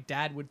where my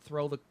dad would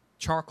throw the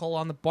charcoal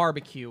on the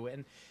barbecue.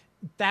 And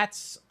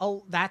that's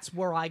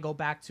where I go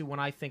back to when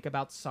I think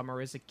about summer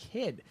as a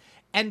kid.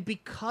 And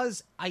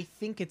because I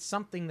think it's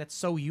something that's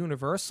so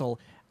universal,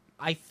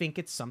 I think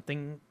it's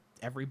something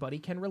everybody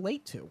can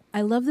relate to.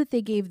 I love that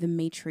they gave the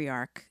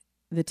matriarch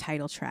the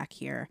title track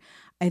here.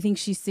 I think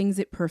she sings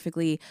it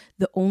perfectly.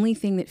 The only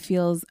thing that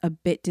feels a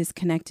bit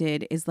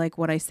disconnected is like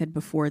what I said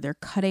before. They're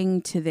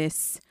cutting to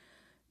this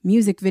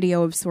music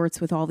video of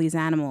sorts with all these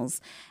animals.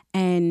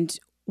 And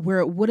where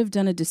it would have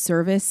done a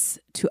disservice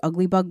to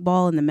Ugly Bug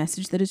Ball and the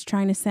message that it's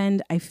trying to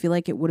send, I feel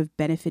like it would have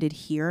benefited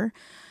here.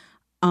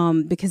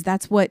 Because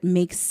that's what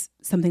makes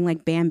something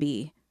like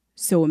Bambi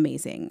so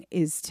amazing,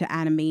 is to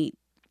animate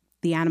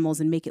the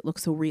animals and make it look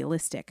so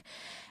realistic.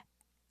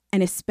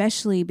 And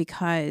especially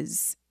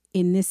because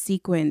in this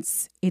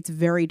sequence, it's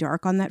very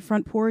dark on that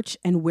front porch,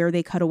 and where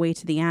they cut away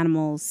to the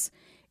animals,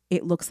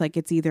 it looks like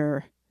it's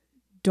either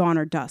dawn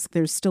or dusk.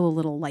 There's still a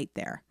little light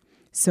there.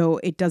 So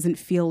it doesn't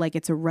feel like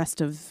it's a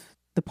rest of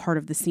the part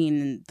of the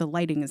scene, and the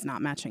lighting is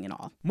not matching at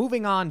all.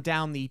 Moving on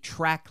down the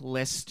track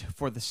list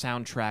for the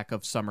soundtrack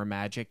of Summer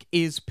Magic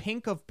is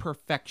Pink of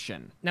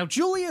Perfection. Now,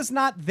 Julia's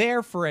not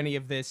there for any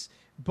of this,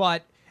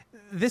 but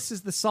this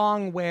is the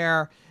song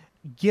where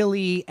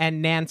Gilly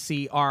and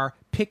Nancy are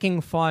picking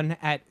fun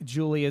at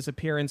Julia's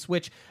appearance,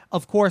 which,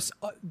 of course,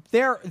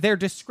 their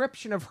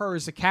description of her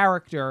as a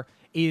character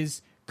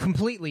is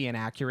completely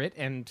inaccurate,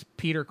 and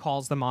Peter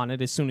calls them on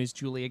it as soon as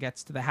Julia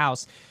gets to the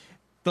house.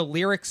 The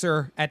lyrics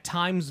are at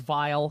times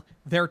vile.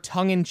 They're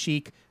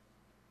tongue-in-cheek.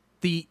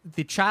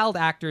 The child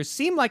actors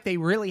seem like they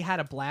really had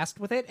a blast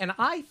with it, and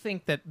I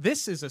think that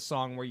this is a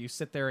song where you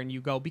sit there and you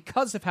go,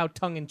 because of how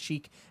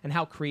tongue-in-cheek and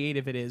how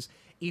creative it is,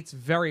 it's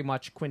very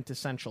much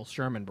quintessential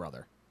Sherman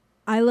Brother.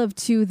 I love,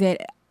 too,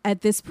 that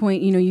at this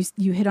point,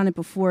 you hit on it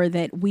before,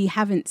 that we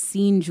haven't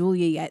seen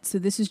Julia yet, so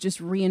this is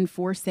just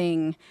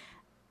reinforcing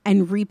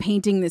and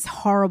repainting this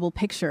horrible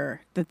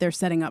picture that they're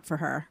setting up for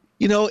her.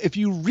 If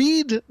you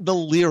read the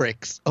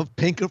lyrics of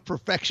Pink of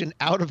Perfection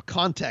out of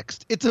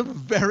context,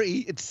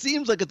 it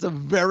seems like it's a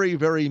very,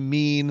 very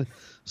mean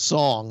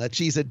song. That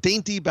she's a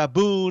dainty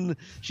baboon.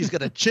 She's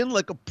got a chin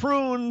like a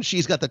prune.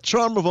 She's got the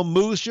charm of a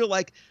moose. You're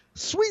like,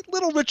 sweet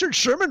little Richard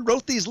Sherman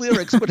wrote these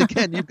lyrics. But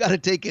again, you've got to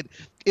take it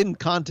in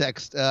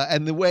context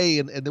and the way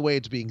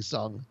it's being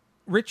sung.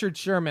 Richard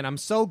Sherman, I'm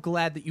so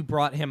glad that you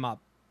brought him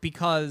up,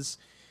 because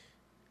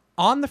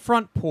on the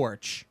front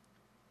porch,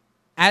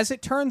 as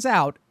it turns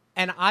out,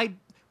 and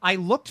I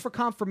looked for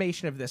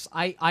confirmation of this.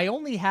 I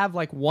only have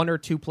like one or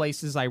two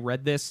places I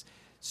read this,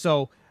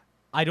 so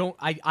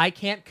I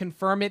can't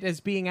confirm it as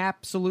being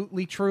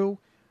absolutely true,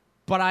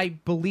 but I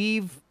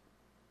believe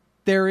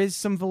there is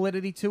some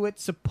validity to it.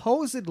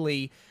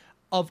 Supposedly,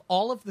 of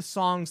all of the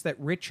songs that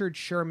Richard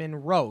Sherman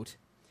wrote,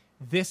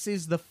 this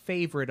is the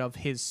favorite of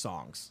his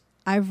songs.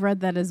 I've read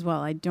that as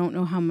well. I don't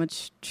know how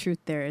much truth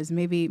there is.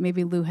 Maybe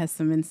Lou has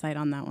some insight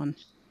on that one.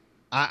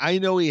 I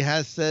know he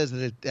has says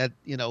that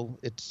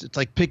it's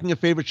like picking a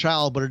favorite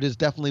child, but it is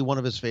definitely one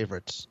of his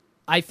favorites.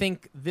 I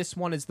think this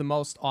one is the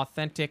most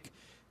authentic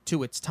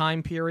to its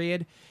time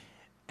period,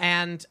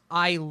 and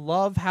I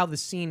love how the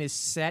scene is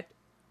set.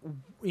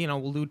 You know,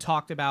 Lou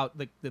talked about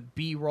the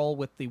B-roll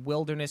with the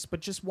wilderness, but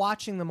just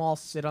watching them all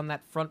sit on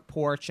that front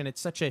porch, and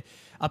it's such a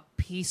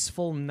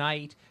peaceful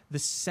night. The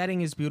setting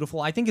is beautiful.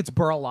 I think it's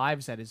Burl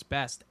Ives at his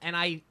best, and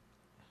I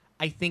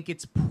think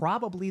it's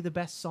probably the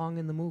best song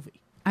in the movie.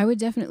 I would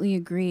definitely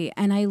agree.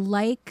 And I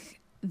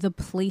like the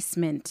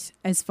placement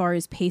as far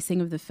as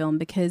pacing of the film,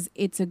 because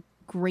it's a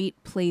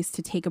great place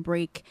to take a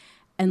break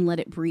and let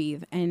it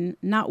breathe and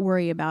not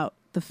worry about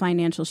the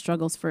financial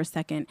struggles for a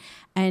second,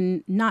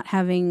 and not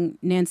having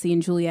Nancy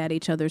and Julia at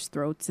each other's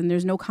throats. And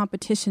there's no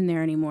competition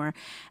there anymore.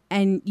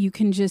 And you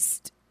can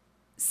just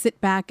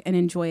sit back and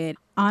enjoy it.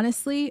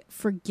 Honestly,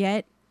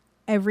 forget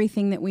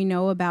everything that we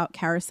know about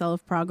Carousel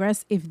of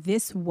Progress. If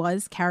this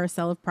was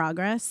Carousel of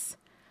Progress,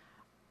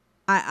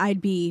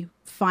 I'd be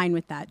fine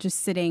with that.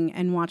 Just sitting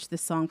and watch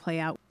this song play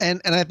out.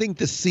 And I think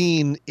the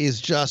scene is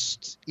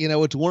just,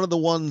 it's one of the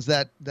ones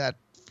that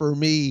for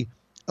me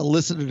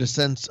elicited a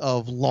sense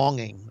of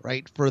longing,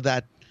 right? For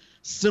that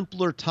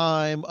simpler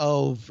time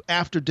of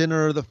after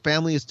dinner, the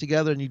family is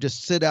together and you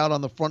just sit out on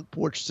the front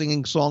porch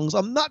singing songs.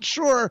 I'm not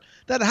sure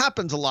that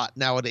happens a lot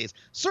nowadays.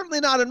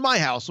 Certainly not in my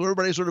house, where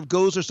everybody sort of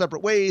goes their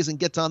separate ways and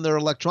gets on their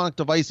electronic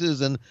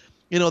devices and,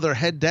 their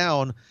head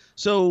down.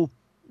 So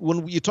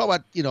when you talk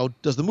about,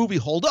 does the movie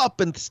hold up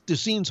and the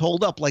scenes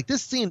hold up? Like,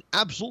 this scene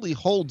absolutely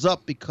holds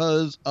up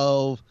because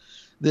of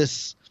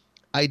this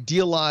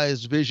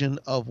idealized vision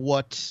of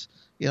what,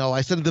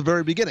 I said at the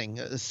very beginning,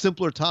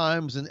 simpler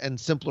times and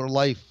simpler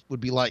life would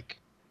be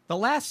like. The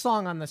last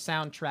song on the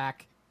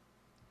soundtrack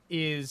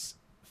is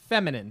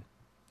Feminine,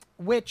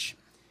 which,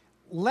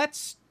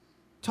 let's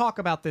talk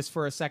about this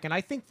for a second.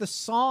 I think the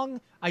song,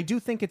 I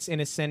do think it's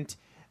innocent.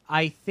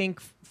 I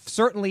think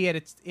certainly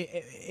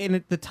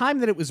in the time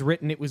that it was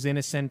written, it was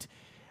innocent.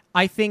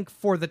 I think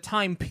for the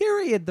time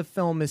period the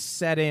film is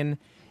set in,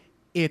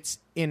 it's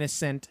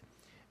innocent.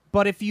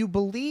 But if you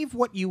believe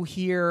what you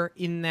hear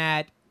in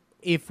that,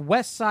 if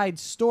West Side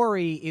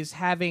Story is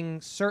having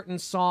certain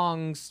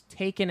songs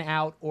taken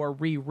out or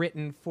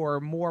rewritten for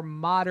more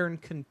modern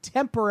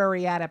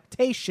contemporary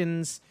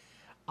adaptations,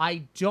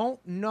 I don't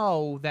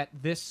know that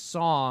this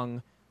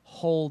song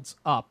holds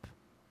up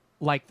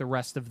like the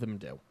rest of them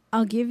do.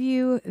 I'll give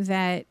you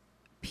that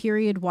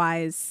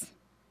period-wise,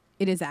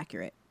 it is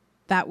accurate.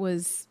 That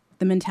was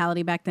the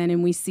mentality back then,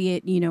 and we see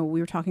it,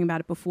 we were talking about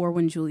it before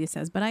when Julia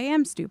says, but I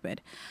am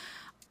stupid.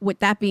 With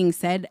that being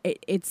said,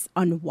 it's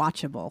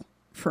unwatchable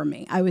for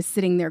me. I was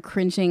sitting there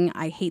cringing.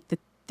 I hate that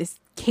this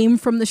came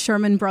from the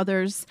Sherman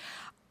Brothers.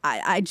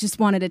 I just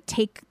wanted to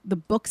take the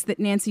books that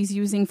Nancy's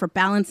using for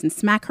balance and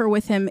smack her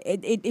with him.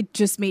 It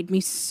just made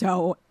me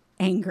so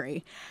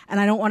angry. And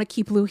I don't want to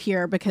keep Lou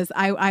here because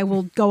I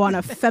will go on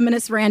a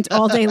feminist rant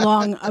all day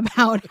long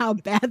about how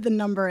bad the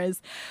number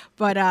is.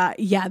 But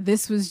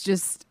this was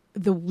just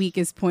the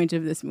weakest point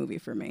of this movie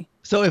for me.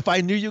 So if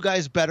I knew you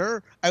guys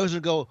better, I was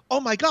going to go, oh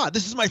my God,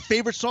 this is my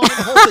favorite song in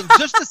the whole thing,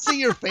 just to see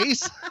your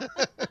face.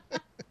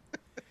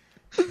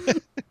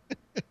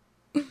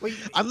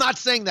 I'm not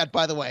saying that,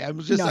 by the way. I'm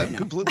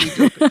completely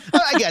joking.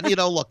 Again,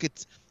 look,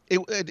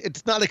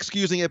 it's not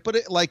excusing it, but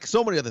like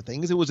so many other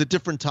things, it was a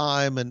different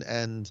time,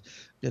 and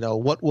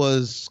what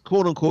was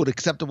quote unquote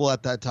acceptable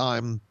at that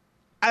time.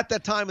 At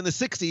that time in the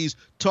 60s,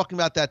 talking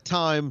about that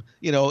time,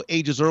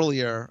 ages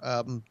earlier,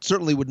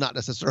 certainly would not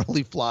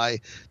necessarily fly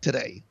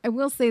today. I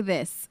will say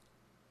this.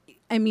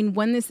 I mean,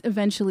 when this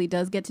eventually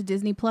does get to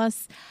Disney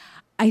Plus,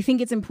 I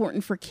think it's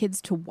important for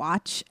kids to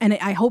watch. And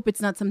I hope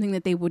it's not something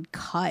that they would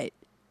cut,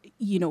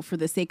 for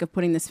the sake of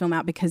putting this film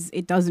out, because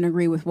it doesn't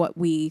agree with what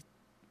we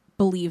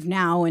believe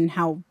now and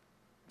how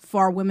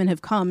far women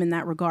have come in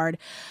that regard.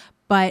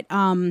 But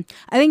I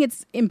think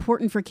it's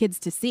important for kids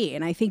to see,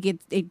 and I think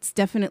it's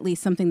definitely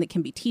something that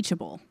can be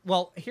teachable.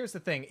 Well, here's the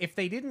thing. If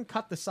they didn't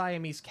cut the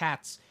Siamese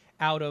cats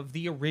out of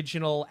the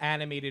original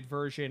animated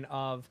version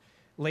of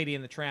Lady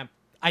and the Tramp,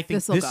 I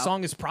think this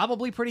song is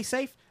probably pretty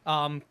safe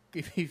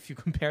if you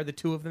compare the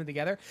two of them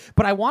together.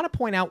 But I want to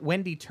point out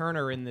Wendy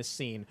Turner in this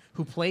scene,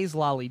 who plays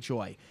Lolly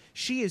Joy.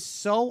 She is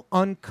so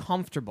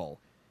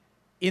uncomfortable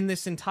in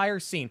this entire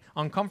scene.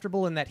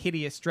 Uncomfortable in that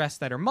hideous dress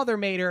that her mother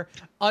made her.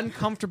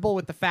 Uncomfortable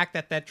with the fact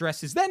that that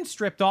dress is then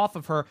stripped off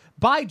of her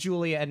by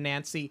Julia and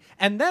Nancy.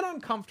 And then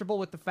uncomfortable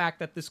with the fact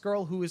that this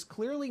girl who has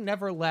clearly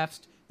never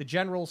left the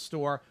general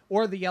store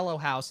or the Yellow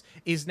House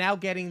is now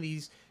getting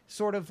these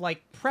sort of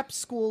like prep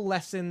school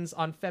lessons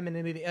on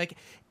femininity. Like,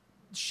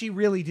 she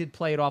really did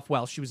play it off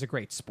well. She was a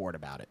great sport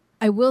about it.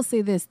 I will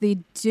say this, they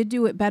did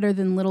do it better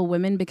than Little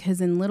Women,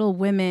 because in Little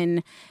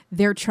Women,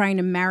 they're trying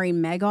to marry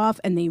Meg off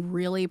and they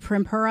really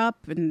primp her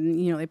up and,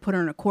 they put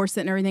her in a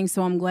corset and everything.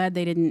 So I'm glad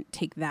they didn't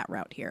take that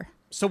route here.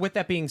 So with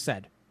that being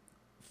said,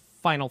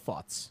 final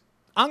thoughts.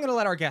 I'm going to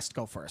let our guest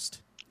go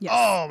first. Yes.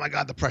 Oh my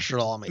God, the pressure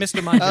all on me.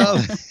 Mr.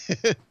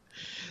 Mondale.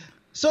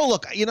 So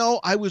look,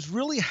 I was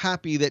really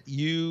happy that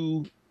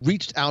you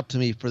reached out to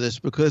me for this,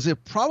 because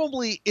it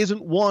probably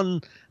isn't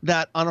one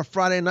that on a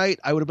Friday night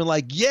I would have been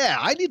like, yeah,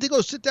 I need to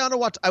go sit down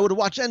and watch. I would have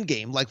watched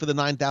Endgame like for the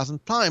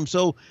 9,000th time.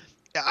 So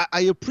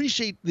I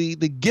appreciate the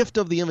gift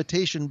of the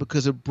invitation,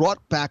 because it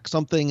brought back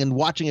something, and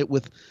watching it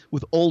with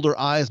older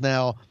eyes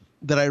now,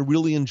 that I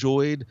really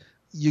enjoyed.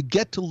 You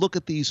get to look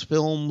at these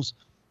films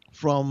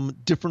from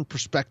different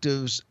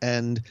perspectives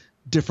and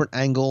different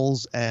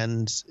angles,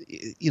 and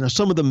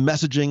some of the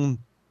messaging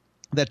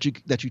that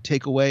you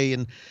take away.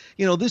 And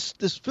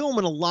this film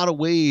in a lot of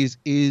ways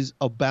is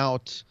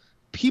about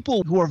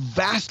people who are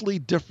vastly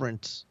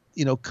different,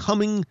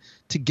 coming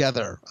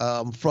together,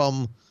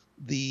 from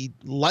the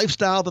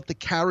lifestyle that the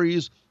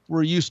Carries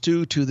were used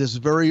to this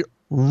very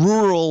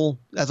rural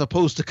as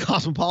opposed to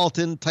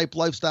cosmopolitan type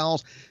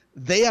lifestyles.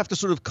 They have to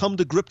sort of come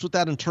to grips with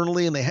that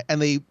internally,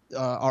 and they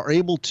are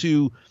able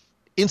to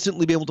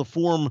instantly be able to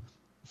form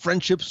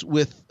friendships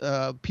with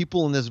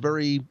people in this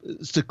very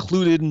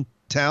secluded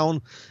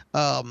town.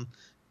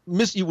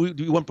 We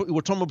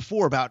were talking about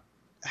before about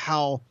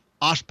how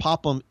Osh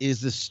Popham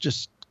is this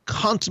just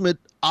consummate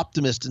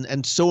optimist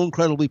and so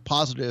incredibly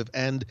positive,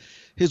 and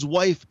his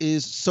wife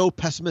is so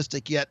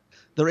pessimistic, yet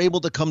they're able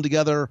to come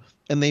together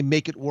and they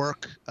make it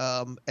work.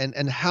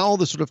 And how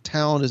the sort of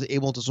town is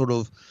able to sort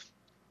of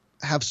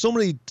have so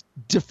many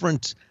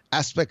different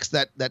aspects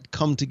that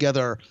come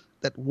together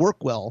that work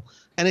well.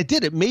 And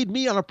it made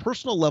me on a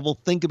personal level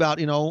think about,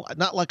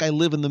 not like I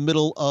live in the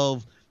middle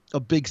of a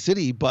big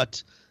city,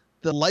 but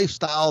the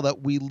lifestyle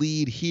that we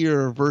lead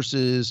here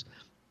versus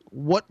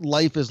what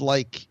life is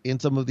like in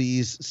some of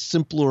these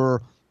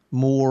simpler,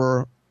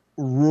 more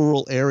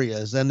rural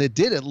areas. And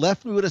it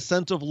left me with a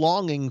sense of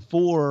longing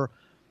for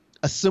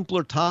a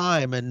simpler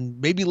time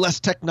and maybe less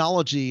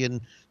technology,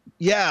 and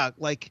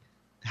like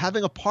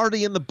having a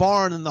party in the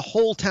barn and the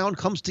whole town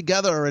comes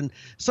together. And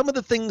some of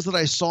the things that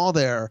I saw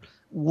there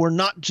were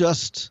not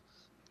just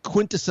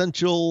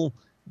quintessential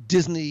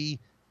Disney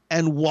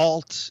and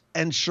Walt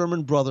and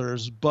Sherman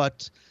Brothers,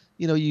 but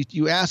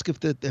you ask if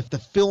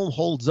the film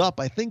holds up.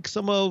 I think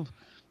some of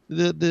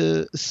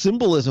the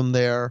symbolism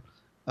there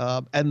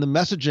and the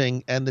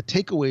messaging and the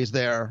takeaways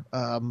there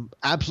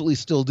absolutely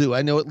still do.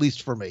 I know, at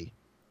least for me.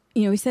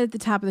 We said at the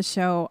top of the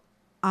show,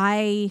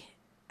 I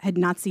had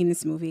not seen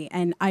this movie,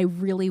 and I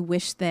really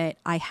wish that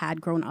I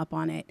had grown up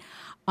on it.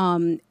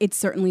 It's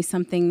certainly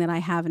something that I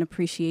have an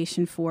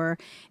appreciation for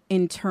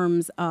in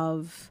terms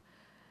of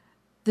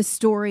the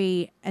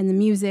story and the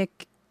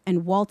music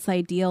and Walt's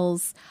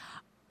ideals.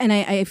 And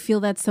I feel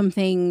that's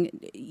something,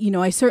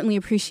 I certainly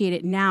appreciate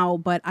it now,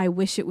 but I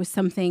wish it was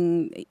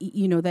something,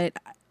 that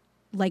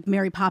like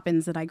Mary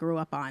Poppins that I grew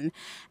up on,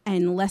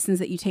 and lessons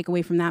that you take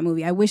away from that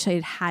movie. I wish I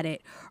had had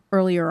it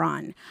earlier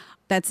on.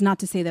 That's not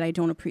to say that I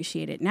don't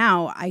appreciate it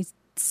now. I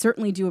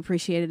certainly do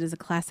appreciate it as a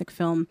classic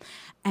film.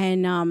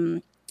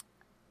 And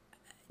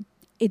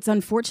it's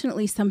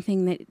unfortunately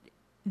something that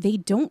they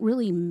don't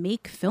really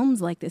make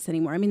films like this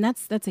anymore. I mean,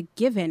 that's a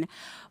given.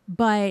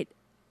 But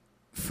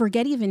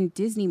forget even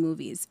Disney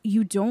movies.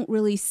 You don't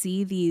really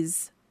see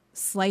these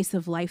slice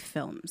of life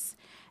films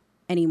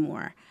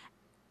anymore.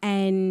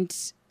 And,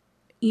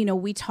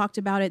 we talked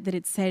about it, that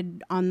it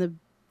said on the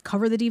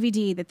cover of the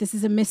DVD that this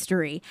is a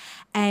mystery.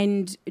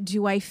 And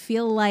do I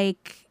feel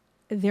like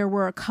there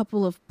were a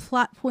couple of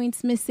plot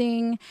points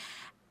missing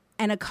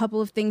and a couple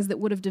of things that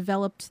would have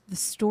developed the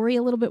story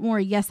a little bit more?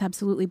 Yes,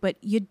 absolutely. But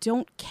you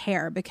don't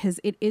care,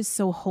 because it is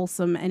so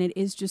wholesome and it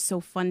is just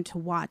so fun to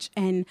watch.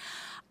 And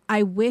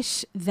I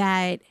wish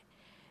that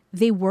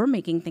they were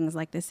making things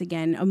like this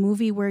again, a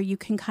movie where you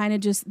can kind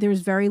of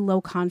there's very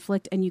low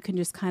conflict and you can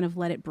just kind of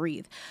let it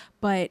breathe.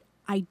 But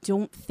I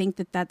don't think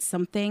that that's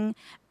something,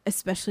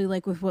 especially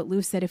like with what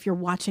Lou said, if you're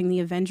watching the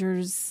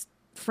Avengers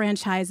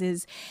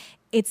franchises,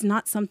 it's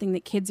not something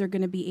that kids are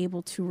going to be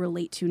able to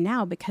relate to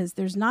now, because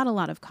there's not a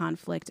lot of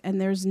conflict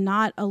and there's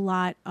not a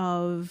lot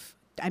of,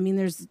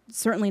 there's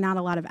certainly not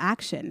a lot of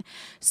action.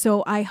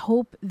 So I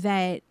hope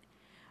that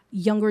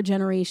younger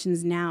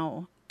generations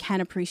now can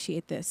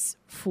appreciate this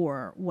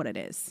for what it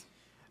is.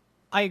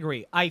 I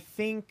agree. I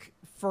think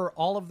for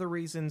all of the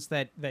reasons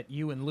that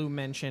you and Lou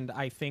mentioned,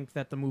 I think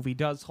that the movie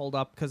does hold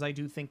up, because I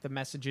do think the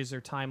messages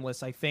are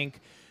timeless. I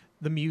think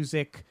the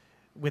music,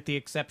 with the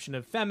exception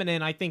of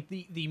Feminine, I think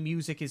the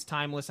music is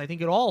timeless. I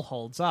think it all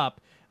holds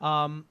up.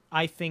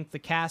 I think the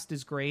cast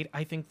is great.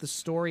 I think the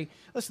story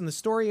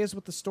is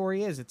what the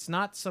story is. It's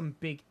not some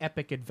big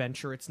epic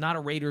adventure. It's not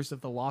a Raiders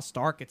of the Lost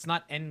Ark. It's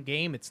not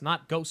Endgame. It's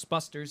not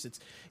Ghostbusters.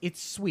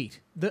 It's sweet.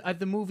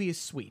 The movie is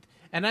sweet.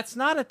 And that's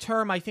not a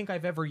term I think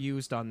I've ever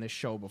used on this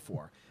show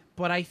before.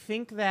 But I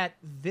think that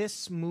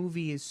this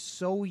movie is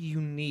so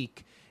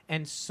unique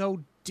and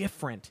so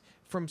different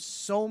from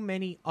so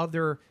many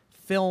other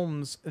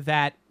films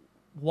that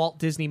Walt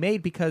Disney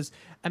made, because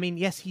I mean,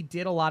 yes, he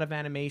did a lot of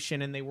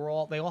animation and they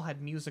all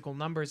had musical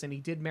numbers, and he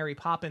did Mary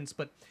Poppins,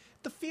 but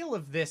the feel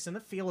of this and the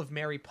feel of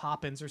Mary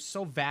Poppins are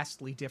so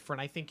vastly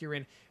different. I think you're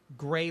in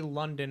gray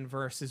London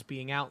versus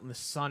being out in the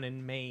sun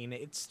in Maine.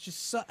 It's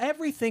just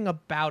everything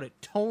about it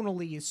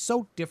tonally is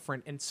so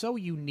different and so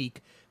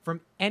unique from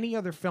any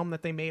other film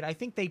that they made. I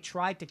think they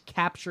tried to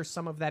capture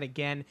some of that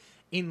again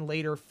in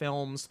later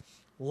films,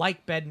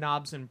 like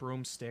Bedknobs and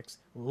Broomsticks,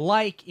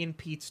 like in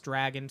Pete's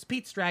Dragons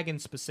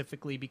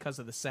specifically because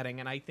of the setting.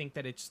 And I think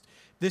that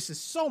this is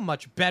so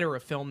much better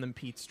a film than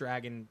Pete's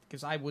Dragon,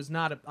 because I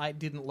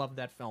didn't love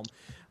that film.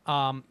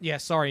 Yeah,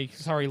 sorry,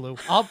 Lou.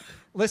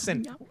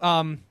 Listen,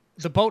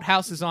 the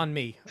boathouse is on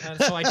me,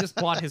 so I just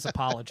bought his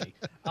apology.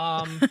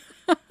 But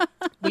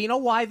you know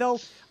why, though?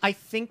 I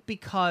think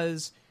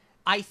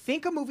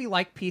a movie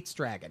like Pete's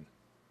Dragon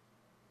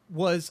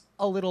was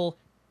a little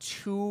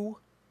too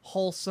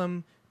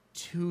wholesome,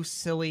 too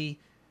silly.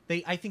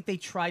 I think they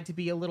tried to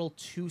be a little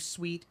too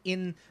sweet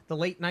in the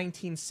late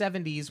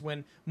 1970s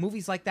when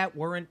movies like that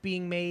weren't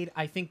being made.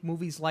 I think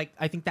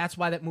that's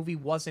why that movie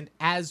wasn't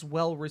as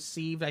well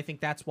received. I think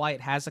that's why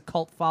it has a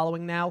cult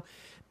following now.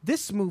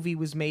 This movie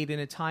was made in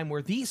a time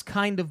where these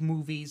kind of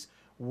movies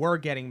were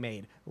getting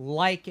made,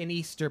 like an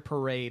Easter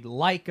Parade,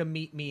 like a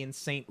Meet Me in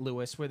St.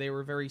 Louis, where they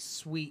were very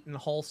sweet and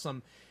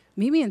wholesome.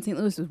 Meet Me in St.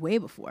 Louis was way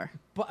before.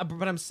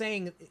 But I'm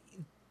saying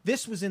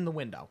this was in the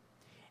window,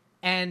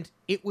 and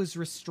it was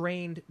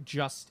restrained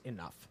just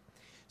enough.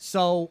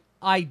 So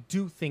I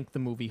do think the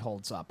movie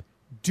holds up.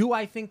 Do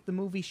I think the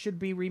movie should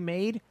be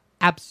remade?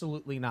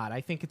 Absolutely not.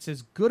 I think it's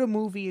as good a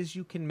movie as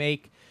you can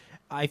make.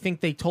 I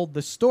think they told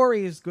the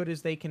story as good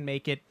as they can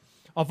make it.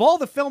 Of all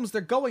the films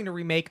they're going to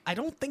remake, I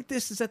don't think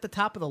this is at the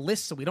top of the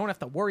list, so we don't have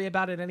to worry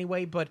about it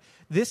anyway, but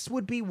this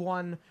would be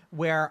one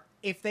where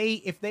if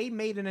they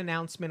made an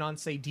announcement on,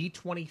 say,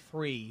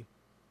 D23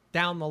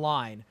 down the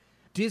line,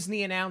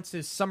 Disney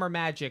announces Summer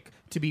Magic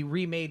to be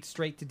remade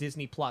straight to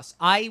Disney+,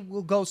 I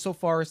will go so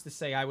far as to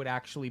say I would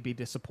actually be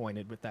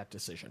disappointed with that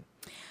decision.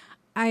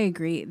 I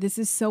agree. This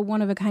is so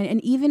one of a kind.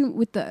 And even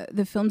with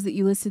the films that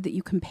you listed that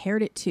you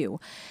compared it to,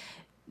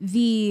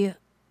 the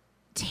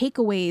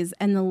takeaways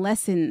and the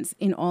lessons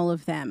in all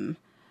of them,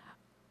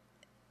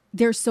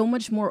 they're so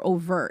much more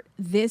overt.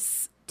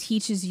 This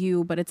teaches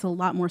you, but it's a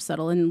lot more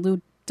subtle. And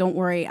Lou, don't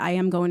worry, I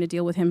am going to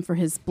deal with him for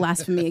his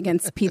blasphemy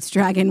against Pete's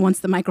Dragon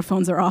once the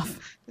microphones are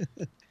off.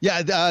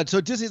 Yeah,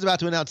 so Disney's about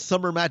to announce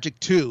Summer Magic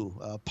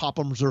 2,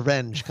 Pop'em's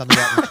Revenge, coming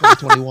out in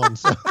 2021.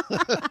 So.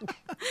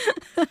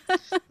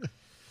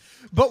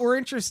 But we're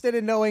interested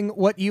in knowing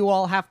what you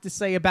all have to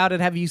say about it.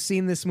 Have you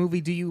seen this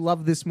movie? Do you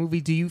love this movie?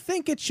 Do you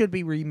think it should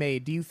be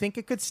remade? Do you think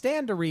it could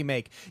stand a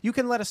remake? You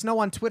can let us know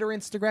on Twitter,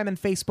 Instagram, and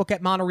Facebook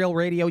at Monorail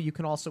Radio. You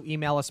can also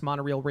email us,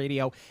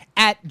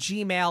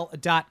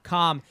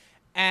 monorailradio@gmail.com.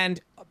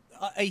 And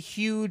a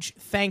huge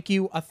thank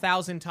you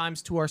 1,000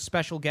 times to our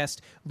special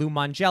guest, Lou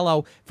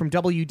Mongello from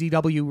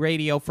WDW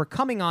Radio, for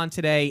coming on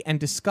today and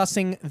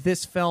discussing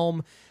this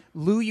film.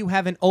 Lou, you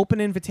have an open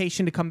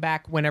invitation to come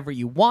back whenever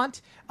you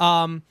want.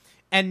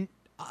 And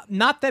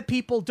not that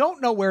people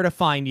don't know where to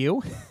find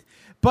you,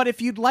 but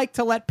if you'd like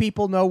to let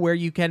people know where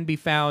you can be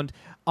found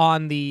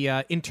on the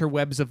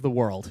interwebs of the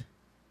world.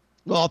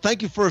 Well,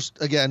 thank you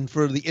first again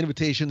for the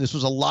invitation. This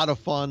was a lot of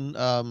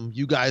fun.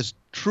 You guys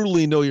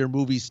truly know your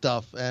movie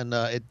stuff, and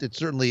it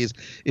certainly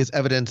is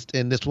evidenced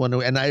in this one.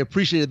 And I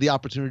appreciated the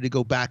opportunity to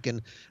go back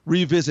and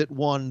revisit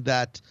one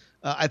that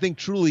I think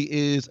truly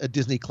is a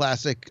Disney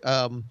classic.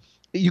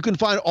 You can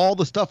find all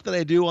the stuff that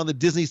I do on the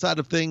Disney side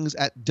of things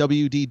at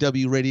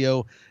WDW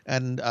Radio,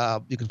 and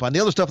you can find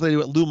the other stuff that I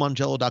do at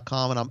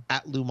LouMongello.com, and I'm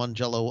at Lou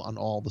Mongello on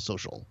all the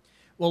social.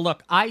 Well,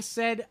 look, I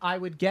said I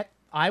would get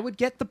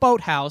the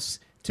boathouse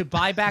to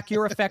buy back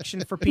your affection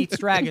for Pete's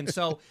Dragon.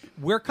 So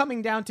we're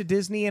coming down to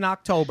Disney in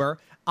October.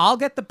 I'll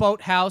get the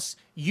boathouse.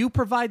 You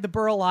provide the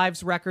Burl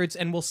Ives records,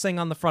 and we'll sing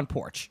on the front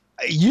porch.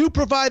 You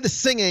provide the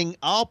singing,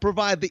 I'll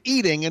provide the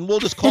eating, and we'll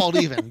just call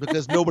it even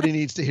because nobody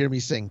needs to hear me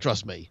sing.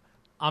 Trust me.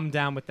 I'm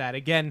down with that.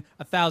 Again,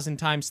 1,000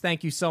 times.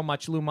 Thank you so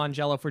much, Lou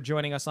Mongello, for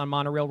joining us on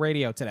Monorail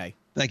Radio today.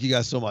 Thank you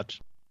guys so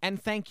much.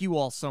 And thank you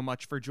all so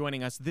much for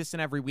joining us this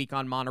and every week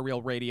on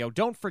Monorail Radio.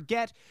 Don't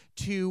forget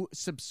to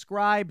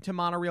subscribe to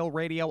Monorail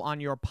Radio on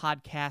your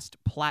podcast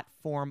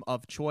platform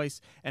of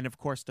choice. And, of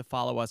course, to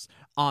follow us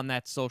on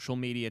that social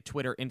media,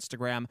 Twitter,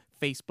 Instagram,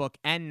 Facebook,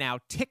 and now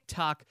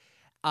TikTok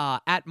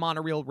at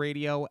Monorail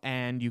Radio.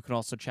 And you can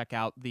also check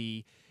out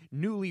the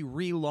newly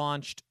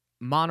relaunched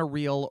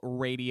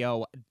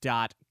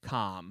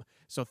monorailradio.com.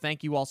 So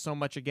thank you all so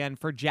much again.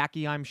 For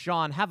Jackie, I'm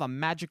Sean. Have a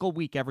magical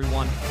week,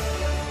 everyone.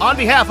 On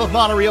behalf of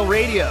Monorail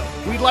Radio,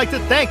 we'd like to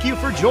thank you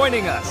for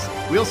joining us.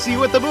 We'll see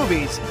you at the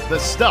movies, the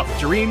stuff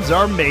dreams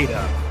are made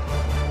of.